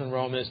Rome than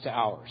Rome is to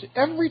ours?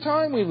 Every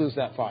time we lose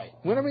that fight.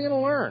 When are we going to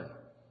learn?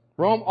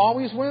 Rome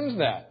always wins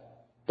that.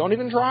 Don't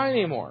even try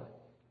anymore.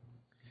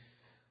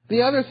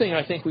 The other thing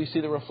I think we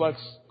see that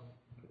reflects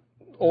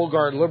old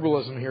guard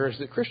liberalism here is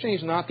that Christianity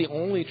is not the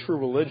only true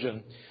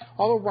religion.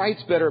 Although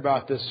Wright's better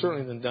about this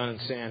certainly than Dunn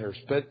and Sanders.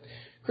 But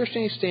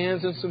Christianity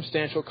stands in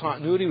substantial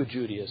continuity with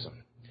Judaism.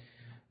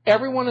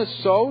 Everyone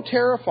is so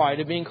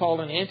terrified of being called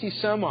an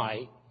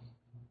anti-Semite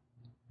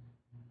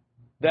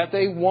that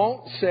they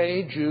won't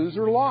say Jews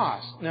are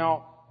lost.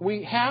 Now,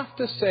 we have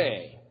to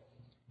say,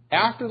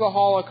 after the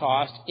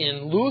Holocaust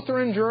in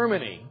Lutheran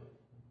Germany,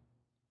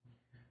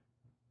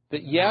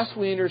 that yes,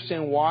 we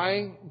understand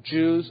why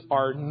Jews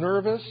are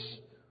nervous,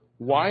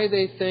 why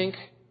they think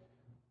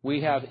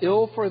we have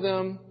ill for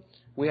them.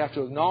 We have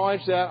to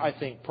acknowledge that. I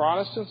think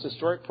Protestants,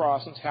 historic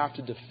Protestants, have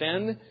to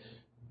defend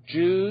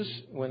Jews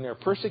when they're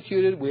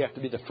persecuted. We have to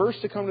be the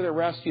first to come to their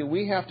rescue.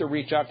 We have to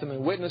reach out to them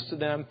and witness to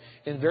them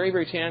in very,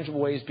 very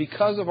tangible ways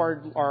because of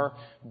our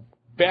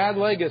bad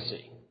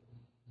legacy.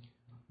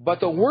 But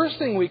the worst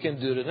thing we can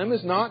do to them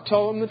is not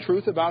tell them the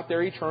truth about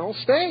their eternal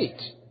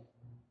state.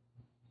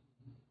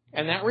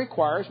 And that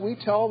requires we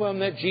tell them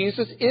that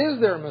Jesus is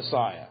their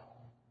Messiah.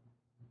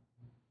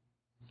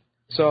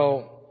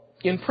 So,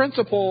 in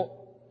principle,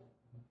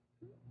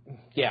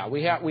 yeah,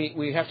 we have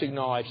to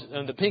acknowledge,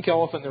 and the pink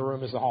elephant in the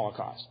room is the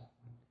Holocaust.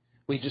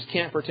 We just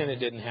can't pretend it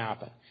didn't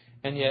happen.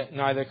 And yet,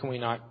 neither can we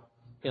not,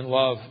 in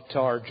love,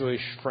 tell our Jewish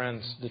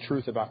friends the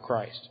truth about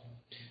Christ.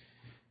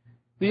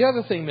 The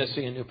other thing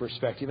missing in New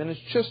Perspective, and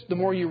it's just the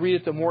more you read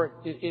it, the more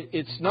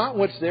it's not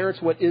what's there,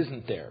 it's what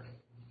isn't there.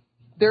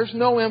 There's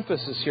no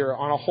emphasis here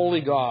on a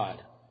holy God.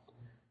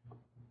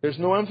 There's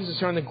no emphasis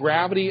here on the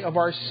gravity of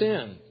our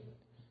sin.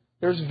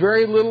 There's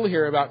very little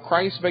here about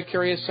Christ's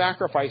vicarious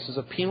sacrifice as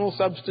a penal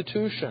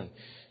substitution.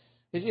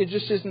 It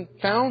just isn't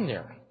found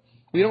there.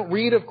 We don't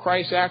read of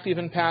Christ's active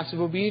and passive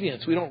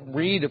obedience. We don't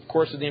read, of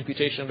course, of the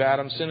imputation of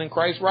Adam's sin and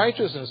Christ's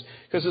righteousness,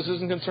 because this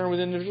isn't concerned with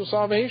individual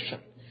salvation.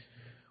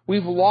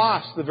 We've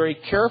lost the very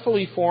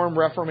carefully formed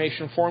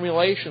Reformation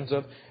formulations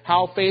of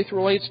how faith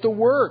relates to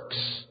works.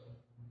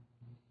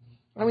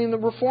 I mean, the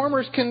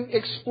Reformers can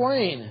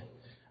explain.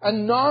 A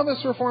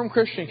novice Reformed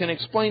Christian can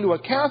explain to a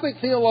Catholic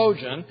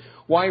theologian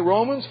why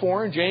Romans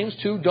 4 and James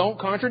 2 don't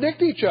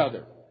contradict each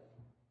other.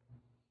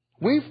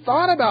 We've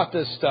thought about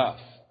this stuff.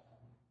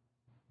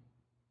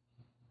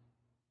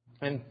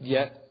 And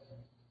yet,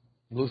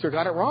 Luther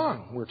got it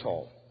wrong, we're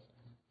told.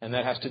 And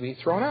that has to be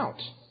thrown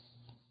out.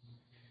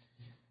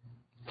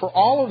 For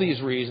all of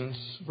these reasons,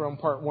 from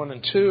Part 1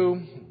 and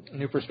 2,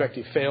 New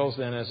Perspective fails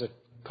then as a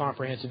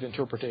comprehensive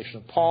interpretation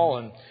of Paul.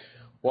 And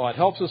while it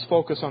helps us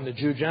focus on the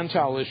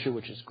Jew-Gentile issue,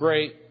 which is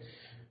great,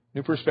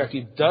 New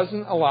Perspective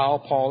doesn't allow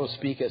Paul to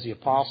speak as the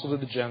apostle to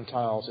the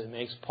Gentiles. It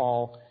makes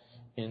Paul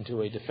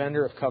into a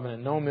defender of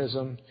covenant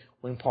nomism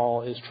when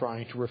Paul is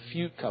trying to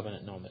refute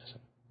covenant nomism.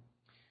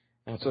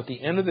 And so at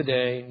the end of the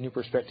day, New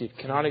Perspective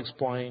cannot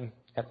explain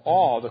at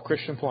all the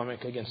Christian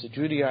polemic against the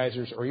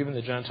Judaizers or even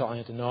the Gentile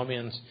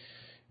antinomians.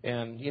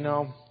 And,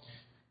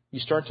 you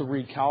start to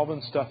read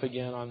Calvin's stuff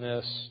again on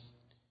this.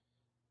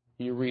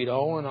 You read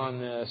Owen on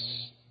this.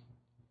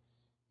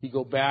 You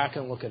go back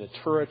and look at a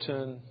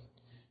Turretin.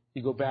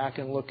 You go back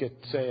and look at,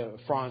 say,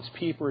 Franz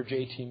Pieper,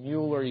 J.T.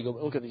 Mueller. You go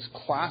look at these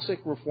classic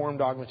Reformed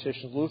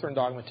dogmaticians, Lutheran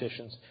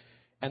dogmaticians,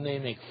 and they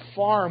make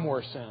far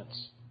more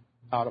sense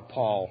out of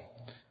Paul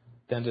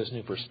than does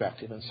New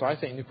Perspective. And so I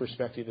think New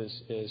Perspective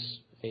is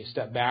a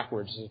step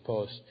backwards as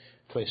opposed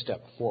to a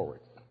step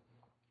forward.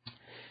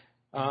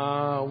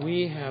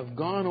 We have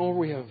gone over.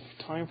 We have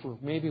time for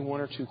maybe one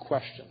or two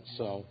questions.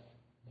 So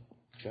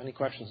if you have any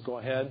questions, go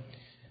ahead.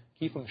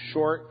 Keep them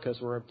short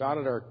because we're about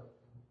at our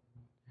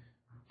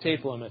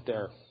tape limit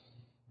there.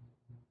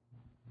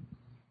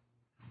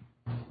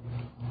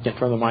 Get in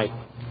front of the mic.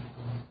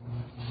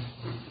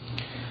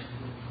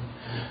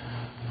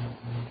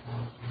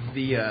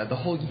 The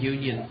whole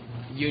union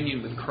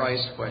with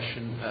Christ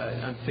question,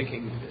 I'm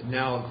thinking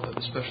now,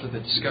 especially the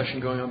discussion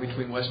going on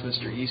between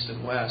Westminster East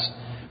and West,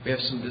 we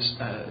have some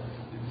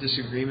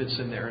disagreements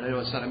in there, and I know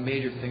it's not a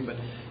major thing, but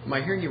am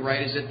I hearing you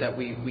right? Is it that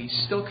we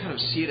still kind of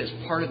see it as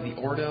part of the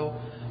ordo?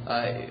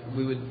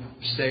 We would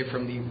say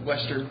from the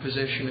Western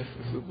position,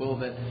 if we will,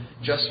 that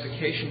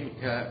justification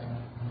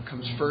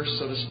comes first,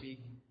 so to speak,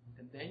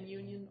 and then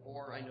union.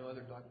 Or I know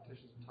other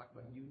dogmaticians talk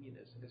about union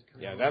as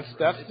kind of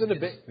that's the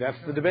debate. That's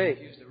the debate.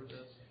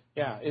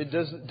 Yeah,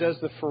 does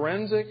the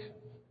forensic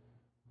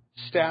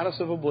status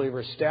of a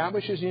believer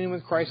establish his union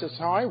with Christ? That's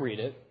how I read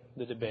it,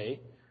 the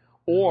debate.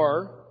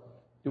 Or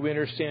do we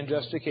understand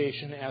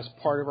justification as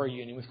part of our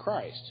union with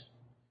Christ?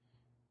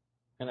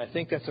 And I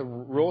think that's a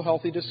real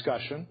healthy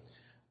discussion.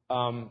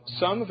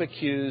 Some have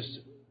accused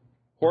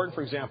Horton,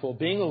 for example,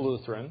 being a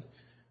Lutheran.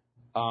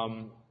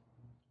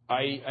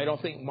 I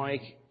don't think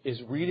Mike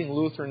is reading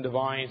Lutheran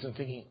divines and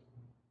thinking,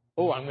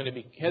 oh, I'm going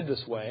to head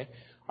this way.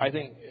 I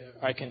think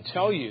I can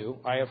tell you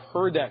I have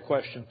heard that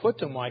question put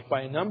to Mike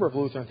by a number of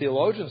Lutheran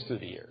theologians through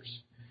the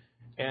years.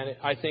 And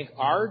I think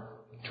our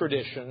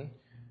tradition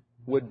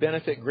would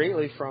benefit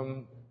greatly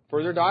from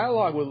further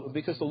dialogue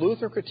because the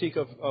Lutheran critique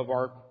of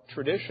our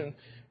tradition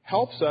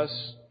helps us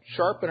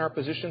sharpen our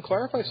position,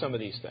 clarify some of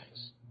these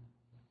things.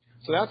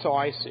 So that's how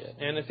I see it.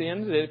 And at the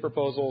end of the day, the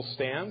proposal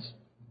stands,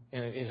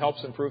 and it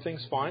helps improve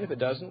things, fine. If it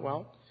doesn't,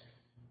 well,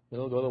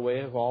 it'll go the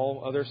way of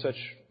all other such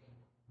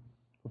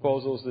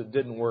proposals that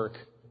didn't work.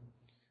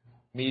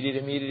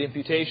 Immediate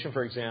imputation,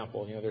 for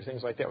example. There are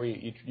things like that where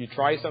you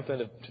try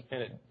something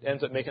and it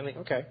ends up making,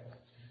 okay,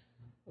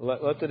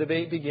 let the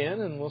debate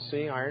begin, and we'll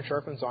see. Iron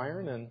sharpens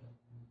iron, and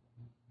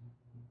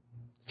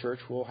the church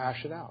will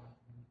hash it out.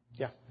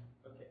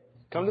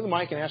 Come to the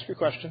mic and ask your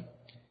question.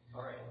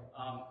 All right.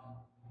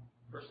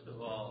 First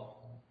of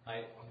all,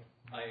 I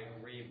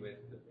agree with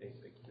the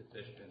basic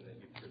position that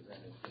you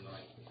presented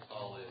tonight.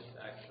 Paul is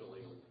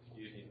actually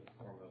using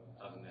a form of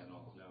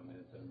covenantal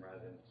nomism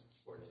rather than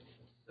supporting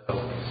it.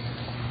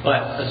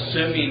 But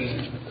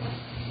assuming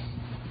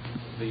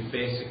the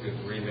basic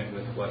agreement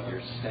with what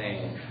you're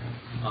saying,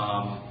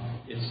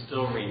 it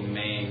still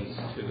remains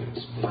to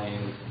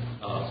explain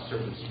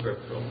certain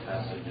scriptural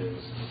passages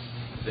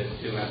that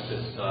do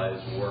emphasize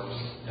works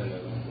and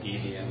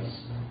obedience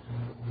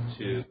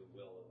to the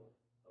will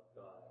of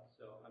God.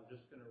 So I'm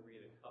just going to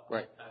read a couple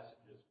of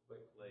passages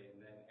quickly and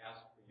then ask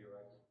for your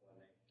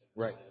explanation.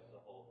 Right. Of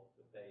the whole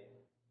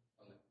debate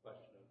on the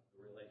question of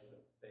the relation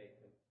of faith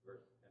and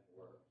works.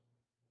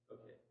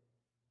 Okay.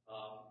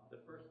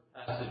 The first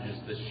passage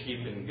is the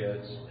sheep and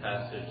goats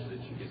passage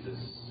that Jesus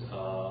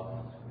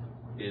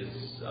is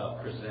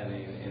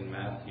presenting in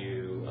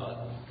Matthew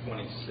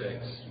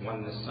 26.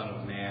 When the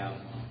Son of Man,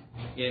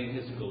 in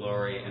his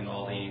glory, and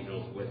all the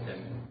angels with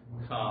him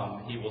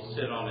come, he will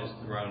sit on his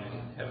throne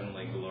in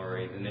heavenly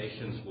glory. The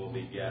nations will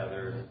be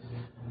gathered,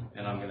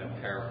 and I'm going to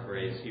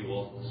paraphrase, he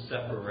will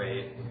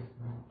separate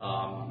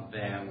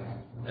them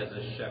as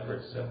a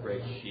shepherd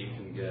separates sheep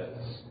and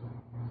goats.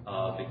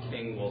 The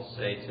king will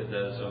say to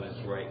those on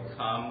his right,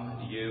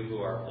 come, you who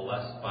are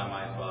blessed by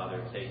my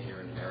Father, take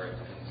your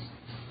inheritance,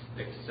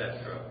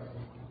 etc.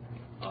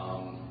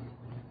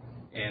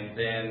 And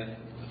then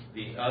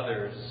the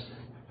others,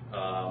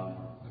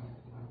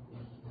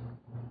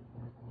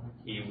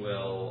 he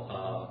will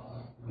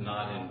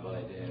not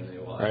invite in. They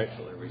will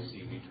actually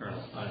receive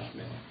eternal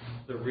punishment.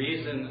 The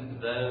reason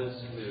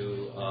those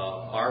who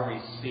are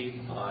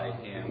received by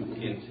him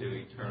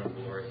into eternal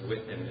glory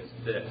with him is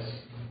this.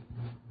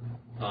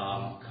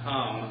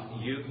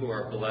 Come, you who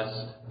are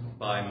blessed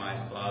by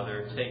my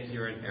Father, take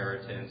your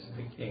inheritance,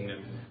 the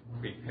kingdom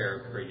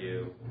prepared for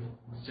you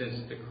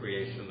since the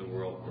creation of the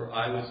world. For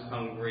I was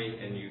hungry,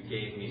 and you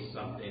gave me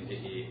something to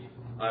eat.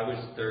 I was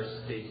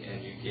thirsty,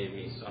 and you gave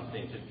me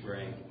something to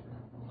drink.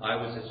 I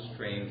was a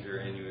stranger,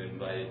 and you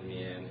invited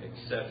me in,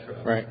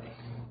 etc. Right.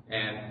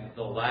 And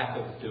the lack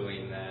of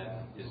doing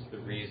that is the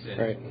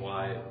reason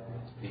why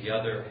the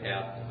other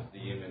half of the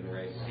human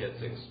race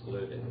gets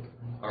excluded.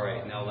 All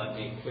right, now let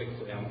me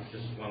quickly,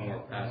 just one more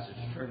passage.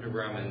 Turn to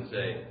Romans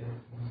 8.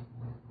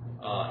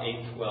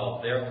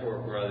 8:12.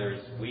 Therefore,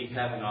 brothers, we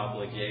have an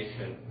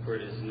obligation, for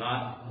it is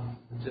not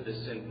to the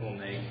sinful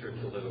nature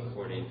to live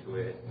according to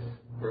it.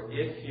 For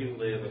if you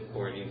live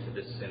according to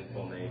the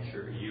sinful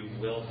nature, you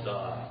will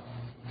die.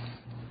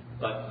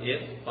 But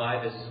if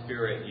by the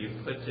Spirit you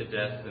put to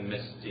death the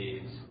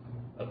misdeeds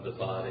of the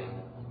body,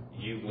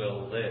 you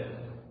will live,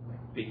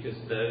 because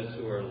those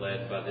who are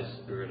led by the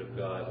Spirit of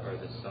God are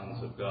the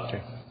sons of God.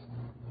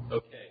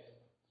 Okay.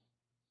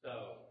 So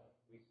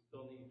we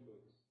still need to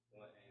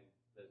explain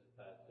this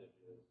passage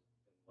in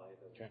light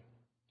of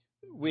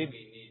we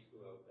need to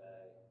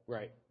obey.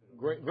 Right.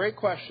 Great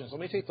questions. Let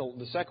me take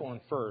the second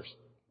one first,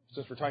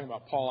 since we're talking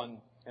about Paul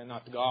and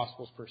not the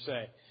Gospels per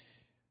se.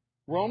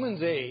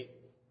 Romans 8,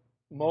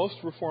 most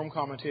Reformed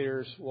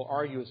commentators will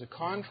argue, is a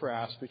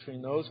contrast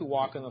between those who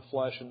walk in the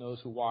flesh and those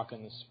who walk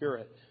in the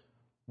Spirit.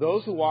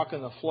 Those who walk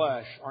in the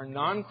flesh are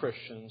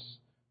non-Christians.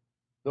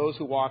 Those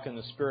who walk in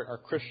the Spirit are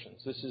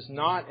Christians. This is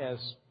not, as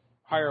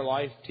higher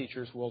life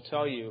teachers will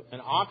tell you,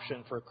 an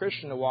option for a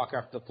Christian to walk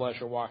after the flesh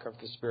or walk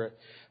after the Spirit.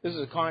 This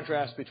is a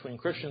contrast between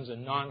Christians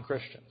and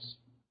non-Christians.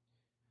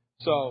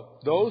 So,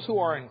 those who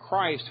are in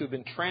Christ, who have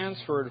been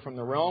transferred from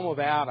the realm of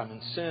Adam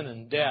and sin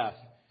and death,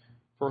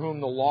 for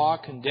whom the law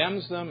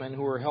condemns them and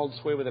who are held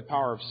sway by the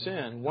power of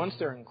sin, once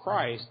they're in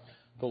Christ,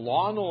 the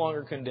law no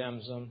longer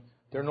condemns them,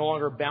 they're no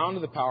longer bound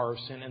to the power of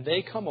sin, and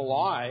they come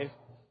alive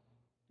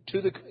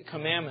to the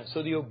commandments.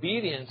 So the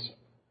obedience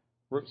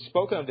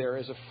spoken of there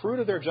is a fruit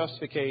of their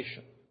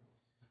justification.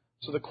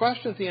 So the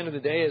question at the end of the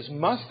day is,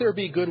 must there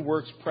be good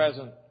works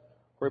present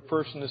for a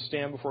person to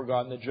stand before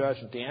God in the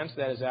judgment? The answer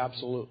to that is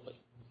absolutely.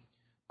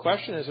 The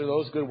question is, are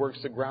those good works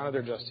the ground of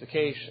their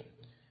justification?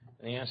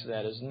 And the answer to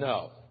that is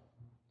no.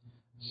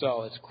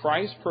 So it's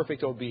Christ's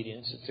perfect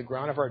obedience. It's the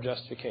ground of our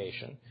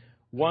justification.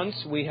 Once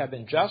we have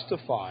been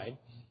justified,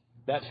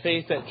 that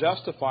faith that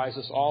justifies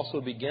us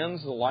also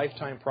begins the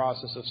lifetime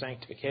process of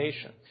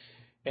sanctification.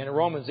 And in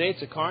Romans 8,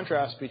 it's a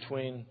contrast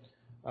between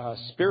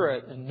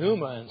spirit and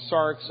pneuma and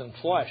sarx and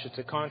flesh. It's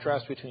a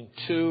contrast between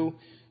two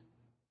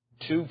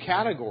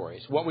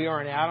categories, what we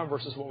are in Adam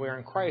versus what we are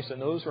in Christ.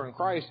 And those who are in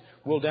Christ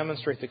will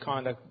demonstrate the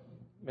conduct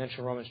mentioned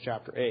in Romans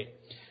chapter 8.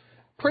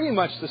 Pretty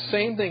much the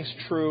same thing's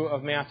true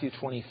of Matthew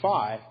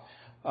 25.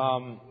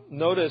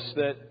 Notice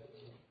that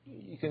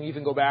you can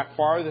even go back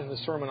farther than the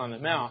Sermon on the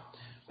Mount.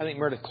 I think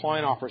Meredith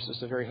Klein offers us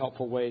a very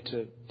helpful way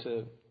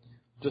to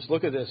just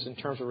look at this in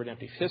terms of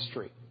redemptive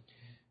history.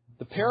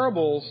 The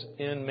parables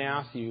in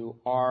Matthew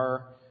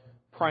are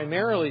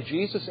primarily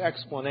Jesus'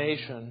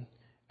 explanation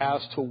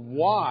as to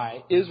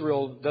why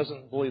Israel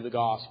doesn't believe the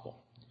gospel.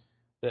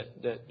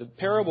 That the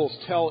parables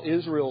tell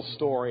Israel's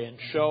story and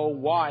show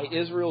why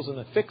Israel's in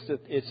the fix that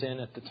it's in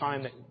at the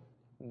time that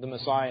the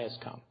Messiah has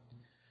come.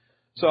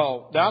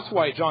 So that's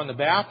why John the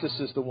Baptist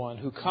is the one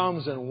who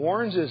comes and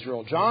warns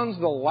Israel. John's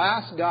the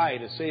last guy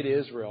to say to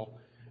Israel,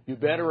 you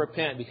better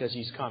repent because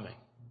he's coming.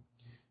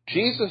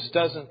 Jesus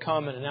doesn't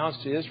come and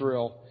announce to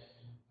Israel,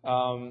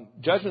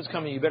 judgment's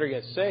coming, you better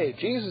get saved.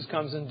 Jesus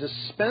comes and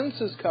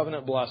dispenses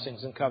covenant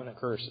blessings and covenant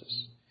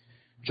curses.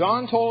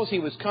 John told us he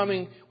was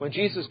coming. When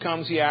Jesus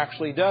comes, he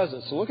actually does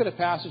it. So look at a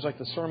passage like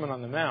the Sermon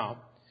on the Mount,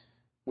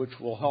 which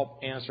will help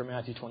answer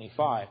Matthew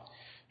 25.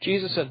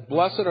 Jesus said,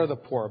 blessed are the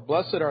poor,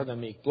 blessed are the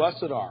meek,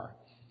 blessed are.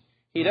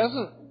 He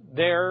doesn't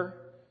there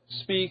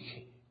speak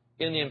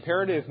in the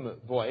imperative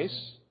voice.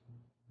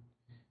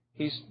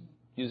 He's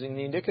using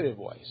the indicative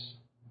voice.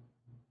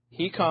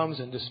 He comes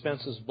and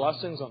dispenses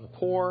blessings on the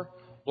poor,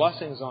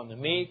 blessings on the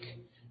meek.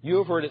 You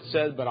have heard it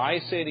said, but I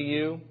say to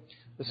you.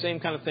 The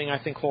same kind of thing,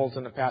 I think, holds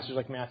in a passage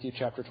like Matthew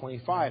chapter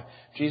 25.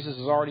 Jesus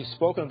has already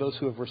spoken of those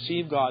who have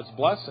received God's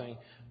blessing.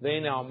 They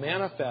now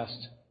manifest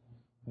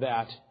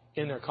that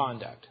in their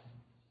conduct.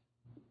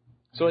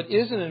 So it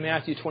isn't in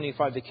Matthew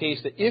 25 the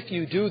case that if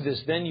you do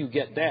this, then you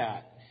get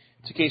that.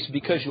 It's a case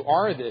because you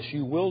are this,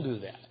 you will do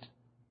that.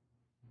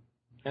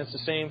 And it's the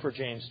same for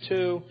James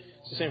 2.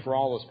 It's the same for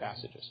all those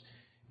passages.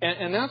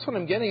 And that's what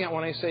I'm getting at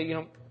when I say,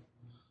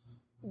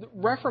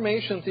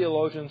 Reformation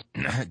theologians...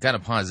 Gotta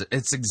pause.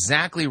 It's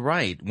exactly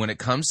right. When it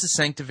comes to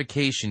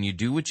sanctification, you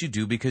do what you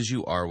do because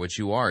you are what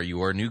you are.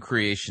 You are a new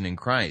creation in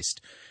Christ.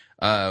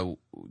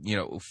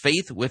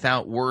 Faith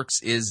without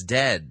works is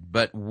dead,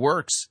 but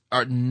works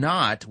are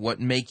not what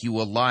make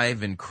you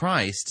alive in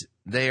Christ.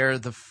 They are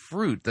the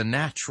fruit, the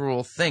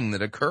natural thing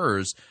that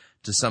occurs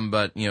to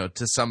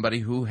somebody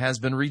who has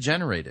been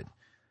regenerated.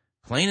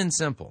 Plain and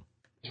simple.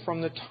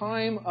 From the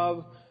time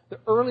of the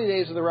early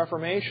days of the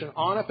Reformation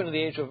on up into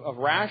the age of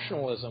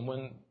rationalism,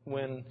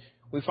 when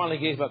we finally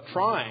gave up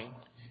trying,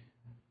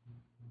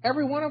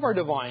 every one of our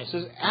divines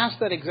has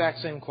asked that exact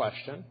same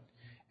question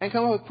and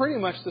come up with pretty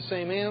much the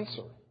same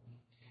answer.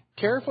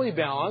 Carefully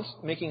balanced,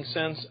 making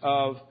sense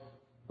of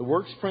the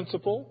works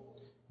principle,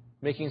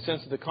 making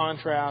sense of the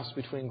contrast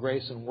between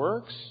grace and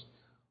works,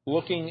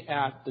 looking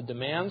at the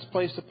demands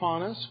placed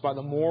upon us by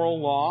the moral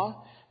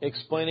law,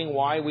 explaining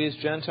why we as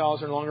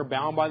Gentiles are no longer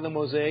bound by the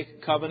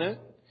Mosaic covenant.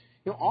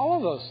 All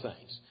of those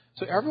things.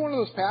 So every one of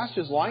those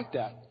passages like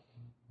that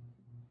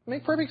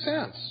make perfect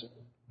sense.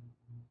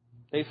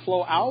 They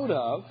flow out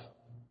of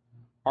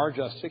our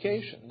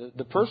justification.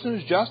 The person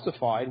who's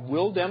justified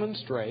will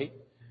demonstrate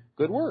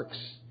good works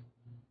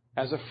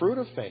as a fruit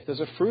of faith,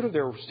 as a fruit of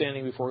their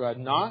standing before God,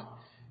 not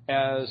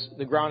as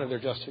the ground of their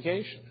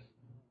justification.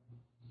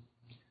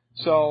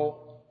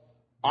 So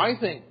I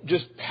think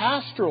just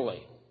pastorally,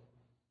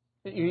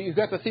 you've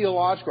got the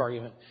theological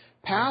argument.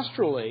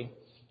 pastorally,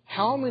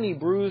 how many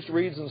bruised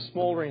reeds and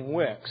smoldering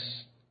wicks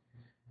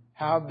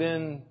have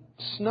been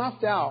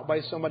snuffed out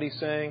by somebody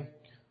saying,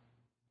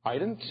 I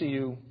didn't see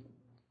you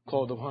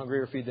clothe the hungry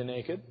or feed the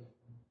naked?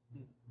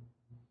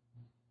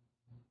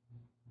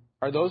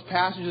 Are those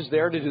passages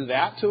there to do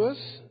that to us?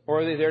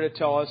 Or are they there to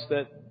tell us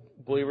that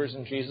believers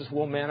in Jesus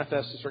will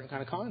manifest a certain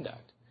kind of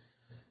conduct?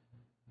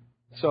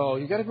 So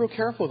you've got to be real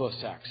careful with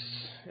those texts.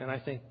 And I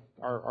think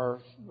our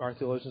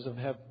theologians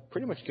have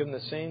pretty much given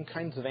the same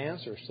kinds of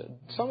answers.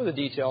 Some of the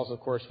details, of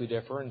course, we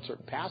differ in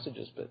certain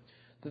passages, but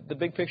the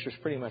big picture is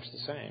pretty much the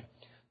same.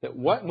 That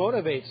what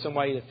motivates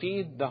somebody to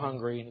feed the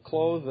hungry and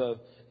clothe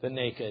the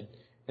naked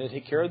and to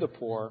take care of the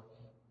poor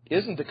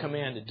isn't the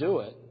command to do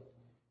it.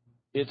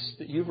 It's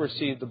that you've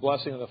received the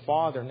blessing of the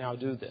Father, now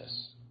do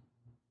this.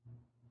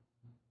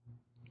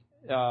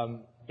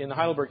 In the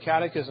Heidelberg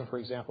Catechism, for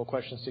example,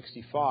 question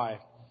 65,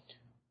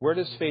 where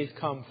does faith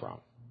come from?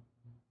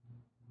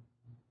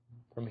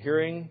 From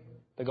hearing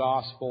the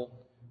gospel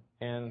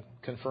and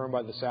confirmed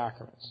by the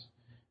sacraments.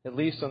 At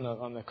least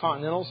on the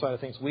continental side of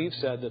things, we've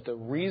said that the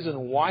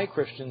reason why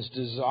Christians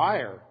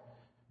desire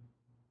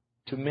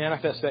to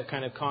manifest that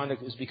kind of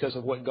conduct is because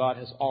of what God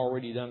has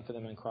already done for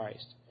them in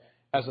Christ.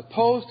 As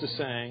opposed to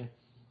saying,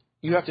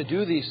 you have to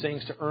do these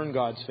things to earn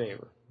God's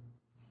favor.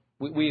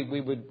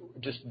 We would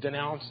just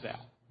denounce that.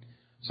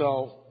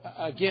 So,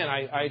 again,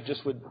 I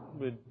just would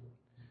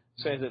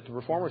say that the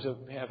Reformers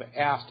have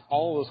asked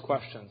all of those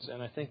questions,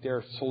 and I think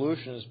their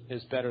solution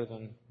is better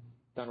than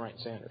Dunright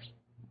and Sanders.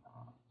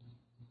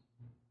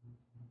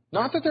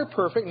 Not that they're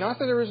perfect, not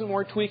that there isn't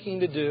more tweaking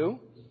to do,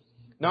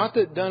 not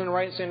that Dunn and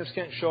Wright and Sanders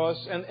can't show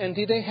us, and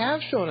indeed they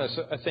have shown us,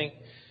 I think,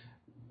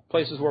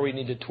 places where we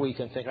need to tweak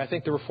and think. I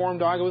think the Reformed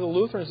dogma with the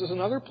Lutherans is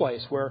another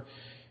place where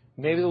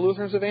maybe the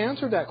Lutherans have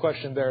answered that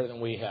question better than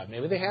we have.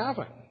 Maybe they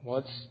haven't.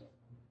 Well,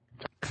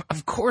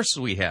 of course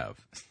we have.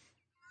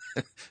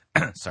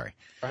 Sorry.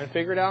 Try and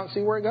figure it out and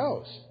see where it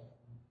goes.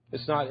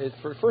 It's not.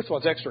 First of all,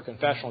 it's extra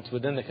confessional. It's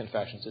within the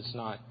confessions. It's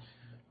not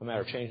a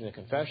matter of changing the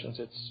confessions.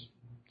 It's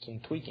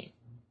some tweaking.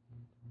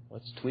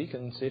 Let's tweak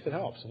and see if it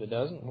helps. If it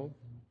doesn't, we'll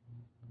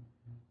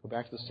go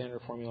back to the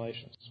standard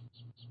formulations.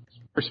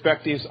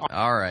 Perspectives.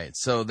 All right.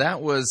 So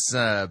that was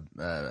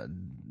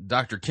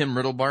Dr. Kim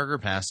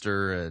Riddlebarger,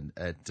 pastor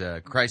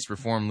at Christ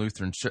Reformed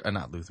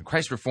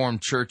Christ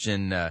Reformed Church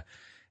in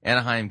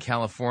Anaheim,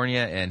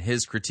 California, and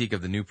his critique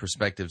of the new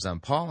perspectives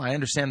on Paul. I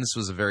understand this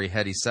was a very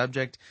heady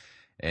subject,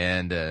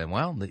 and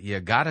you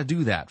got to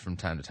do that from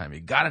time to time.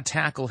 You got to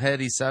tackle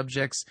heady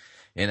subjects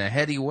in a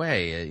heady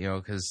way,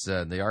 because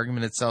the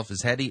argument itself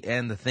is heady,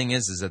 and the thing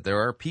is that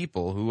there are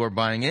people who are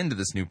buying into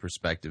this new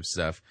perspective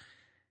stuff,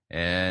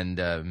 and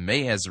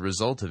may, as a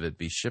result of it,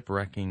 be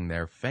shipwrecking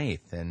their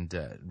faith and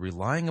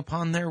relying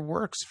upon their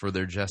works for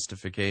their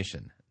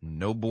justification.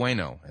 No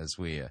bueno, as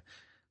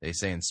they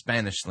say in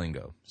Spanish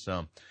lingo.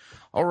 So,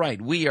 all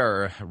right, we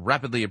are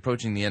rapidly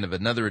approaching the end of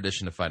another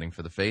edition of Fighting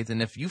for the Faith,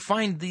 and if you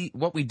find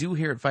what we do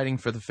here at Fighting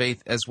for the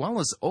Faith, as well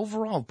as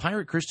overall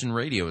Pirate Christian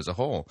Radio as a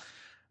whole,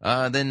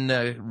 then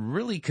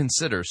really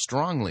consider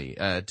strongly,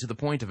 to the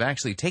point of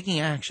actually taking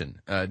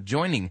action,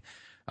 joining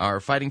our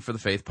Fighting for the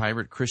Faith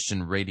Pirate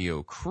Christian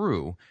Radio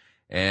crew,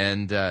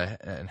 and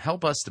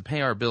help us to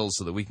pay our bills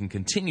so that we can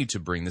continue to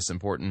bring this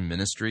important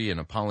ministry and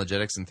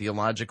apologetics and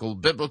theological,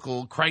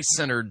 biblical,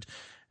 Christ-centered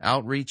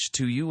outreach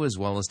to you as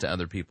well as to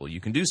other people. You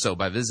can do so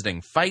by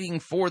visiting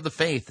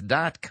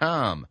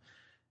fightingforthefaith.com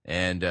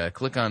and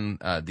click on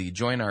the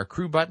Join Our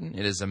Crew button.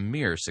 It is a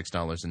mere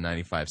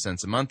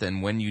 $6.95 a month,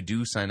 and when you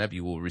do sign up,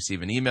 you will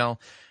receive an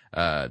email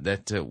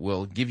that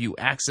will give you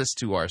access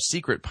to our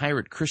secret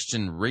Pirate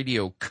Christian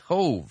Radio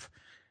Cove,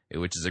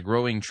 which is a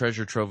growing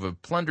treasure trove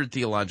of plundered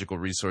theological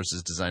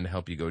resources designed to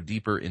help you go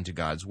deeper into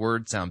God's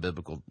Word, sound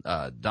biblical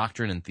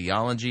doctrine and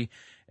theology,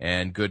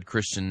 and good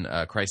Christian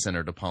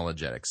Christ-centered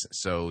apologetics.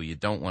 So you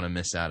don't want to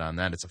miss out on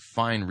that. It's a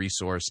fine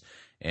resource.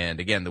 And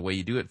again, the way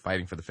you do it,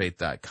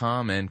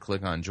 fightingforthefaith.com, and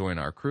click on Join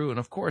Our Crew. And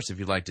of course, if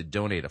you'd like to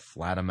donate a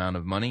flat amount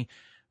of money,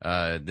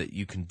 that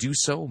you can do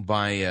so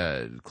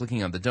by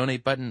clicking on the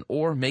donate button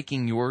or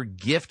making your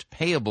gift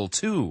payable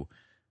to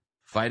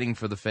Fighting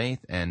for the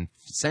Faith and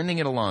sending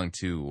it along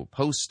to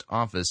Post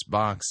Office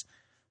Box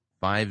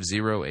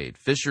 508,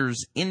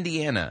 Fishers,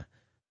 Indiana,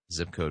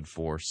 zip code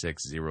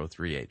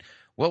 46038.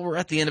 Well, we're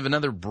at the end of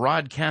another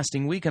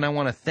broadcasting week, and I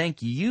want to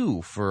thank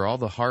you for all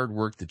the hard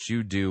work that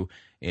you do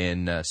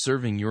in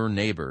serving your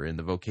neighbor in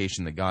the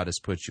vocation that God has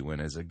put you in,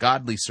 as a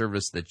godly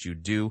service that you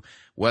do,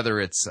 whether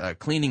it's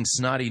cleaning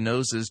snotty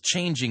noses,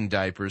 changing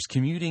diapers,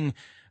 commuting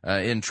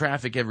in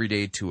traffic every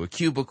day to a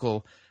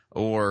cubicle,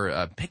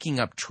 or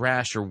picking up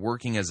trash, or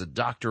working as a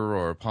doctor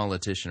or a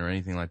politician or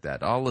anything like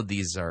that. All of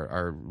these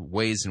are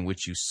ways in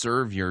which you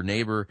serve your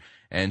neighbor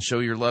and show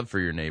your love for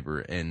your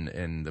neighbor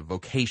in the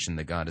vocation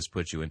that God has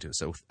put you into.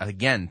 So,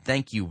 again,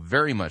 thank you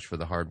very much for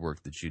the hard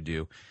work that you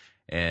do,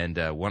 and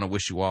want to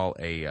wish you all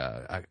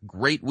a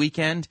great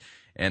weekend.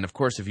 And, of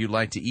course, if you'd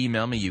like to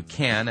email me, you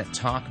can at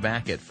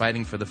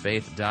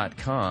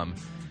talkback@fightingforthefaith.com.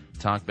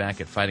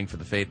 talkback at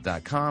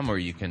fightingforthefaith.com, or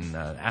you can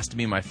ask to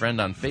be my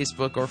friend on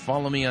Facebook or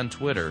follow me on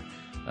Twitter.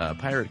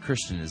 Pirate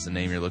Christian is the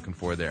name you're looking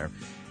for there.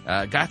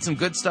 Got some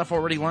good stuff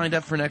already lined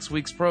up for next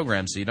week's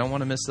program, so you don't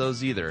want to miss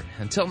those either.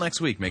 Until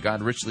next week, may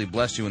God richly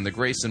bless you in the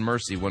grace and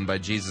mercy won by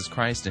Jesus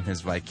Christ in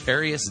his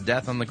vicarious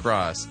death on the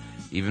cross,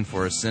 even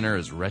for a sinner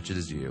as wretched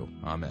as you.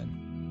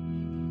 Amen.